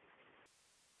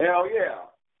 Hell yeah.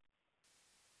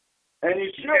 And you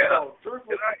should, though.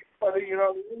 Truthfully, you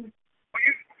know what I mean? Well,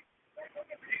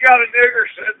 you got a nigger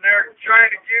sitting there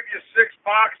trying to give you 6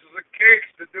 boxes of cakes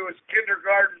to do his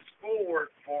kindergarten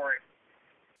schoolwork for him.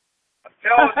 I'm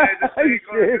telling you, this ain't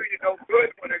going to do you no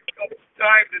good when it comes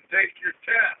time to take your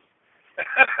test.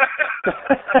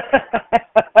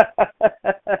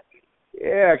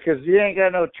 Yeah, because you ain't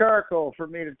got no charcoal for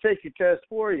me to take your test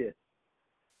for you.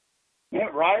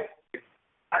 Yeah, right?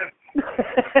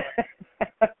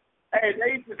 Hey,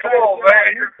 they used to say,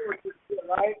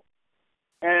 right?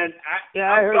 And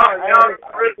I heard.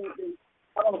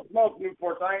 I don't smoke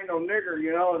Newports. I ain't no nigger,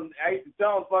 you know. And I used to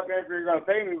tell them, fucking, if you're gonna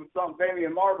pay me with something, pay me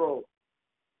in Marlboro.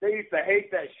 They used to hate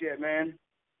that shit, man.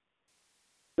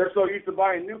 They're so used to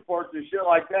buying Newports and shit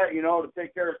like that, you know, to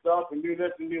take care of stuff and do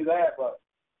this and do that, but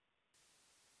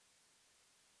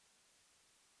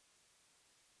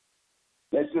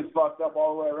it's just fucked up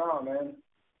all the way around, man.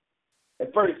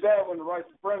 It's pretty sad when the white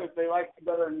supremacists, they like it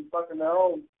better than fucking their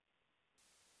own.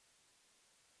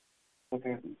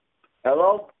 Okay.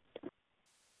 Hello?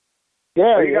 Yeah,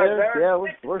 Are you guys there?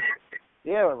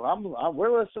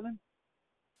 We're listening.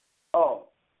 Oh.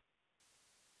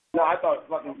 No, I thought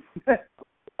fucking.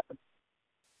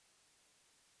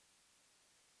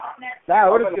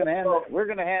 No, we're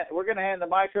gonna hand the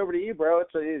mic over to you, bro.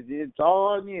 It's all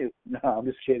on you. No, I'm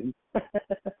just kidding.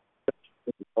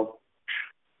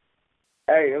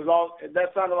 Hey, it was all.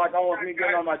 That sounded like almost me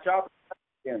getting on my chopper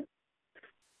again.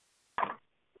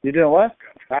 You doing what?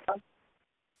 Huh?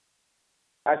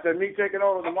 I said me taking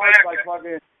over the mic like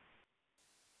fucking.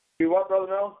 You what, Brother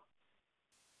Mel?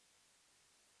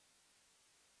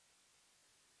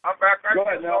 I'm back. I Go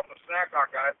ahead, Mel. something to snack on,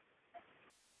 guys.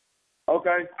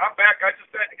 Okay. I'm back. I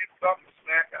just had to get something to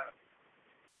snack on.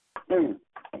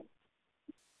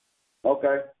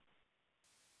 Okay.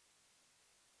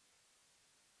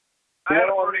 I had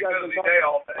a pretty busy day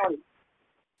all day.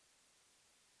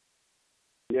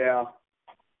 Yeah.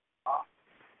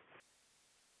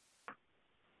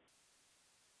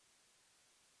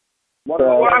 What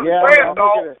I'm saying,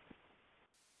 though, is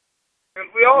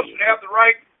we all should have the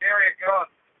right to carry a gun,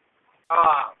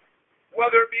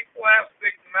 whether it be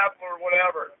plastic, metal, or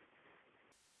whatever.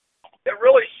 It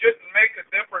really shouldn't make a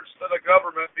difference to the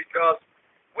government because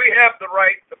we have the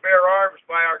right to bear arms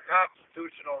by our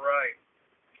constitutional right.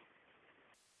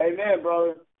 Amen,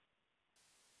 brother.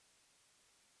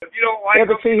 If you don't like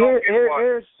them, see, you don't get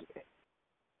one.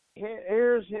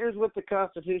 here's what the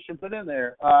Constitution put in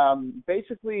there.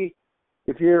 Basically,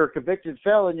 if you're a convicted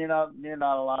felon, you're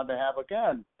not allowed to have a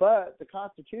gun. But the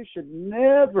Constitution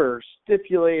never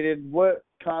stipulated what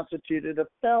constituted a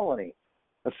felony.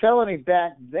 A felony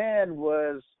back then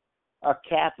was a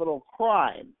capital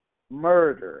crime,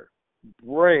 murder,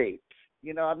 rape.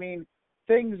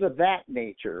 Things of that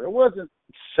nature. It wasn't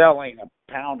selling a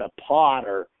pound of pot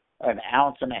or an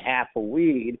ounce and a half of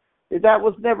weed. That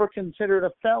was never considered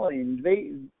a felony.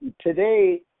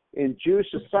 Today in Jewish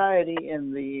society,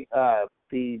 in the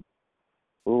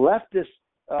leftist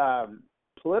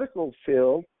political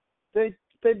field, they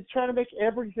try to make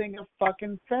everything a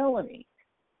fucking felony.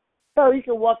 So you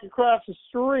can walk across the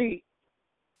street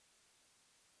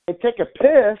and take a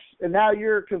piss, and now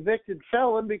you're a convicted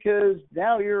felon because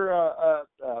now you're a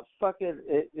fucking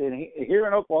here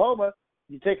in Oklahoma.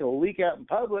 You take a leak out in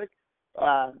public,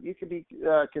 you could be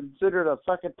considered a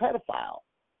fucking pedophile.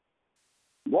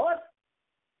 What?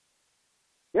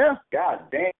 Yeah.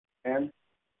 God damn, man.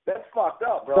 That's fucked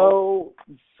up, bro.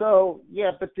 So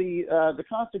yeah, but the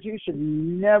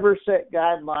Constitution never set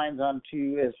guidelines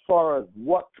onto as far as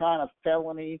what kind of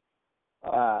felony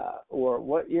or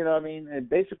what, and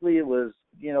basically it was,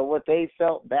 what they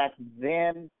felt back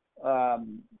then.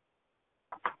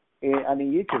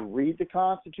 You can read the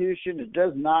Constitution. It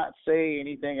does not say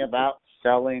anything about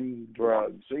selling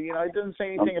drugs. So, you know, it doesn't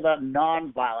say anything about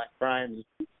non-violent crimes.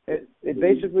 It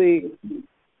basically,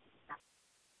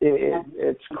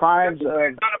 it's crimes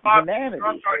of humanity.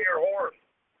 Drunk on your horse.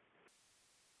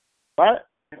 What?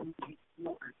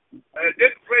 It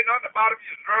didn't say nothing about if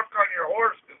you was drunk on your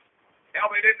horse, because hell,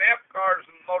 they didn't have cars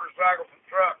and motorcycles and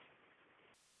trucks.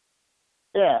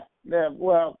 Yeah,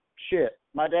 well, shit.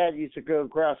 My dad used to go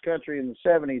cross country in the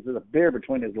 70s with a beer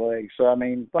between his legs, so I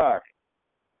mean, fuck.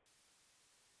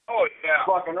 Oh, yeah.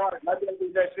 Fucking right. I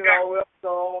did that shit all the way up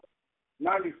to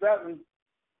 97.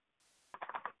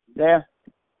 Yeah.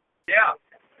 Yeah.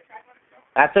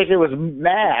 I think it was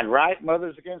MAD, right?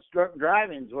 Mothers Against Drunk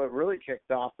Driving is what really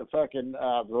kicked off the fucking,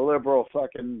 the liberal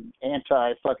fucking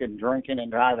anti-fucking drinking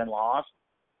and driving laws.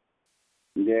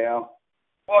 Yeah.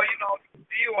 Well, you know,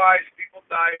 DUIs, people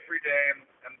die every day,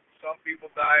 and some people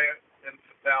die in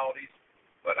fatalities.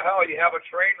 But hell, you have a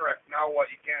train wreck. Now what,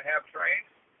 you can't have trains?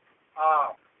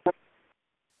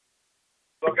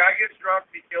 So a guy gets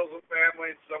drunk, he kills a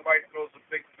family, somebody throws a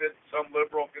big fit, some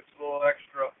liberal gets a little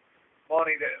extra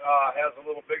money that has a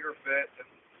little bigger fit, and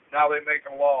now they make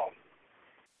a law.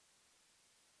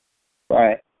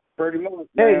 Right. Pretty much,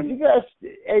 Hey, man.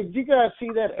 did you guys see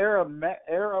that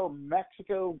Aero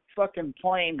Mexico fucking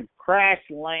plane crash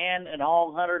land and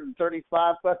all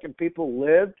 135 fucking people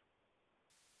lived?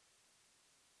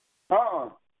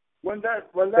 When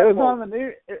that It was on the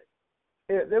news.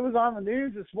 It was on the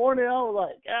news this morning. I was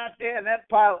like, God damn, that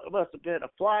pilot must have been a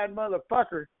flying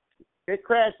motherfucker. It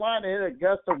crash landed, hit a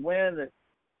gust of wind that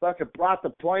fucking brought the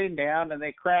plane down, and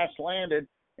they crash landed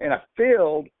in a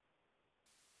field.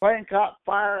 Plane caught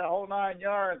fire the whole 9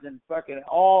 yards, and fucking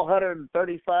all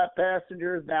 135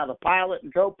 passengers. Now the pilot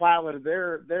and co-pilot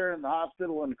they're in the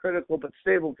hospital in critical but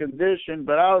stable condition.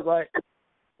 But I was like,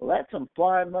 well, that's some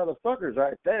flying motherfuckers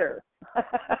right there.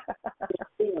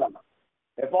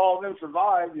 If all of them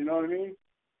survive, you know what I mean?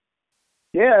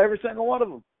 Yeah, every single one of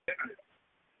them.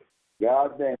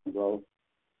 God damn, bro.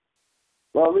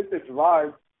 Well, at least they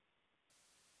survived.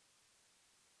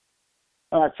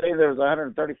 I'd say there was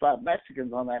 135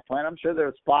 Mexicans on that plane. I'm sure there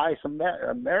was probably some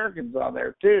Americans on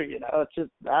there too. You know, it's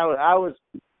just I was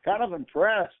kind of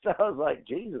impressed. I was like,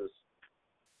 Jesus.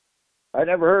 I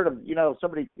never heard of, you know,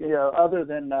 somebody, you know, other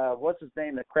than what's his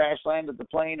name that crash landed the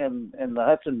plane in the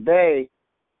Hudson Bay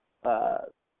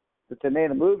that they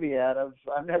made a movie out of.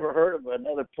 I've never heard of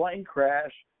another plane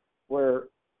crash where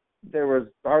there was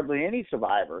hardly any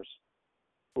survivors,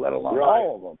 let alone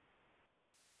all of them.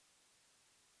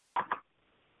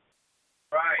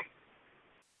 Right.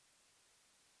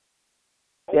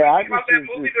 Yeah, I about just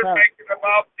that movie they're making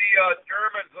about the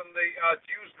Germans and the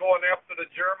Jews going after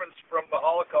the Germans from the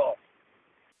Holocaust.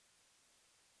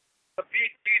 The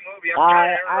PG movie. I'm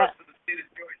kind of interested to see the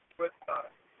Jewish twist on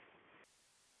it.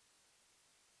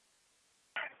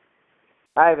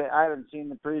 I haven't seen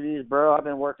the previews, bro. I've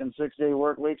been working 6-day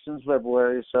work weeks since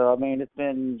February, so I mean it's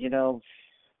been, you know,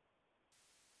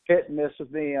 hit and miss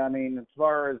with me. I mean, as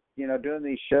far as, you know, doing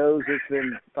these shows, it's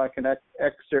been like an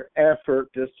extra effort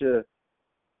just to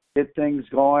get things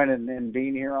going and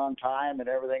being here on time and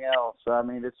everything else. So, I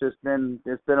mean, it's been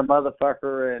a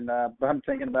motherfucker, and I'm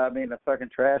thinking about being a fucking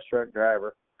trash truck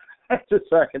driver just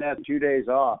so I can have 2 days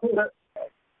off.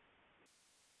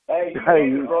 Hey,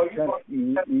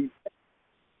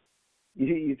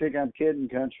 you think I'm kidding,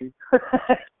 country?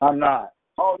 I'm not.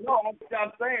 Oh, no,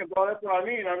 I'm saying, bro, that's what I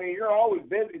mean. I mean, you're always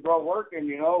busy, bro, working,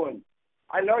 you know, and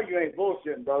I know you ain't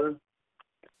bullshitting, brother.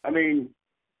 I mean,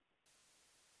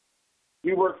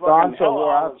 you work fucking hell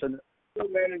out and still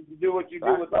manage to do what you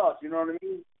do with us, you know what I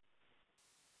mean?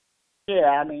 Yeah,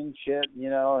 I mean, shit, you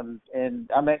know, and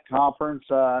I'm at conference.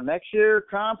 Next year,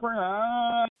 conference,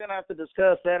 I'm going to have to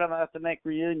discuss that. I'm going to have to make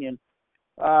reunion.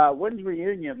 When's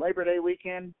reunion? Labor Day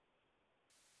weekend?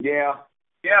 Yeah.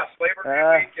 Yes, Labor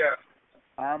Day weekend.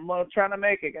 I'm trying to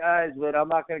make it, guys, but I'm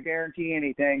not going to guarantee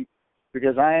anything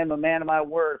because I am a man of my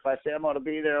word. If I say I'm going to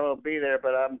be there, I'll be there,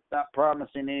 but I'm not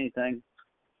promising anything.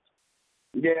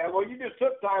 Yeah, well, you just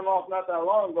took time off not that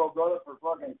long ago, brother, for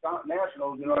fucking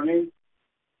nationals, you know what I mean?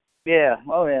 Yeah,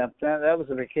 oh yeah, that was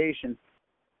a vacation.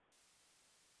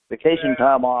 Vacation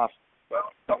time off. Well,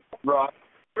 right.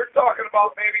 We're talking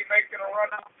about maybe making a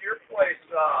run out to your place.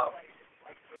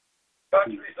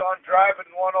 Country's on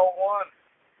driving 101.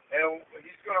 And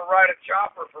he's going to ride a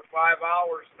chopper for 5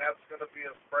 hours, and that's going to be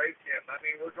his break-in. I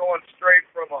mean, we're going straight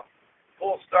from a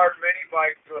full-start mini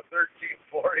bike to a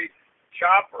 1340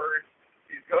 chopper.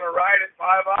 He's going to ride it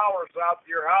 5 hours out to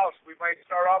your house. We might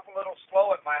start off a little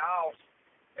slow at my house.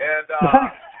 And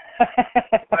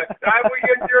by the time we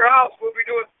get to your house, we'll be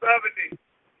doing 70.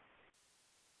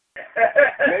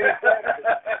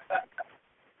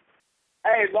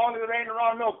 long as it ain't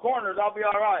around no corners, I'll be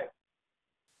all right.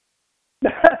 We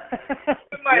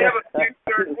might have a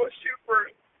kickstart. We'll shoot for.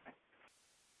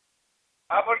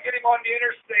 I'm gonna get him on the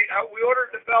interstate. We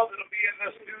ordered the belt. It'll be in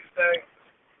this Tuesday,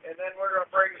 and then we're gonna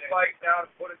bring the bike down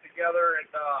and put it together. And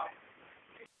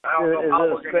I don't know how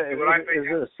we're gonna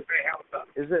do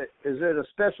it. Is it a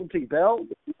specialty belt?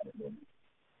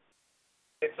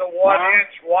 It's a 1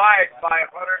 inch wide by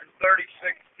 136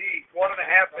 deep,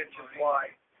 1.5 inches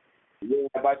wide. Yeah,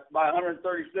 by 136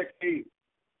 feet.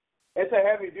 It's a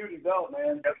heavy duty belt,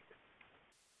 man. Yep.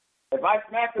 If I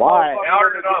smack the Why?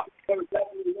 motherfucker, It up.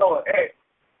 Definitely know it. Hey,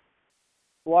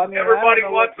 well, I mean, everybody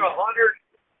wants 100.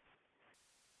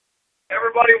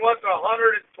 Everybody wants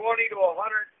 $120 to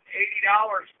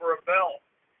 $180 for a belt,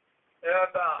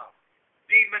 and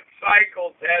Demon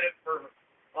Cycles had it for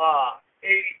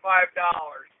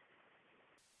 $85.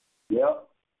 Yep.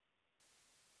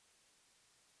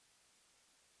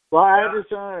 Well, I just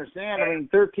don't understand. I mean,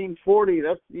 1340,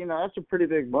 that's a pretty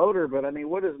big motor, but I mean,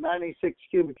 what does 96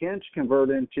 cubic inch convert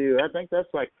into? I think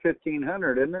that's like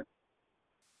 1,500, isn't it?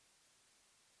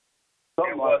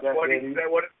 Something like that, what did it say?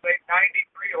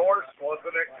 93 horse,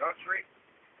 wasn't it, country?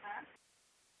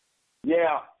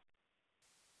 Yeah.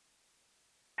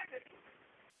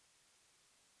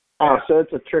 Oh, so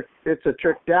it's a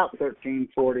tricked out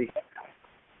 1340.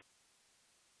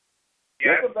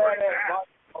 Yeah, That's a badass bike.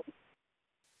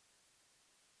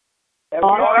 that's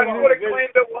what it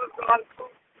claimed it was on.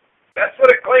 That's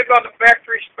what it claimed on the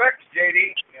factory specs,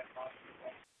 JD.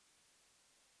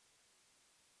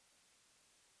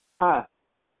 Huh.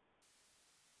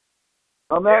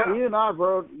 Well, Mel, you and I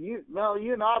rode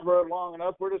long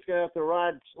enough. We're just gonna have to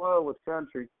ride slow with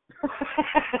country.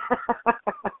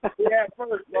 Yeah,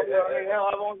 first. I mean, hell,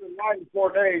 I've only been riding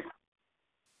 4 days,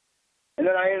 and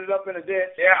then I ended up in a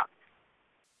ditch. Yeah.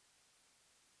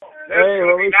 Hey,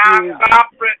 well, non-stop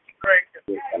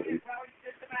cranking.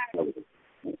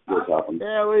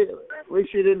 Yeah, we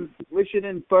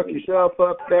shouldn't fuck yourself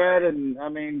up bad. And I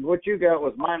mean, what you got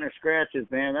was minor scratches,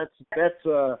 man. That's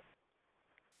a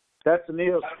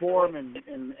neosporin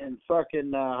and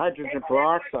fucking hydrogen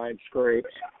peroxide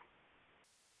scrapes.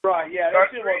 Right, yeah,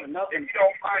 that shit wasn't nothing. If you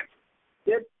don't mind,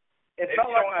 It felt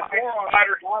like my forearm was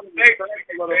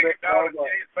a little bit.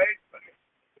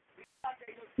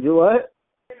 You what?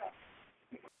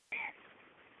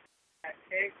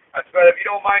 I said, if you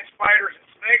don't mind spiders and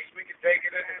snakes, we can take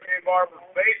it in Barbara's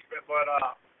basement. But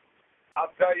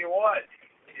I'll tell you what,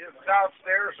 his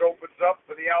downstairs opens up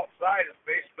to the outside. His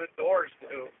basement doors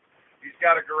do. He's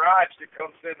got a garage that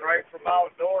comes in right from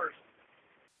outdoors.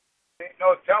 Ain't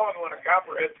no telling when a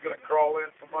copperhead's going to crawl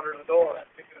in from under the door.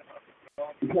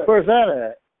 Where's that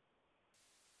at?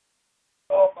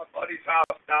 Oh, my buddy's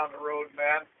house down the road,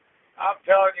 man. I'm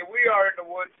telling you, we are in the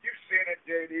woods. You've seen it,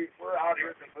 JD. We're out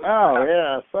here in the woods. Oh,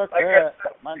 yeah, fuck like that.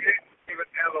 We didn't even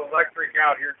have electric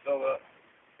out here until the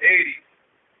 80s.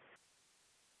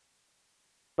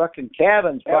 Fucking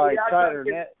cabin's probably Yeah, tighter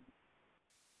than that.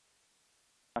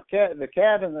 The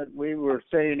cabin that we were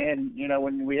staying in,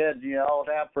 when we had all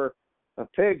down for a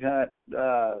pig hunt,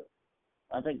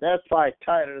 I think that's probably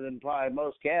tighter than probably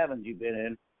most cabins you've been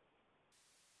in.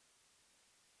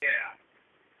 Yeah.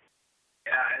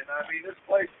 Yeah, and I mean, this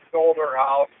place is an older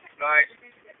house. It's nice.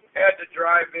 Had the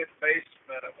drive-in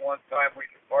basement at one time where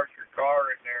you could park your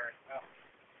car in there.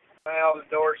 Well, the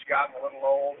door's gotten a little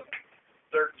old and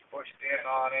dirt's pushed in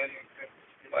on it.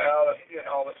 Well,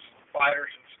 the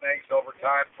spiders and snakes over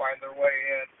time find their way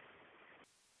in.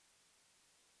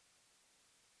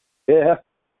 Yeah.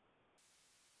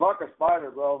 Fuck a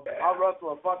spider, bro. I'll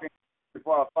wrestle a fucking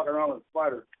before I fuck around with a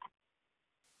spider.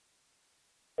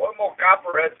 One more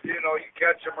copperheads, you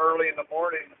catch them early in the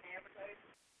morning.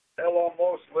 They'll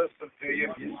almost listen to you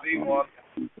if you see one.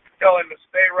 Tell him to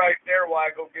stay right there while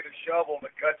I go get a shovel to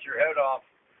cut your head off.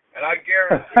 And I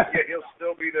guarantee you he'll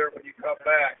still be there when you come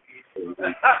back.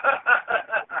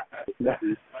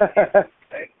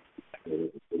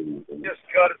 Just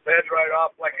cut his head right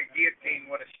off like a guillotine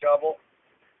with a shovel.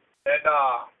 And,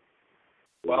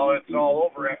 well, it's all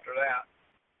over after that.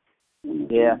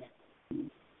 Yeah.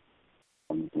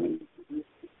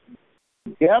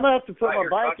 Yeah, I'm gonna have to put my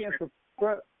bike in for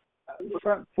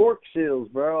front fork seals,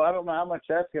 bro. I don't know how much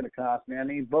that's gonna cost me. I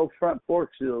need both front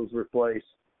fork seals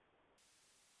replaced.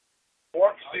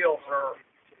 Fork seals are,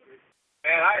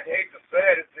 man, I'd hate to say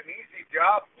it, it's an easy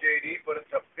job, JD, but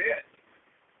it's a bitch.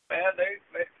 Man,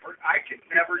 I can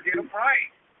never get them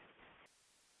right.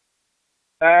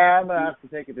 I'm gonna have to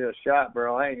take it to a shop,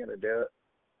 bro. I ain't gonna do it.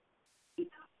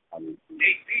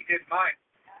 AC did mine.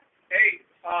 Hey,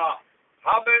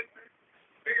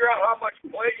 figure out how much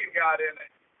play you got in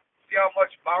it. See how much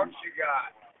bounce you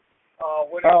got.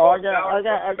 when it Oh, goes down.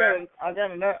 I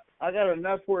got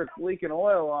enough where it's leaking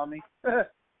oil on me. Well,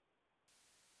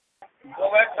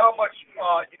 that's how much you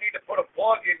need to put a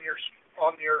plug in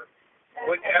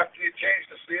after you change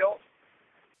the seals.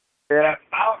 Yeah. That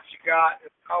bounce you got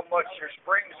is how much your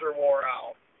springs are wore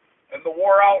out. And the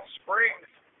wore out springs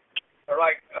are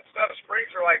like, a set of springs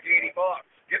are like $80.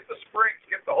 Get the springs,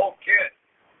 get the whole kit.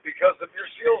 Because if your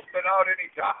seal's been out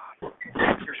any time,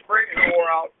 your springs are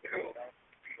wore out too.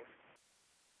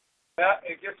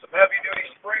 And get some heavy duty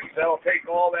springs that'll take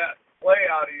all that play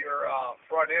out of your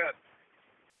front end.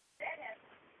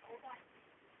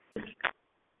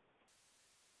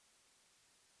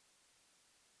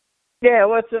 Yeah,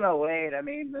 what's in a lane? I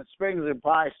mean, the springs are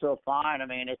probably still fine. I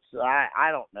mean, it's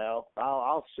I don't know.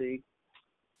 I'll see.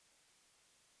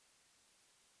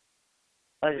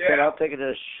 Like I said, I'll take it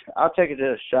to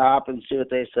the shop and see what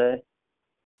they say.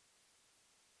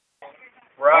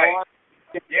 Right.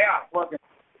 Yeah.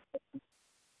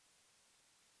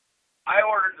 I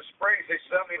ordered the springs. They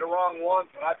sent me the wrong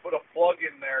ones, and I put a plug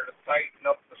in there to tighten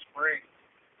up the spring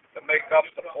to make up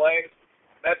the play.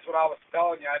 That's what I was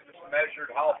telling you. I just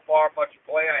measured how much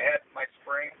play I had in my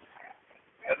spring,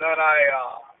 and then I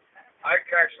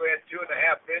actually had 2.5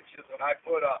 inches, and I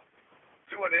put a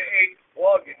 2 1/8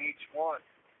 plug in each one.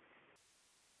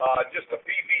 Just a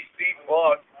PVC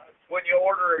plug. When you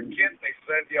order a kit, they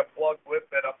send you a plug with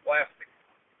it, a plastic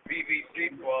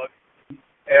PVC plug,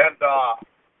 and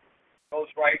goes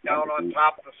right down on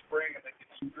top of the spring, and then you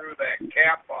screw that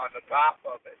cap on the top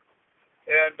of it,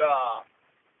 and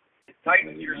it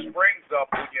tightens your springs up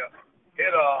when you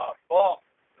hit a bump,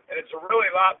 and it's a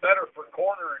really lot better for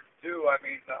cornering too. I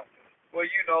mean, well,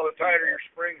 you know, the tighter your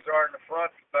springs are in the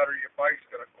front, the better your bike's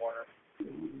gonna corner.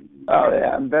 Oh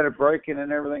yeah, and better braking and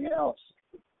everything else.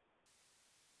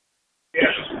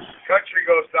 Yeah, country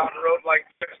goes down the road like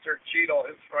Mr. Cheeto.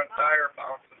 His front tire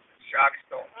bounces, shocks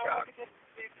don't shock.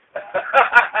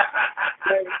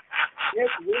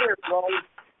 It's weird, bro.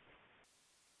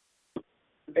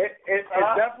 It's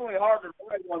definitely hard to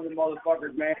ride one of the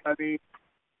motherfuckers, man. I mean,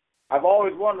 I've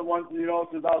always wanted one,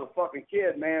 since I was a fucking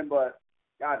kid, man. But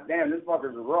god damn, this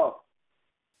fuckers are rough.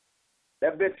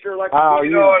 That bitch sure like. Oh,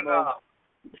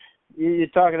 you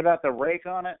talking about the rake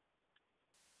on it?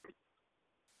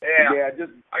 Yeah. Yeah, I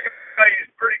can tell you, he's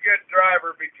a pretty good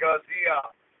driver because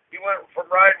he went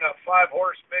from riding a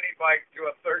 5-horse mini bike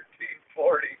to a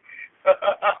 1340.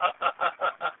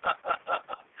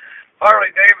 Harley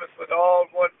Davidson all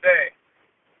in one day.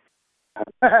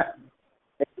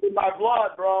 It's in my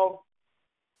blood, bro.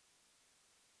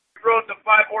 He rode the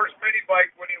 5-horse mini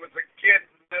bike when he was a kid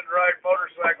and didn't ride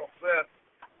motorcycle since.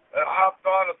 I hopped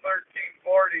on a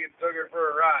 1340 and took her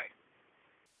for a ride.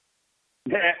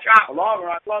 A long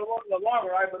ride. Well, it wasn't a long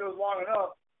ride, but it was long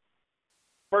enough.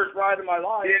 First ride of my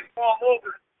life. He didn't fall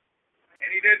over.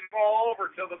 And he didn't fall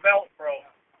over till the belt broke.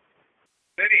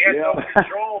 Then he had no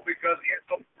control because he had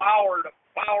no power to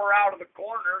power out of the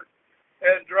corner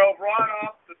and drove right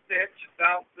off the ditch and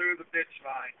down through the ditch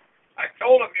line. I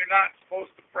told him you're not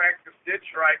supposed to practice ditch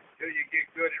riding until you get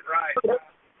good at riding.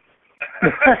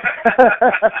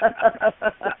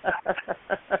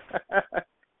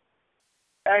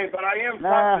 Hey, but I am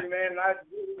country, man, and I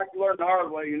like to learn the hard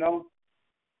way, you know?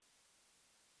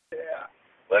 Yeah.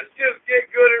 Let's just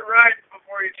get good at riding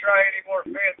before you try any more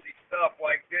fancy stuff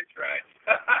like ditch riding.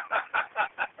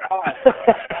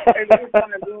 Hey, next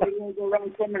time we won't go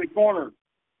around so many corners.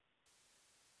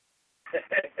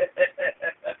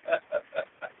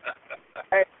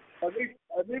 Hey, at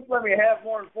least let me have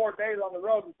more than 4 days on the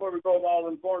road before we go to all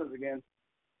them corners again.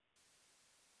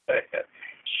 Yeah.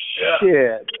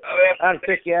 Shit. I'd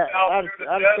take you out.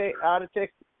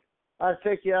 I'd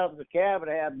take you out of the cab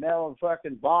and have Mel and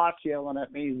fucking Boss yelling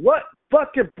at me, "What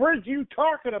fucking bridge are you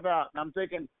talking about?" And I'm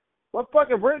thinking, "What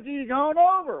fucking bridge are you going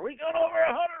over? We going over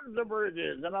hundreds of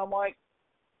bridges." And I'm like,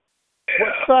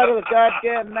 "What side of the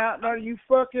goddamn mountain are you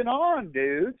fucking on,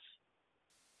 dudes?"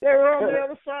 They were on the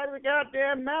other side of the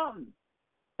goddamn mountain.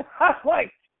 I'm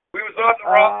like, we was on the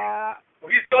wrong.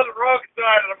 We was on the wrong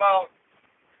side of the mountain.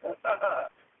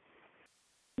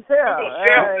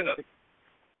 Yeah,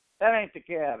 that ain't the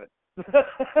cabin.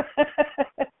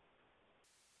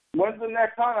 When's the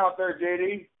next hunt out there,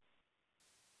 JD?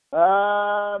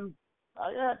 I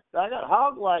got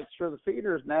hog lights for the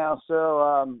feeders now,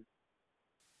 so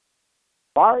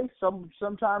probably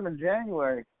sometime in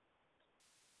January.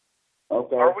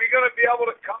 Okay. Are we going to be able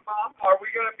to come out? Are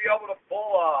we going to be able to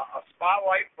pull a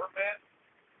spotlight permit?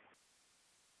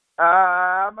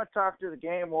 I'm gonna talk to the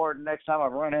game warden next time I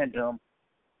run into him.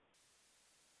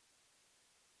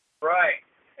 Right.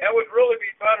 That would really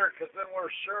be better because then we're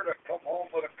sure to come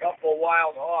home with a couple of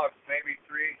wild hogs, maybe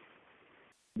 3.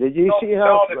 Did you see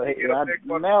how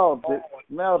Mel?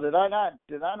 Did I not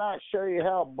show you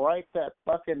how bright that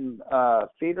fucking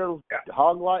feeder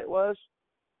hog light was?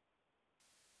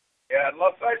 Yeah,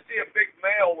 unless I see a big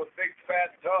male with big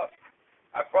fat tusks,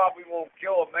 I probably won't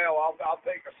kill a male. I'll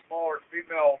take a smaller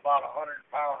female, about 100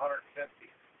 pound, 150.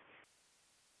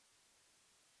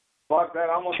 Fuck that!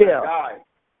 I'm that guy.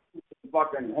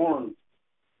 Fucking horns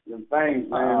and fangs,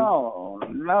 man. Oh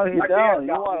no, you don't.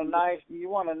 You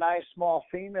want a nice small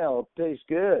female. It tastes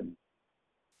good.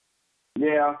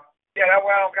 Yeah. Yeah, that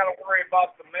way I don't got to worry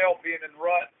about the male being in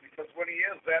rut because when he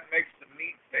is, that makes the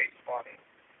meat taste funny.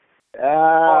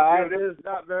 There's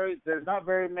not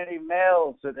very many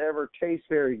males that ever taste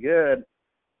very good.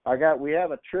 We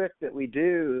have a trick that we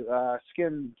do,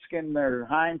 skin their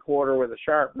hindquarter with a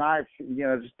sharp knife,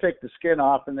 just take the skin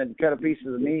off and then cut a piece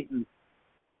of the meat and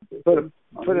put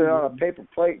it on a paper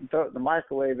plate and throw it in the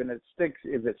microwave, and it stinks.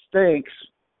 If it stinks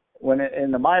when it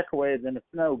in the microwave, then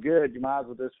it's no good. You might as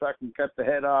well just fucking cut the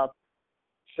head off,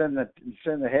 send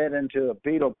the head into a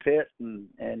beetle pit and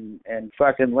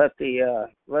fucking let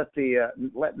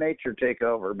nature take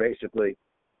over, basically.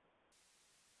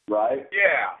 Right.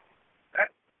 Yeah.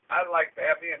 I'd like to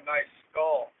have me a nice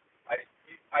skull. I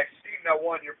seen that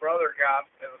one your brother got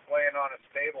that was laying on a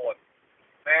table, and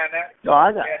man, that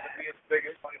had to be as big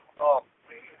as my thumb.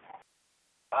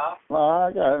 Huh?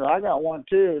 Well, I got one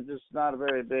too. Just not a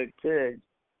very big pig.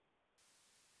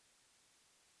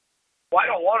 Well,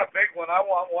 I don't want a big one. I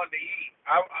want one to eat.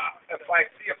 If I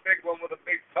see a big one with a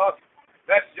big tusk,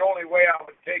 that's the only way I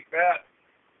would take that.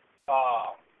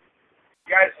 You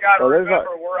guys got to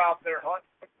remember, we're out there hunting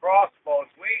with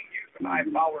crossbows. We ain't using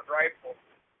high-powered rifles.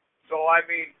 So I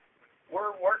mean,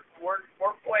 we're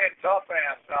playing tough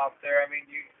ass out there. I mean,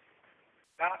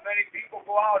 not many people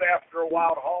go out after a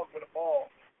wild hog with a ball.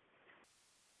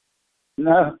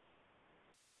 No.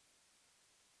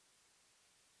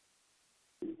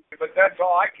 But that's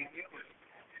all I can use.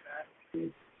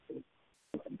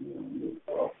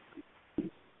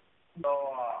 So,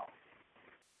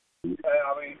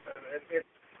 I mean,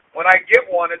 when I get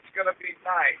one, it's going to be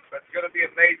nice. It's going to be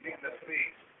amazing to see.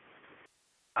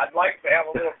 I'd like to have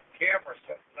a little camera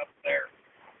sitting up there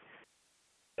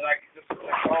that I can just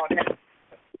click on and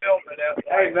film it at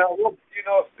Hey, Mel, as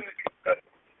soon as you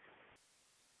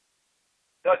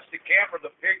touch the camera, the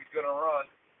pig's going to run.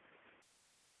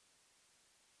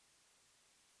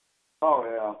 Oh,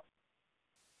 yeah.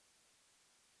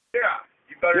 Yeah,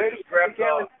 you better just grab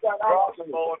the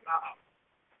crossbow and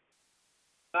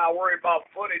not worry about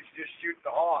footage, just shoot the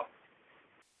hog.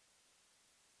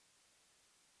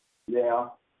 Yeah.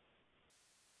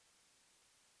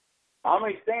 How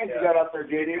many stands you got out there,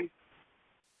 JD?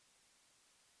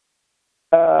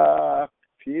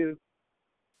 Few.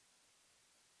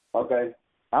 Okay.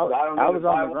 I was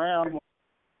on the ground.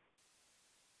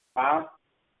 Huh?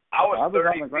 I was 30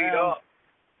 on the feet ground. up.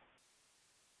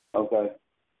 Okay.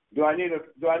 Do I need to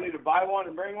buy one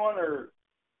and bring one, or?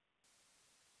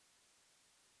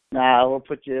 Nah, we'll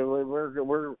put you. We're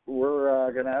gonna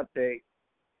update.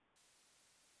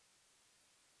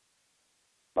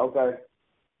 Okay.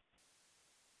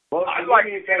 Well, I'd like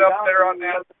to get up there on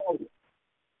that.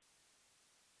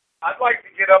 I'd like to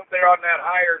get up there on that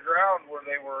higher ground where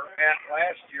they were at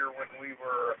last year when we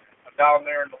were down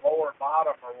there in the lower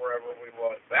bottom or wherever we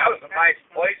was. That was a nice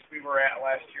place we were at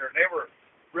last year, and they were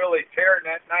really tearing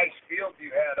that nice field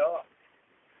you had up.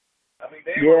 I mean,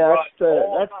 they were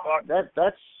that's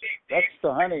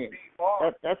the honey.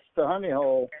 That's the honey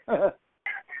hole. Okay.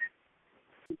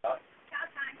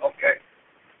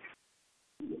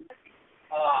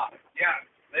 Yeah,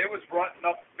 they was running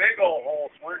up big old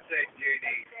holes, weren't they, JD?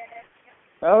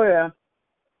 Oh yeah.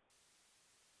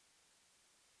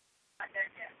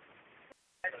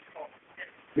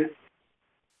 Do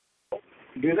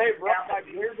they run like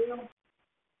deer do?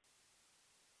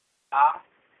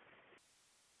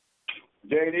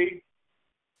 JD?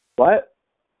 What?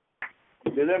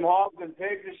 Do them hogs and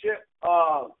pigs and shit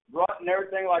rut and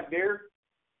everything like deer?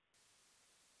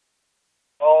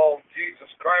 Oh, Jesus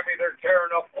Christ, they're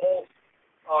tearing up holes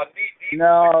knee deep.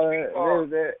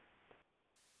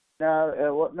 No,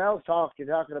 what Mel's talking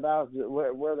about is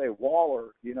where they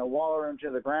waller into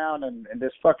the ground and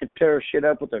just fucking tear shit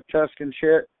up with their tusk and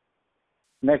shit.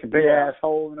 Make a big ass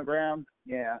hole in the ground.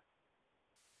 Yeah.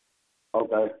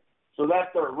 Okay. So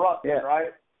that's their rut,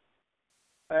 right?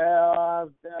 I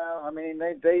mean,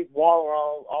 they waller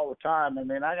all the time. I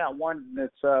mean, I got one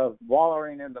that's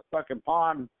wallering in the fucking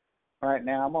pond right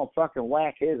now. I'm gonna fucking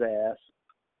whack his ass.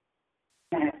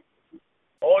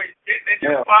 Oh, he's getting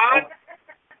in your pond?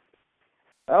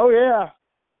 Oh, yeah.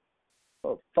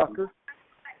 Oh, fucker.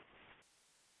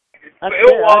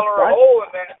 He'll waller a hole in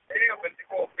that dam and there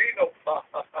won't be no pump.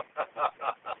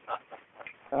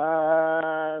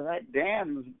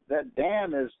 That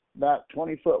dam is about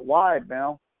 20 foot wide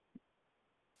now.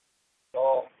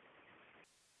 Oh,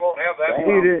 you won't have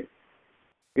that.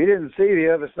 You didn't see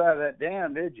the other side of that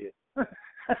dam, did you?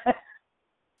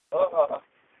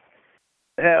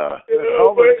 Yeah,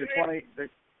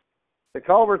 the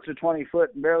culverts are 20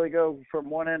 foot and barely go from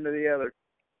one end to the other.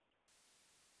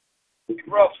 He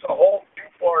roughs a hole too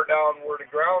far down where the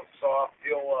ground's soft,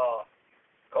 he'll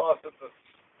cause it to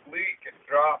leak and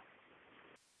drop.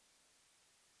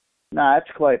 Nah,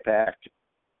 it's clay packed.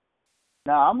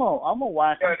 Nah, I'm gonna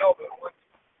whack him. Yeah, I know, but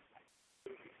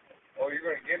oh, you're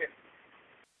gonna get him.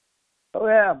 Oh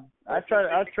yeah, I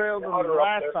trailed him the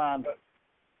last time.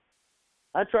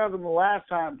 I trailed him the last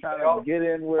time trying to get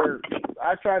in where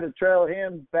I tried to trail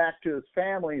him back to his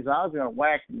family's. I was gonna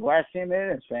whack him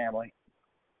and his family.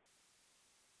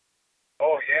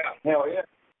 Oh yeah. Hell yeah.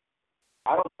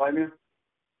 I don't blame you.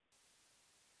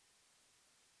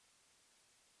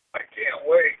 I can't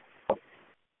wait.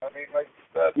 I mean, like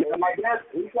my dad's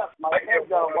got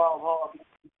a wild hog,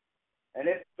 and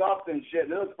it's stuffed and shit. It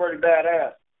looks pretty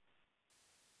badass.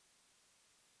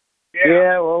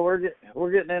 Yeah, well, we're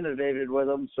getting inundated with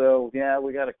them, so yeah,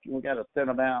 we gotta thin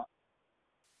them out.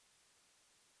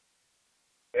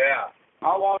 Yeah.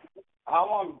 How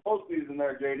long is bow season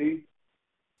there, JD?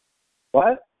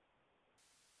 What?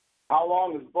 How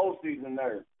long is bow season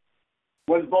there?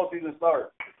 When does bow season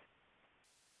start?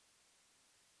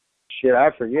 Shit,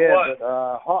 I forget, what?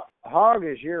 But hog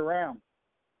is year round.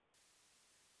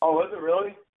 Oh, is it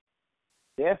really?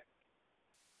 Yeah.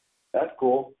 That's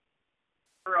cool.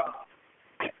 They're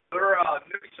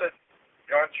nuisance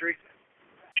country.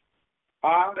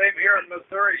 Same here in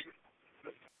Missouri.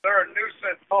 They're a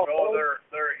nuisance, so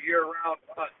they're year-round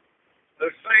hunt. The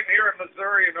same here in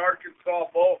Missouri and Arkansas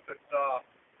both. It's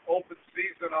open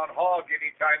season on hog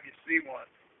anytime you see one.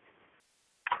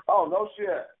 Oh, no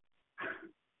shit.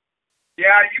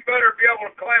 Yeah, you better be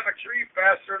able to climb a tree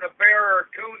faster than a bear or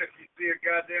a coon if you see a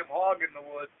goddamn hog in the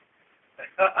woods.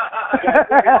 You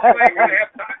ain't gonna have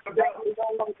time to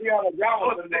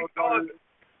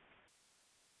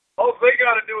all they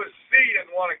gotta do is see and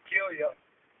want to kill you.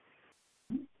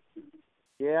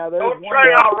 Yeah, don't try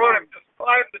to outrun him. Just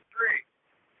climb the tree.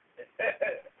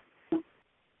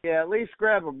 Yeah, at least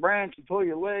grab a branch and pull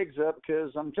your legs up,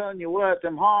 because I'm telling you what,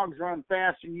 them hogs run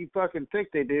faster than you fucking think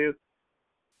they do.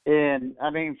 And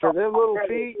I mean, for their little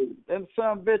feet, them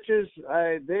some bitches,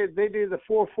 they do the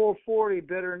 4.40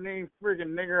 better than any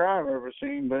friggin' nigger I've ever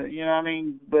seen. But you know what I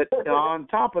mean. But on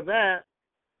top of that,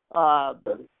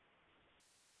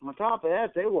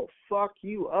 they will fuck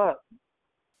you up.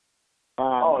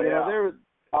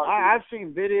 I've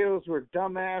seen videos where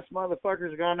dumbass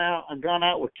motherfuckers gone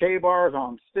out with K-bars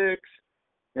on sticks,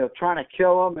 trying to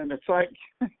kill them, and it's like,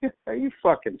 are you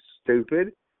fucking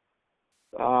stupid?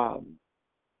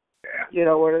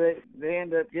 Where they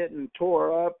end up getting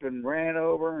tore up and ran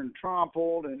over and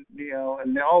trampled and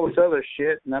and all this other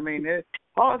shit. And I mean,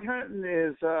 hog hunting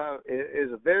is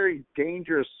a very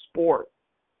dangerous sport.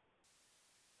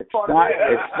 It's not.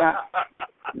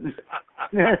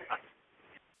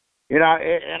 And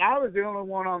I was the only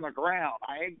one on the ground.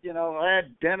 I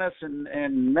had Dennis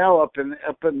and Mel up in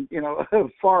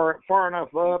far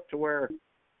enough up to where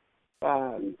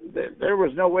there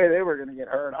was no way they were going to get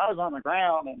hurt. I was on the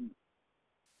ground,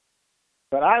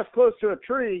 but I was close to a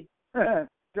tree.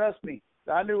 Trust me,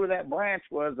 I knew where that branch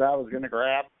was I was going to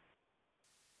grab.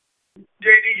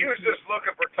 JD, you was just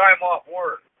looking for time off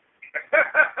work.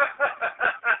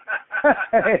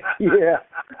 Yeah.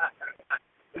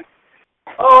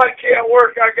 Oh, I can't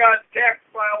work. I got attacked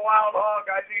by a wild hog.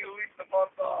 I need to leave the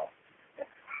month off.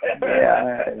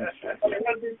 Yeah.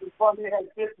 That'd be some fun. They had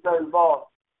shit to their boss.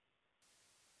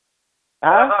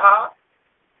 Huh?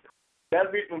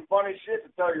 That'd be some funny shit to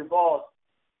tell your boss.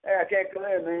 Hey, I can't come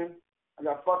in, man. I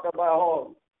got fucked up by a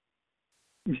hog.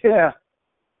 Yeah.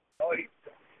 Oh,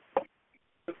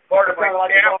 it's part of my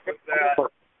camp with that.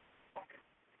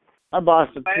 My boss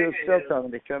is still telling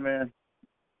me to come in.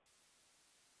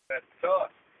 That's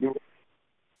tough.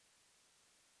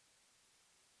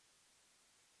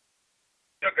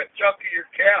 Took a chunk of your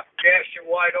calf, gash you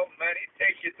wide open, man. He'd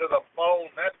take you to the bone.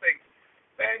 That thing,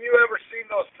 man, you ever seen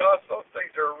those tusks? Those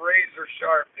things are razor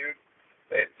sharp, dude.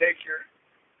 They'd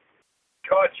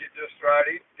cut you just right.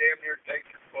 He'd damn near take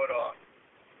your foot off.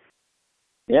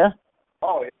 Yeah?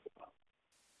 Oh, yeah.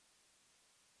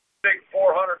 Big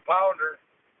 400-pounder.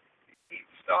 He'd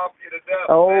stomp you to death.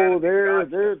 Oh,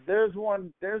 there's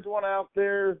one out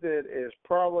there that is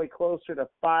probably closer to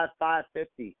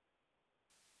 550.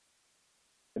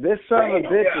 This son of a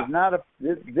bitch is not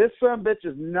this son of a bitch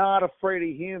is not afraid of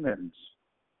humans.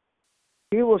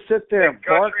 He will sit there and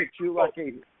bark at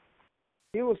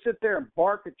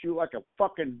you like a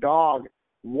fucking dog.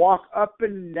 Walk up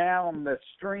and down the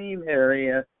stream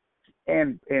area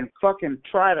and fucking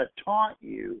try to taunt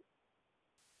you.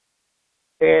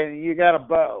 And you got a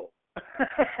bow.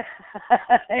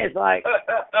 It's like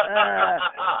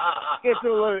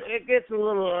it gets a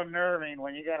little unnerving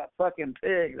when you got a fucking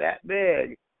pig that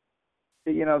big,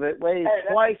 you know, that weighs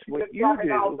twice what you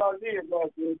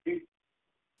do.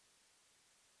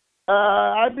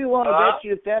 I'd be willing to bet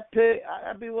you if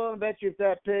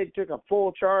that pig took a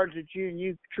full charge at you and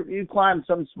you climbed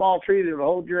some small tree that would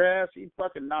hold your ass, you'd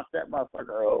fucking knock that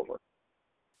motherfucker over.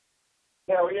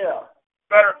 Hell yeah.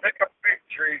 Better pick a big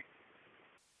tree.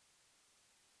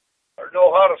 Or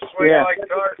know how to swing like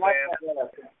Tarzan.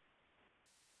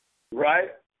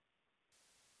 Right?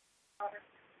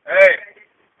 Hey,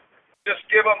 just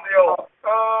give them the old.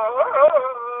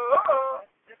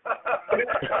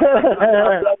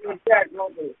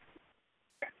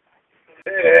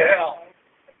 Yeah.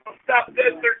 Stop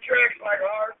dead their tricks like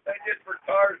ours they did for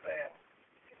Tarzan.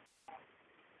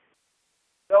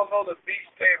 They'll know the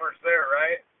beast tamer's there,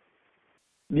 right?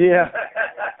 Yeah.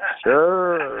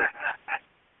 Sure.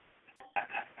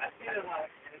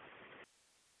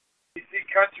 You see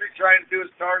Country trying to do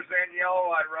his Tarzan yell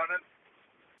while running?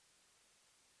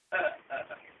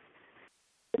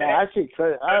 No, I see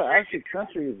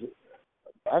Country is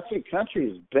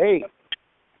bait.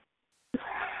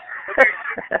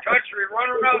 Country, run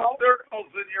around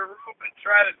circles in your room and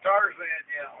try to Tarzan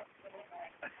yell.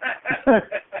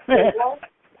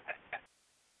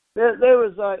 There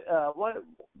was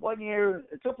one year,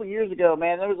 a couple of years ago,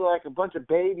 man. There was like a bunch of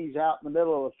babies out in the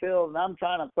middle of the field, and I'm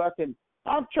trying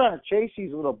to chase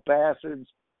these little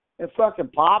bastards and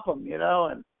fucking pop them, you know.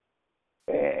 And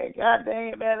god dang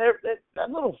it, man,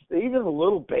 even the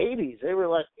little babies, they were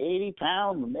like 80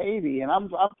 pounds maybe, and I'm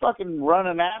fucking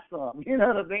running after them, you know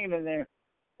what I mean? And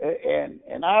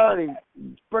I already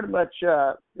pretty much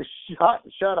shot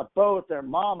a bow at their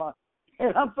mama,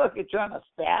 and I'm fucking trying to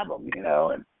stab them, you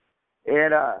know,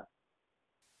 and I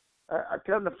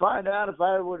come to find out if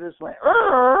I would just went,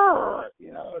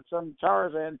 you know, some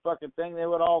Tarzan fucking thing, they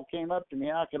would all came up to me,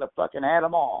 and I could have fucking had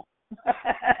them all.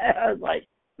 I was like,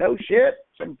 no shit.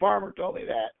 Some farmer told me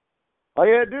that. All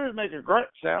you had to do is make a grunt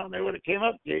sound. They would have came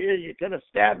up to you. You could have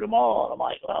stabbed them all. And I'm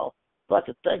like, well,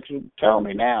 fucking thanks for telling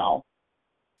me now.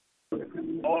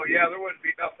 Oh, yeah, there wouldn't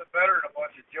be nothing better than a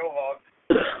bunch of Joe hogs.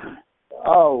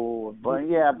 Oh, but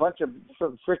yeah, a bunch of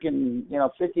freaking,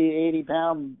 50, 80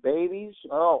 pound babies.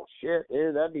 Oh, shit,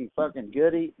 dude, that'd be fucking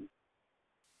good eating.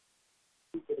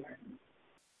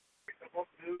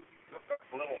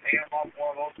 A little ham off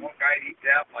one of those. One guy eat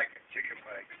that like a chicken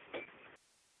leg.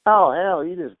 Oh, hell,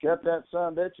 you just gut that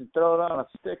son of a bitch and throw it on a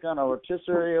stick on a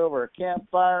rotisserie over a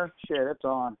campfire. Shit, it's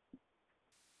on.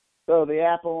 Throw the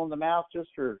apple in the mouth just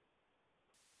for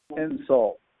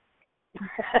insult.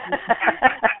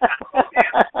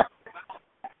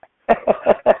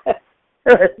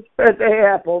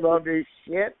 The apple don't do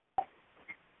shit.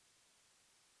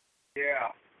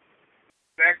 Yeah.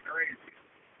 That's crazy.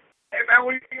 Hey, man,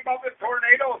 what do you think about the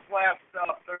tornadoes last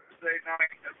Thursday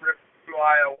night that ripped through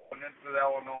Iowa and into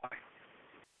Illinois?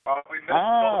 We missed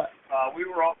those. We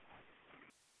were up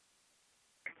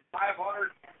 500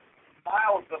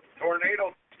 miles of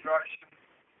tornado destruction,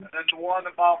 and then the one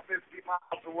about 50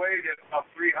 miles away did about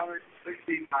 360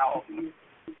 miles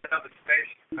of the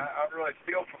station. I really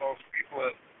feel for those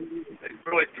people. They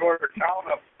really tore their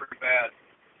town up pretty bad.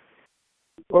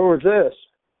 Where was this?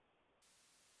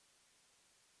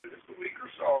 Just a week or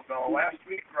so ago. Last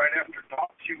week, right after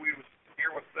talking, we was here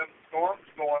with them storms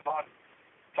going on,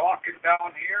 talking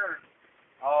down here,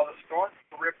 and the storms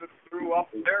were ripping through up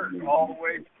there all the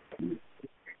way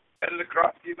headed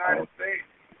across the United States.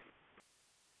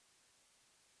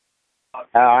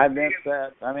 I missed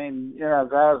that. I mean,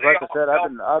 like I said, I've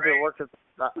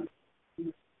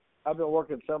been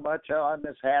working so much. Hell, I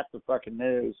miss half the fucking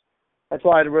news. That's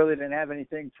why I really didn't have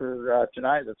anything for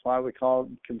tonight. That's why we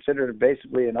considered it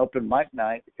basically an open mic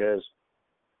night, because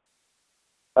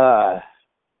I'm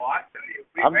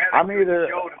either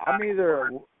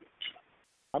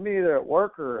at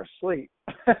work or asleep.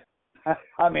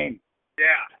 I mean,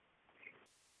 yeah.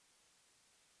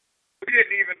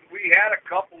 We had a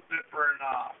couple different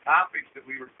topics that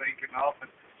we were thinking of,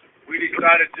 and we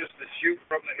decided just to shoot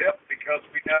from the hip because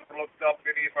we never looked up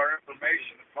any of our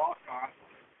information to talk on.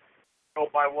 go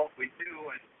by what we do.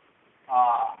 And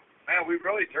man, we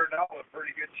really turned out a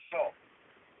pretty good show.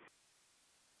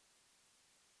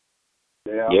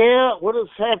 Yeah, we'll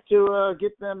just have to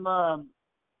get them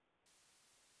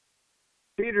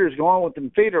feeders going with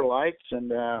them feeder lights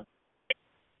and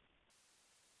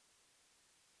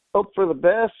hope for the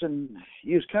best and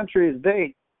use country as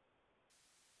bait.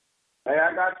 Hey,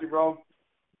 I got you, bro.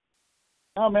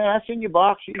 Oh, man, I seen you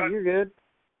box. You're good.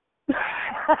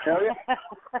 Hell yeah.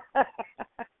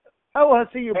 I want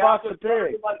to see you box a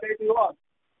pig.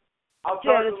 I'll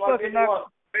try to like day one.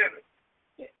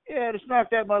 Yeah, just knock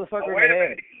that motherfucker in the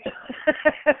head.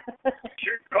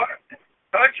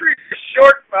 Country's a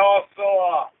short fella, so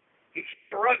he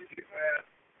can run too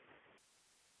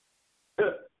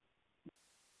fast.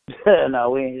 No,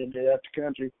 we ain't gonna do that to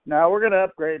country. No, we're gonna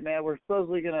upgrade, man. We're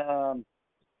supposedly gonna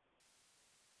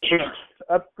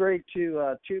upgrade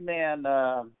to two-man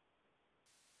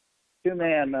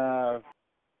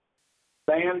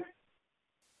Stand?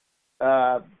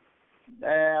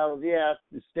 Yeah,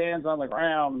 the stands on the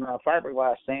ground,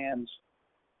 fiberglass stands.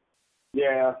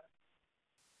 Yeah.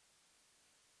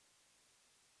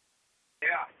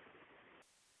 Yeah.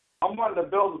 I'm wanting to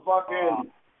build a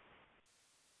fucking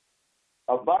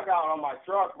a bug out on my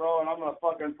truck, bro, and I'm gonna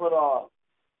fucking put a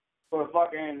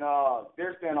fucking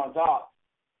deer stand on top.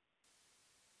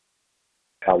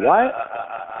 A what?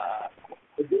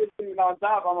 The deer stand on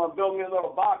top. I'm gonna build me a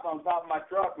little box on top of my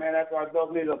truck, man. After I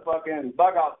build me the fucking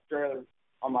bug out trailer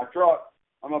on my truck,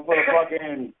 I'm gonna put a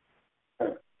fucking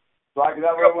so I can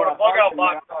that way when I bug out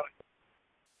box on it.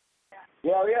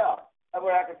 Yeah. That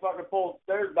way I can fucking pull the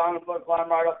stairs down and fucking climb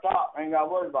right up top. I ain't got to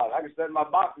worry about it. I can set in my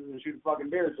boxes and shoot a fucking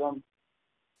deer or something.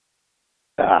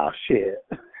 Oh, shit.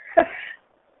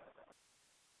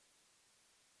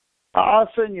 I'll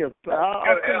send you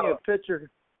a picture.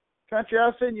 Country,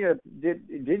 I'll send you did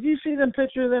you see them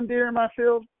pictures of them deer in my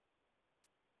field?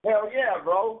 Hell yeah,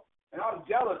 bro. And I'm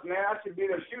jealous, man. I should be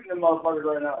there shooting them motherfuckers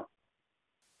right now.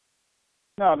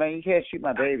 No, man, you can't shoot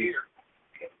my babies.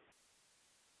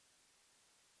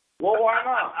 Well, why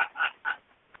not?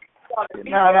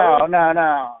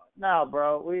 No,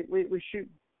 bro. We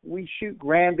shoot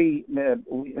Granby.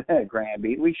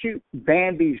 We shoot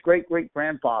Bambi's great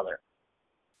grandfather.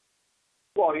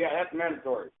 Well, yeah, that's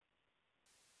mandatory.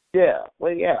 Yeah,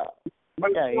 well, yeah.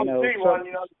 But yeah, you know, see one,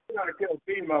 you gotta kill a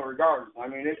female regardless. I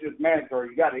mean, it's just mandatory.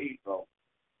 You gotta eat, bro.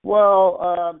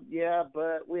 Well, yeah,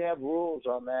 but we have rules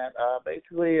on that.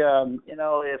 Basically,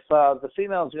 if the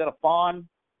female's gonna fawn,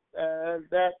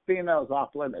 that female's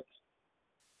off limits.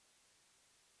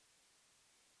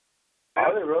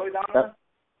 Are they really down there?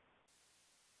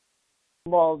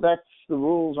 Well, that's the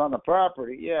rules on the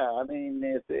property. Yeah, I mean,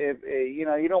 if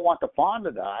you don't want the fawn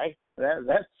to die,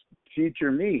 that's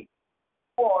future meat.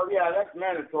 Well, yeah, that's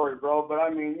mandatory, bro. But I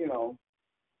mean,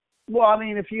 Well, I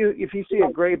mean, if you see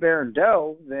a gray barren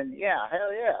doe, then yeah,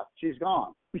 hell yeah, she's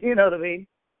gone. You know what I mean?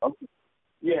 Okay.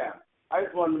 Yeah, I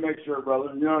just wanted to make sure,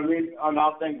 brother. You know what I mean? And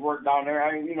how things work down there.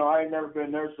 I ain't never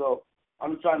been there, so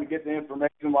I'm just trying to get the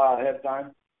information while I have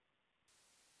time.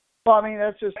 Well, I mean,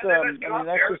 that's just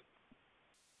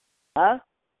Huh?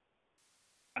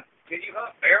 Can you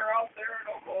hunt bear out there in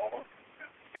Oklahoma?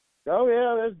 Oh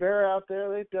yeah, there's bear out there.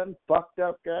 They've done fucked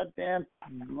up goddamn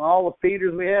all the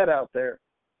feeders we had out there.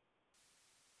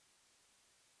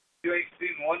 You ain't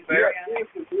seen one bear?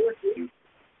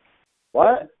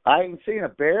 What? I ain't seen a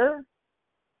bear?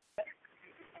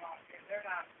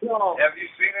 No. Have you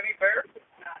seen any bears?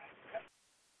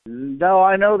 No,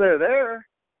 I know they're there.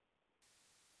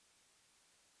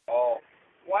 Oh.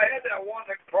 Well, I had that one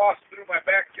that crossed through my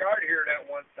backyard here that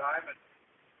one time, and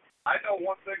I know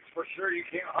one thing's for sure: you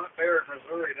can't hunt bear in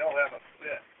Missouri; they'll have a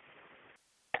fit.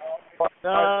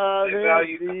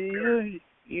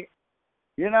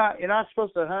 You're not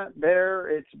supposed to hunt bear.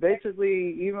 It's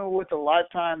basically, even with a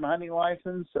lifetime hunting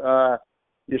license,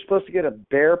 you're supposed to get a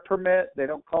bear permit. They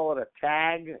don't call it a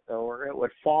tag, or it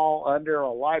would fall under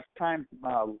a lifetime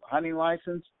hunting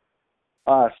license.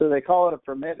 So they call it a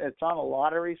permit. It's on a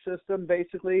lottery system,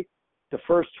 basically. The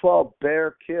first 12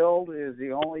 bear killed is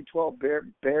the only 12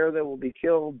 bear that will be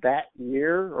killed that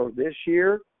year or this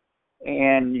year.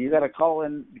 And you got to call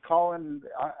in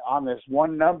on this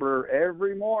one number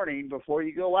every morning before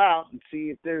you go out and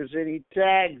see if there's any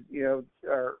tags,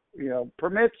 or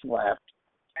permits left.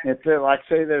 If like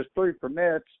say there's 3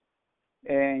 permits,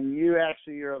 and you're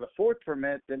the 4th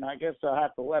permit, then I guess I'll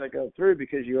have to let it go through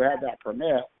because you had that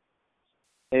permit.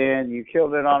 And you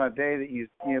killed it on a day that you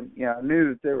knew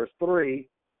that there was 3.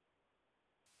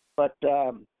 But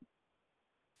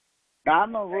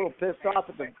I'm a little pissed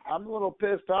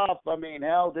off I mean,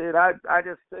 hell, dude, I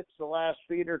just fixed the last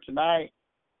feeder tonight,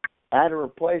 I had to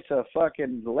replace a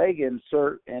fucking leg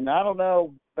insert, and I don't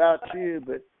know about you,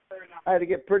 but I had to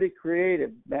get pretty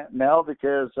creative, Mel,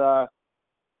 because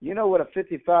you know what a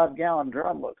 55-gallon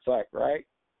drum looks like, right?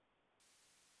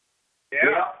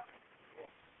 Yeah.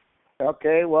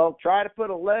 Okay, well, try to put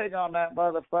a leg on that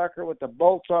motherfucker with the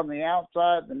bolts on the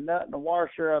outside, the nut and the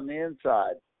washer on the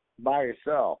inside by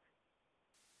yourself.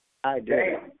 I did.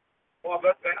 Damn. Well,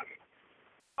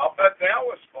 I'll bet that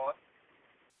was fun.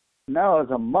 No, it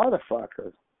was a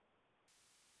motherfucker.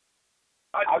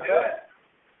 I bet.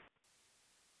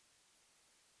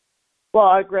 Well,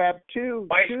 I grabbed two of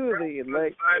the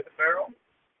legs. Inside the barrel?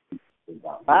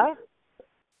 Huh?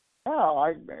 No,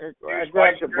 I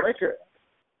grabbed a breaker.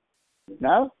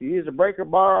 No, you use a breaker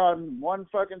bar on one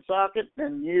fucking socket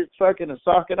and use fucking a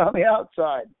socket on the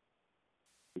outside.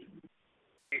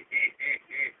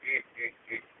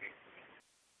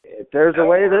 If there's a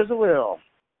way, there's a will.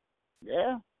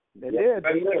 Yeah, they did.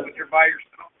 Especially when you're by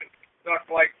yourself and stuck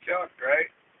like Chuck, right?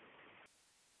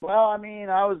 Well, I mean,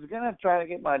 I was going to try to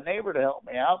get my neighbor to help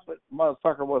me out, but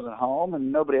motherfucker wasn't home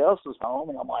and nobody else was home.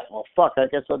 And I'm like, well, fuck, I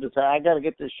guess I got to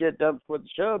get this shit done before the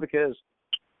show because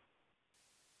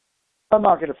I'm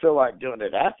not going to feel like doing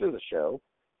it after the show.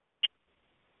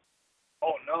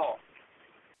 Oh, no.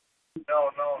 No.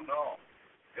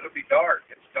 It'll be dark.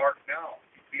 It's dark now.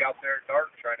 You'd be out there dark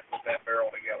trying to put that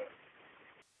barrel together.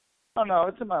 Oh, no,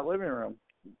 it's in my living room.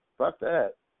 Fuck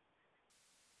that.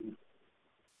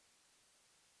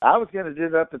 I was going to do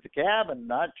it up at the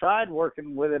cabin. I tried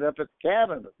working with it up at the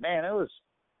cabin, but, man, it was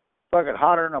fucking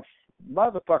hotter than a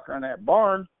motherfucker in that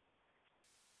barn.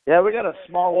 Yeah, we got a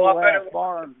small little ass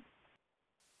barn.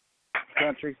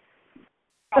 Country.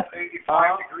 About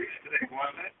 85 degrees today,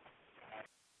 wasn't it?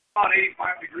 About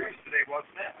 85 degrees today,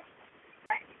 wasn't it?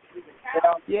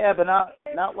 Yeah, but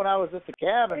not when I was at the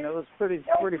cabin. It was pretty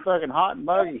fucking hot and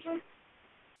muggy.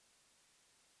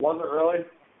 Was it really?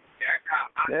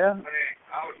 Yeah.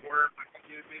 I was wearing my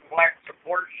black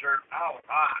support shirt. I was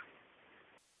hot.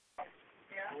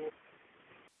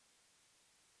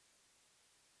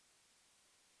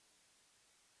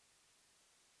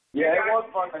 Yeah, it was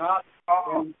fucking hot.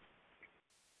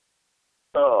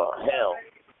 Oh, hell.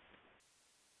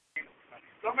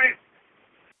 Somebody.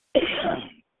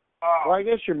 Well, I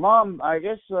guess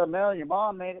Mel, your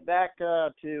mom made it back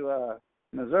to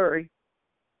Missouri.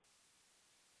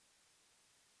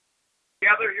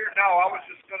 Yeah, they're here now. I was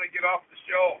just going to get off the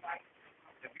show.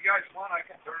 If you guys want, I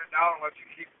can turn it down and let you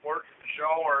keep working the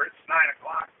show, or it's 9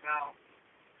 o'clock now.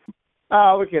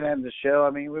 Oh, we can end the show. I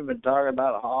mean, we've been talking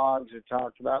about hogs. We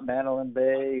talked about Mandolin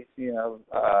Bay,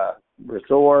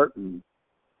 resort, and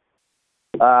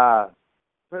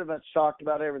pretty much talked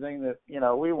about everything that,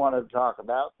 we wanted to talk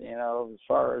about. As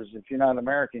far as if you're not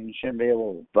American, you shouldn't be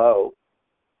able to vote.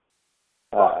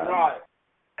 Right.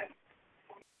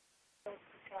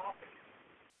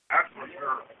 That's for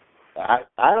sure.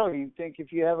 I don't even think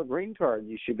if you have a green card,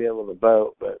 you should be able to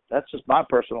vote, but that's just my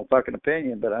personal fucking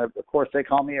opinion. But of course, they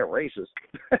call me a racist.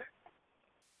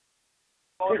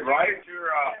 Well, right,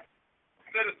 your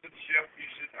citizenship, you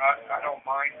should. I don't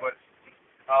mind, but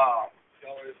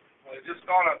just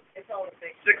on a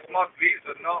 6-month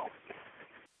visa, no.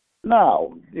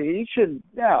 No, you shouldn't.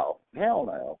 No, hell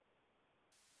no.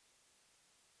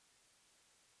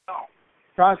 No.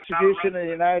 Constitution of the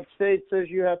United States says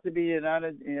you have to be a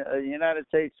United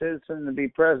States citizen to be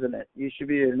president. You should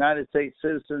be a United States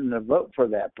citizen to vote for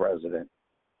that president,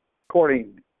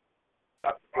 according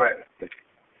to what the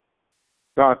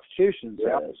Constitution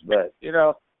says. But,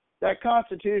 that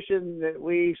Constitution that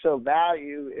we so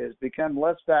value has become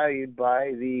less valued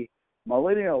by the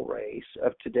millennial race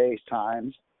of today's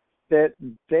times, that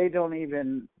they don't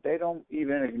even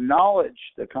acknowledge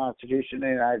the Constitution of the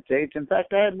United States. In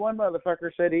fact, I had one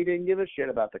motherfucker said he didn't give a shit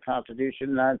about the Constitution of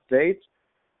the United States,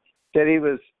 said he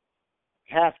was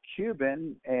half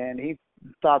Cuban, and he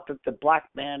thought that the black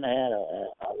man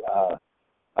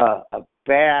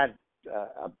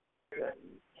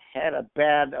had a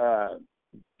bad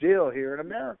deal here in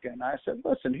America. And I said,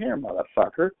 listen here,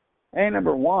 motherfucker. Hey,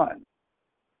 number one,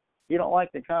 you don't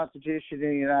like the Constitution of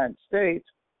the United States,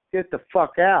 get the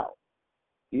fuck out.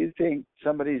 You think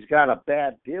somebody's got a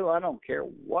bad deal? I don't care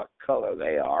what color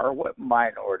they are, what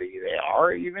minority they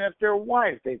are, even if they're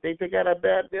white. If they think they got a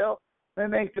bad deal, they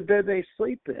make the bed they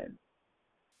sleep in.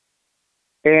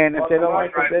 And if they don't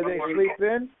like the bed they sleep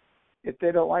in, if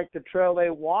they don't like the trail they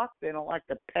walk, they don't like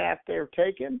the path they're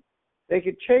taking, they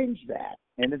could change that.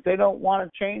 And if they don't want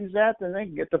to change that, then they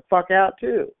can get the fuck out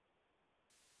too.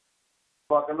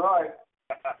 Fucking right.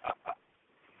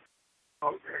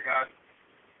 Okay, God.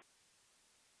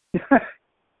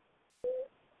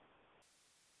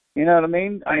 You know what I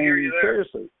mean? I hear you there.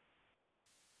 Seriously.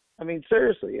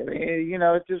 Seriously.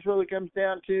 It just really comes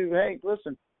down to, hey,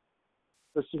 listen,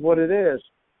 this is what it is.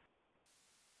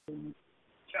 Yeah.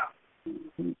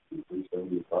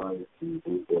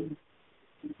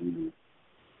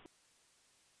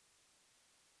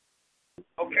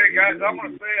 Okay, guys, I'm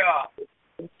going to say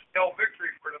no victory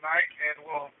for tonight, and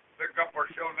we'll pick up our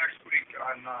show next week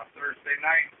on Thursday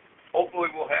night.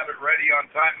 Hopefully we'll have it ready on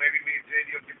time. Maybe me and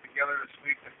JD will get together this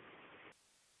week and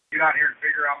get out here and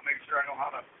figure out, make sure I know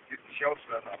how to get the show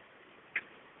set up.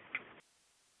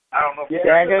 I don't know if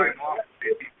Yeah, time off.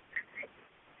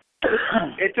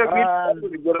 It took me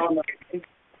to get on the.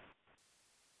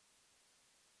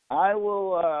 I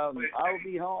will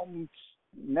be home.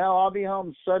 No, I'll be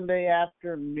home Sunday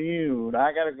afternoon.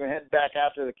 I got to go head back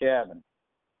out to the cabin.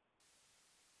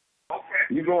 Okay.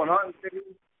 You going hunting, JD?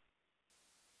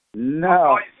 No. I'll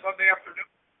call you Sunday afternoon.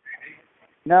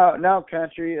 No,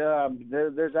 country.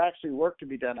 There's actually work to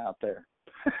be done out there.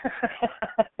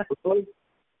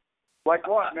 Like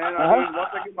what, man? I mean, once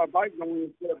I get my bike going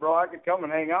and shit, bro, I could come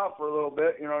and hang out for a little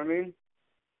bit. You know what I mean?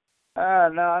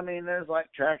 No, there's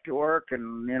like tractor work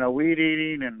and weed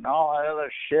eating and all that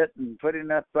other shit and putting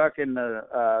that fucking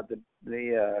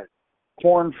the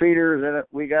corn feeders that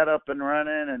we got up and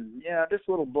running and just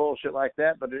little bullshit like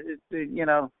that. But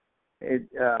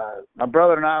my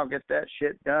brother and I will get that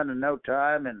shit done in no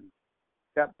time, and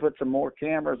got to put some more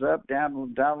cameras up,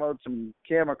 download some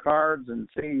camera cards and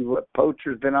see what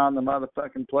poacher's been on the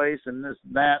motherfucking place and this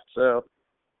and that. So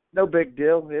no big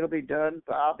deal. It'll be done.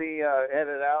 I'll be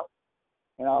headed out,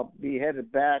 and I'll be headed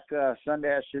back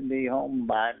Sunday. I should be home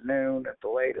by noon at the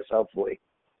latest, hopefully.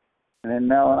 And then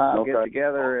Mel and I'll get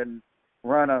together and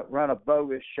run a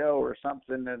bogus show or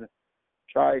something and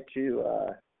try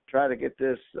to get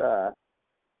this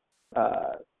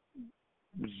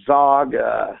Zog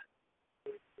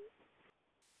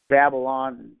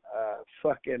Babylon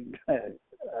fucking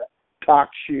talk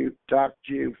Jew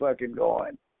fucking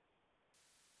going.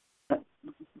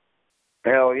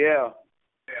 Hell yeah.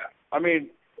 Yeah. I mean,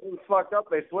 it was fucked up.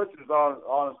 They switched us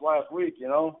on us last week,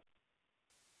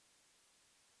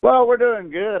 Well, we're doing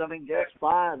good. Guest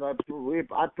 5, I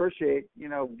appreciate,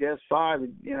 Guest 5.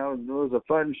 It was a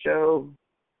fun show.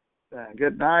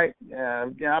 Good night. I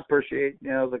appreciate,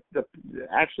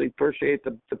 appreciate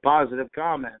the positive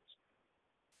comments.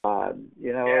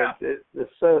 There's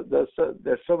so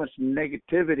much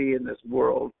negativity in this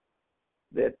world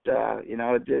that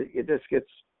it just gets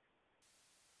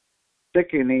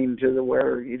sickening to the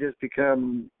where you just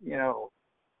become numb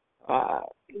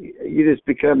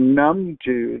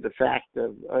to the fact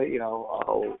of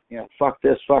fuck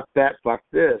this, fuck that, fuck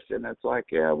this, and it's like,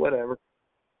 yeah, whatever.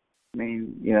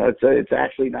 It's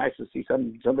actually nice to see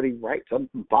somebody write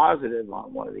something positive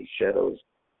on one of these shows.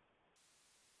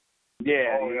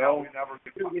 Yeah, we never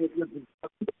get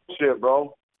shit,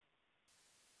 bro.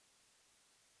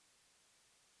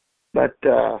 But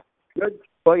good.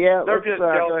 Well, yeah, they're let's just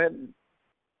go ahead.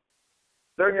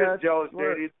 They're just jealous,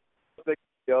 JD.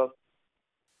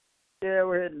 Yeah,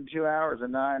 we're hitting 2 hours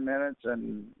and 9 minutes,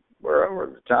 and we're over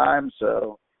the time,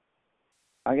 so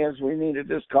I guess we need to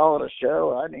just call it a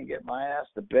show. I need to get my ass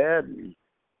to bed and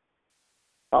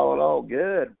call it all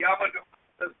good. Yeah, I'm going to do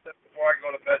this before I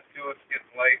go to bed, too. It's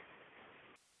getting late.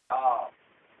 I'll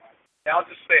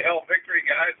just say hell victory,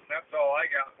 guys, and that's all I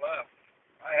got left.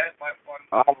 I had my fun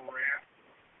rant.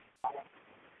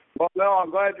 Well, no,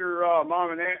 I'm glad your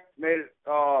mom and aunt made it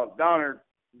down there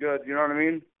good. You know what I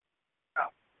mean? Yeah.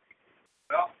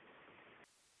 Well.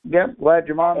 Yep, glad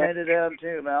your mom made it down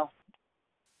too, Mel.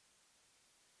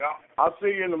 Yeah. I'll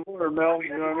see you in the morning, Mel.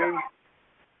 You know what I mean?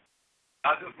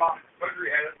 I just victory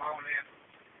had it, mom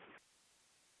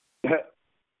and aunt.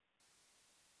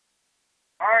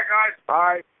 All right, guys. All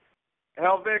right.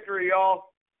 Hell victory,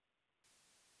 y'all.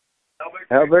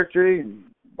 Hell victory.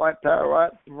 White Power,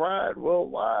 White Pride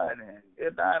worldwide. And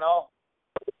good night, all.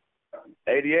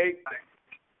 88.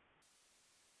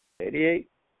 88.